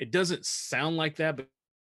bit. It doesn't sound like that, but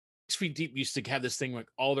 6 Feet Deep used to have this thing like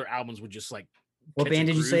all their albums would just like. What band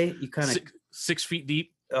did you say? You kind of 6 Feet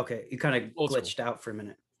Deep. Okay, you kind of glitched out for a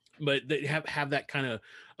minute. But they have that kind of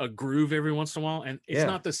a groove every once in a while, and it's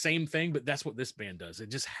not the same thing, but that's what this band does. It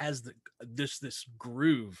just has this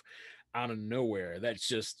groove out of nowhere. That's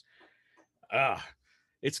just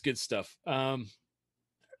It's good stuff. The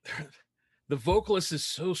vocalist is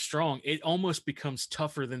so strong, it almost becomes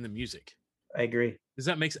tougher than the music. I agree. Does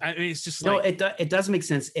that make sense? I mean, it's just no, like it does make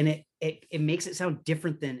sense, and it makes it sound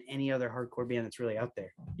different than any other hardcore band that's really out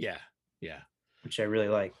there. Yeah, which I really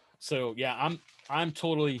like. So yeah, I'm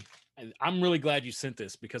really glad you sent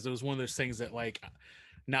this, because it was one of those things that like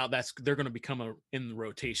now they're going to become in the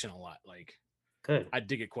rotation a lot. Like, good. I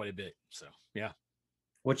dig it quite a bit. So yeah.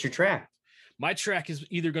 What's your track? My track is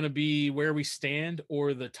either going to be Where We Stand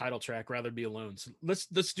or the title track, Rather Be Alone. So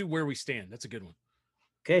let's do Where We Stand. That's a good one.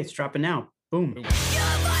 Okay, it's dropping now. Boom. Boom.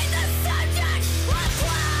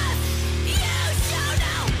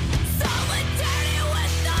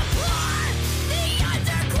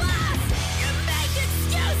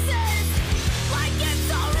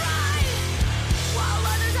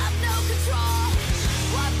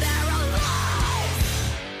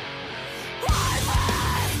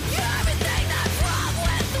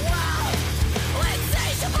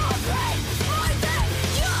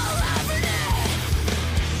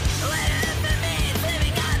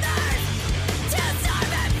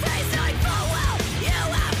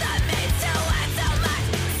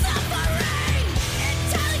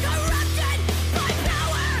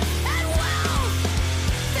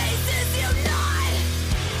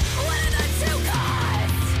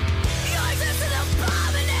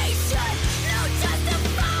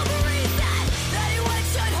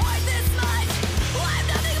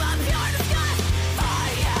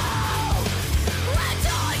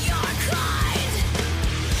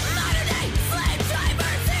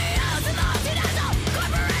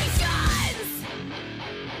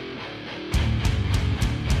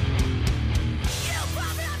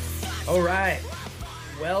 All right,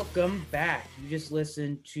 welcome back. You just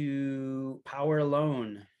listened to Power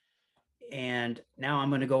Alone, and now I'm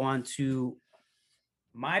going to go on to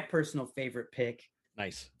my personal favorite pick.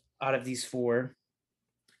 Nice. Out of these four,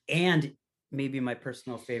 and maybe my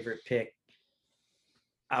personal favorite pick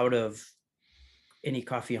out of any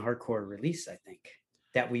Coffee and Hardcore release, I think,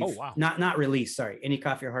 that we've not released. Sorry, any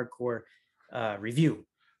Coffee or Hardcore review.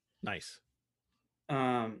 Nice.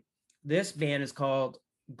 This band is called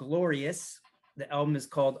Glorious. The album is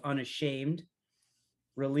called Unashamed.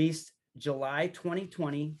 Released July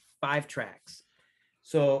 2020. 5 tracks.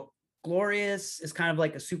 So Glorious is kind of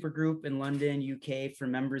like a super group in London, UK, for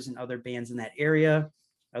members and other bands in that area.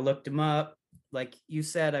 I looked them up. Like you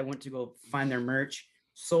said, I went to go find their merch.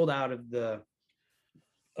 Sold out of the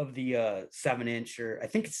 7-inch, or I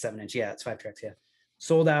think it's 7-inch. Yeah, it's 5 tracks. Yeah,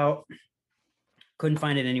 sold out. Couldn't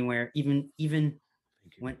find it anywhere. Even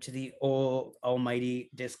went to the old almighty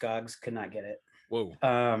Discogs. Could not get it. Whoa.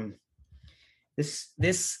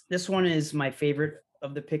 This one is my favorite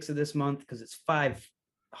of the picks of this month, because it's 5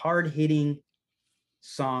 hard-hitting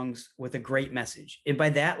songs with a great message. And by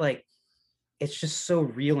that, like, it's just so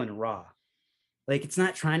real and raw. Like, it's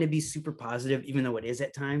not trying to be super positive, even though it is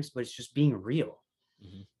at times, but it's just being real.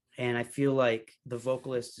 Mm-hmm. And I feel like the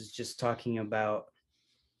vocalist is just talking about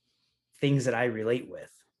things that I relate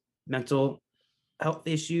with. Mental health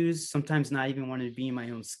issues, sometimes not even wanting to be in my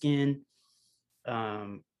own skin.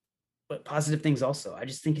 But positive things also. I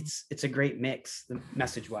just think it's a great mix, the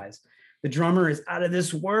message-wise. The drummer is out of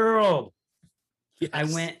this world. Yes. I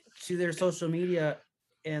went to their social media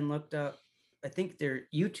and looked up, I think their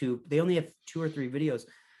YouTube. They only have 2 or 3 videos,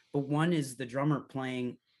 but one is the drummer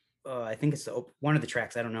playing, I think it's one of the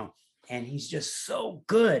tracks, I don't know. And he's just so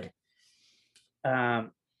good.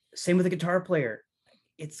 Same with the guitar player.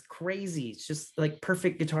 It's crazy. It's just like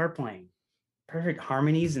perfect guitar playing, perfect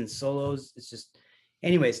harmonies and solos. It's just,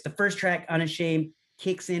 anyways, the first track, Unashamed,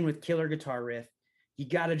 kicks in with killer guitar riff. You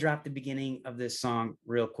got to drop the beginning of this song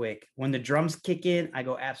real quick. When the drums kick in, I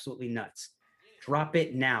go absolutely nuts. Drop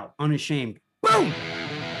it now. Unashamed. Boom!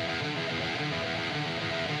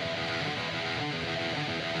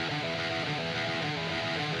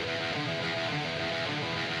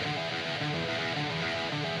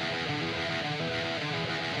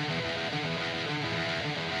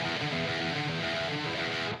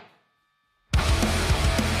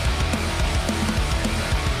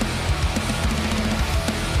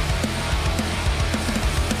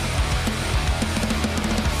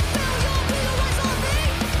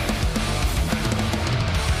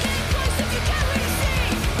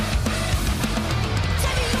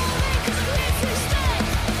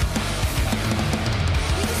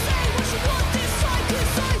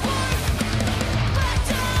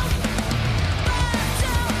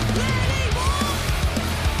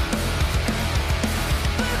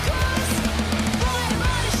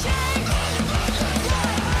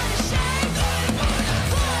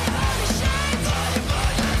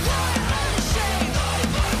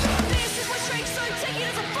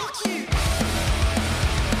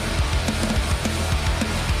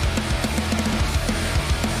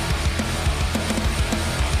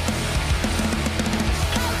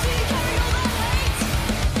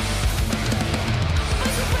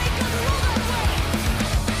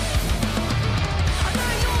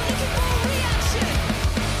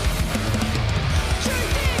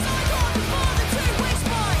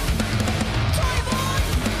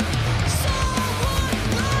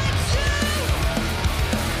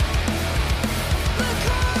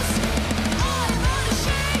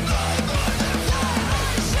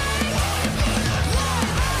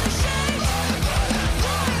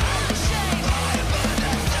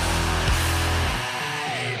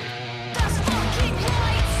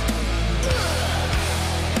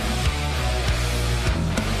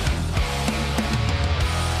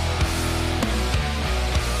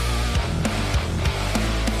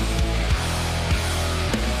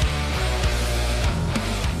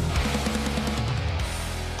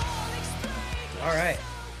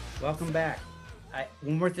 welcome back.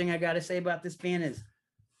 One more thing I got to say about this band is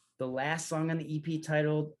the last song on the EP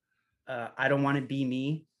titled I Don't Want to Be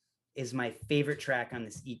Me is my favorite track on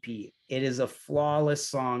this EP. It is a flawless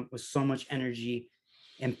song with so much energy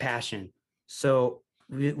and passion. So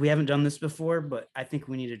we haven't done this before, but I think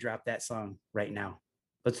we need to drop that song right now.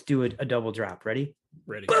 Let's do a double drop. Ready?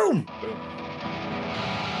 Ready. Boom! Boom.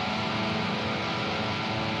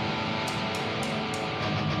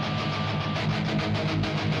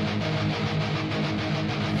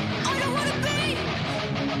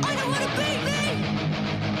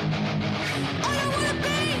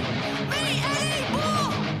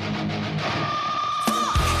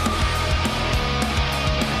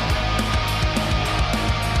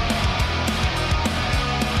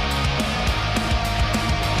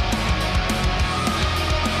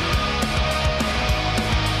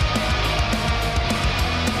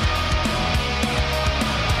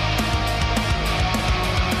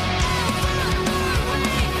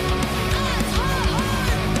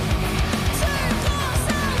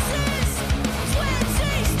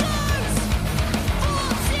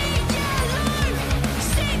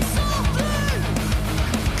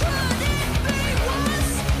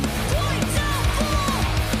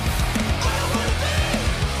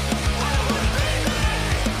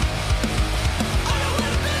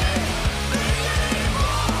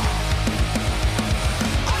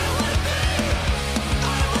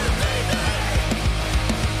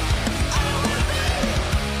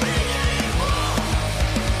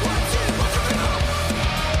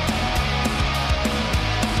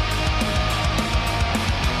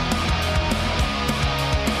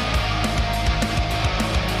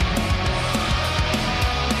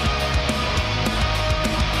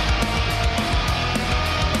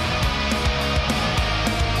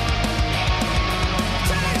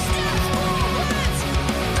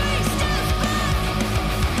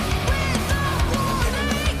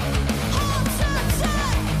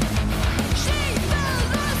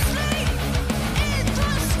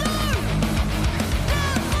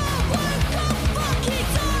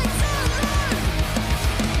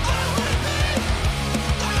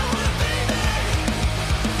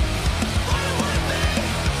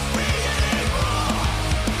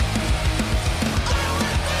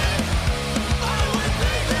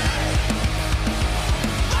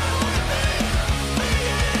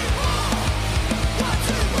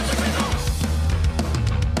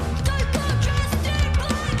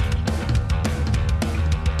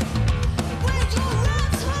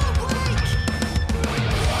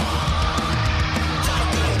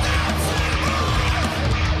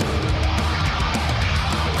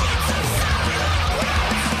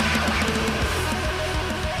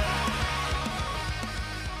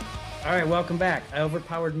 All right, welcome back. I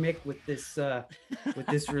overpowered Mick with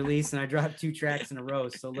this release, and I dropped 2 tracks in a row.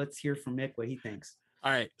 So let's hear from Mick what he thinks.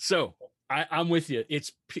 All right, so I'm with you.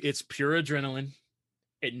 It's pure adrenaline.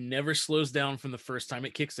 It never slows down from the first time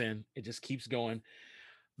it kicks in. It just keeps going.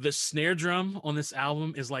 The snare drum on this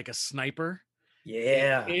album is like a sniper.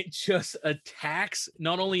 Yeah, it just attacks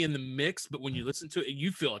not only in the mix, but when you listen to it,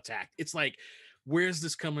 you feel attacked. It's like, where's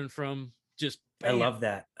this coming from? Just bam. I love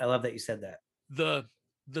that you said that.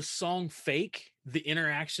 The song Fake, the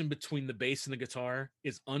interaction between the bass and the guitar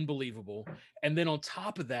is unbelievable. And then on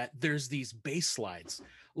top of that, there's these bass slides.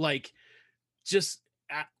 Like, just,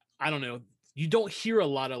 I don't know. You don't hear a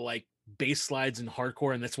lot of like bass slides in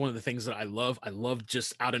hardcore. And that's one of the things that I love. I love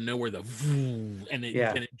just out of nowhere, and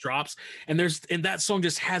it drops. And that song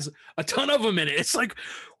just has a ton of them in it. It's like,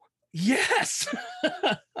 yes.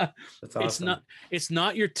 That's awesome. It's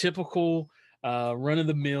not your typical run of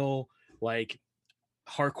the mill, like,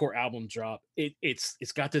 hardcore album drop.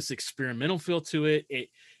 It's got this experimental feel to it.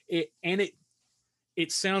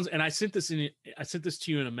 It sounds, and I sent this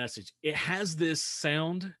to you in a message. It has this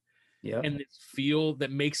sound and this feel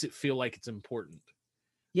that makes it feel like it's important.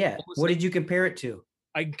 Yeah. What did you compare it to?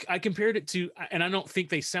 I compared it to, and I don't think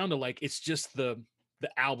they sound alike. It's just the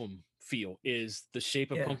album feel is The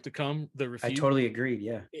Shape of Punk to Come, The Refuse. I totally agreed.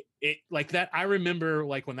 Yeah. It like that. I remember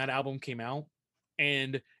like when that album came out,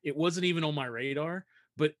 and it wasn't even on my radar,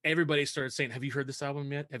 but everybody started saying, have you heard this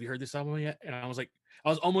album yet? Have you heard this album yet? And I was like, I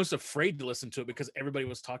was almost afraid to listen to it because everybody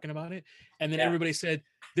was talking about it. And then everybody said,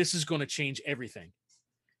 this is going to change everything.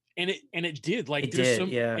 And it did. Like, so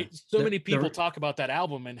many people talk about that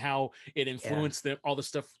album and how it influenced all the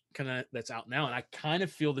stuff kind of that's out now. And I kind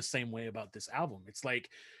of feel the same way about this album. It's like,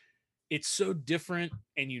 it's so different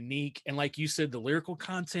and unique. And like you said, the lyrical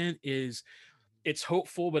content it's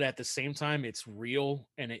hopeful, but at the same time, it's real.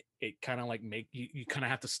 And it kind of like you kind of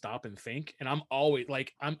have to stop and think. And I'm always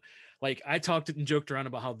like, I talked and joked around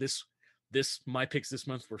about how this my picks this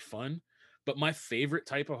month were fun, but my favorite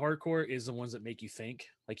type of hardcore is the ones that make you think.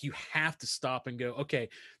 Like you have to stop and go, okay,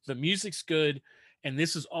 the music's good and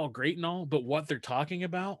this is all great and all, but what they're talking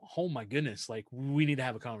about, oh my goodness, like we need to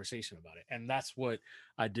have a conversation about it. And that's what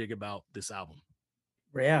I dig about this album.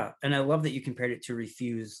 Yeah. And I love that you compared it to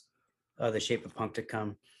Refuse, The Shape of Punk to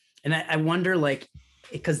Come. And I wonder, like,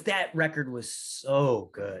 because that record was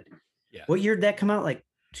so good. Yeah. What year did that come out? Like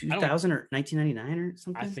 2000 or 1999 or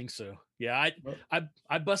something? I think so. Yeah.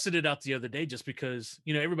 I busted it out the other day just because,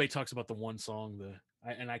 you know, everybody talks about the one song,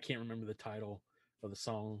 and I can't remember the title of the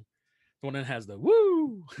song. The one that has the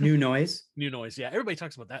woo New Noise. New Noise. Yeah. Everybody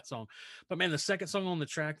talks about that song. But man, the second song on the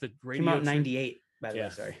track, the radio. Came out in 98, by the way.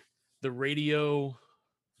 Sorry. The radio,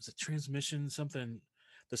 was it Transmission? Something.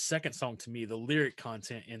 The second song to me, the lyric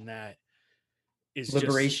content in that is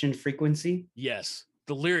Liberation Frequency. Yes.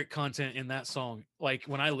 The lyric content in that song. Like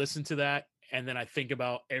when I listen to that and then I think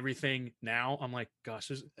about everything now, I'm like, gosh,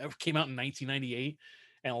 that came out in 1998.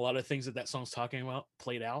 And a lot of things that song's talking about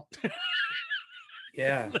played out.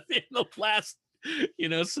 Yeah. In the last,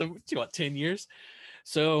 10 years.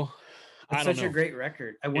 So it's such a great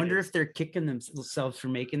record. I wonder if they're kicking themselves for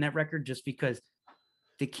making that record just because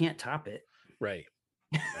they can't top it. Right.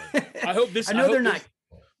 I hope this. I know they're not.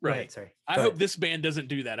 Right. Ahead, sorry. I hope this band doesn't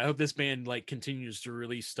do that. I hope this band like continues to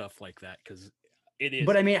release stuff like that because it is.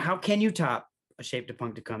 But I mean, how can you top A Shape of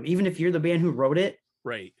Punk to Come? Even if you're the band who wrote it,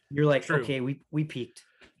 right? You're like, okay, we peaked.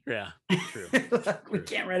 Yeah, true. We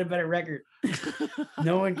can't write a better record.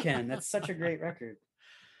 No one can. That's such a great record.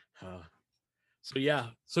 So yeah.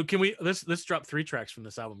 So can we let's drop 3 tracks from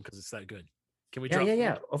this album because it's that good. Can we drop?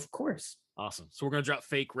 Yeah. Of course. Awesome. So we're gonna drop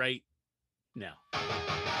Fake right now.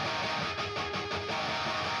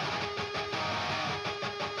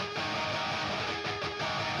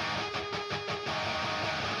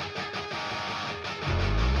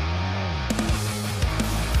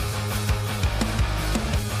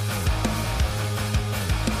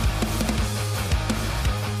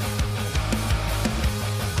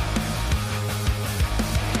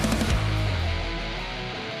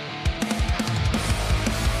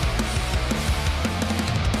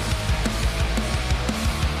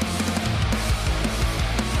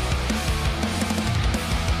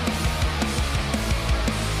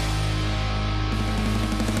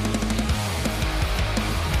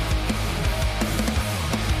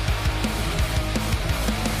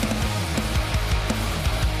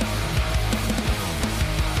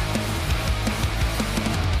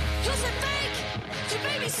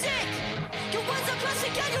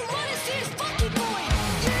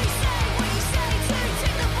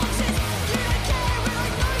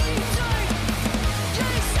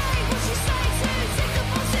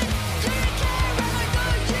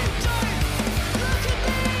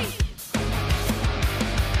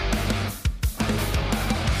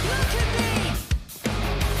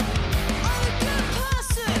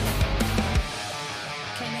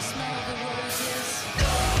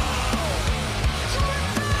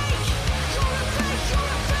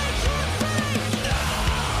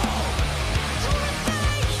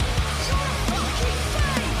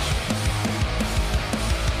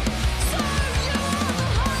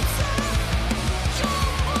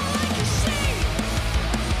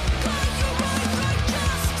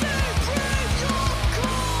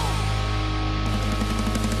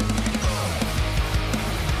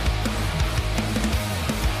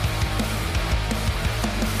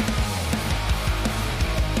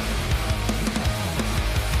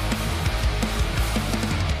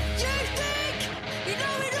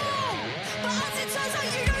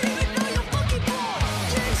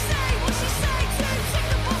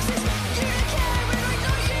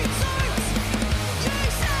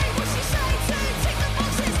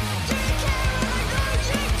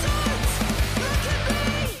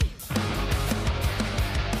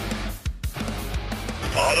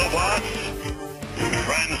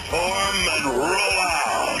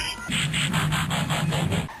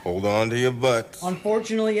 Hold on to your butts.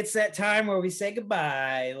 Unfortunately, it's that time where we say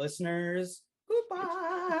goodbye, listeners.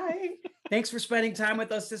 Goodbye. Thanks for spending time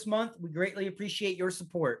with us this month. We greatly appreciate your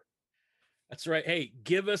support. That's right. Hey,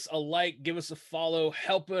 give us a like, give us a follow,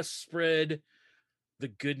 help us spread the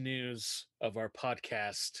good news of our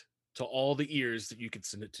podcast to all the ears that you can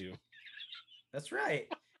send it to. That's right.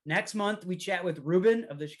 Next month, we chat with Ruben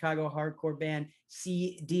of the Chicago hardcore band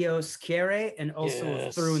Si Dios Quiere, and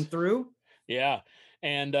also Through and Through. Yeah.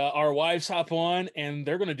 And our wives hop on, and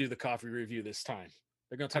they're going to do the coffee review this time.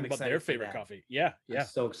 They're going to talk about their favorite coffee. Yeah. I'm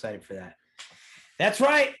so excited for that. That's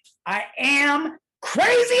right. I am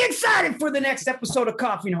crazy excited for the next episode of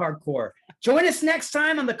Coffee and Hardcore. Join us next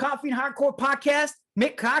time on the Coffee and Hardcore podcast.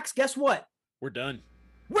 Mick Cox, guess what? We're done.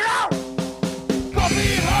 We're out!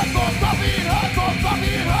 Coffee and hardcore, coffee and hardcore,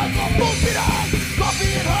 coffee and hardcore, boom it on!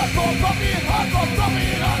 Coffee and hardcore, coffee and hardcore, coffee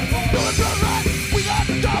and hardcore. Doing good right. We got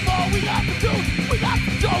the double, we got the juice, we got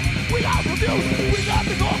the joke, we got reviews, we got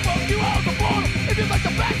the gold from you out the border. If you like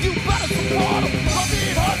the back, you better support them. Coffee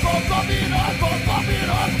and hardcore, coffee and hardcore, coffee and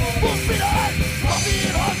hardcore, boom it on! Coffee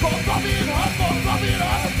and hardcore, coffee and hardcore, coffee and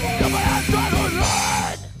hardcore. Come on, try to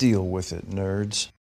learn. Deal with it, nerds.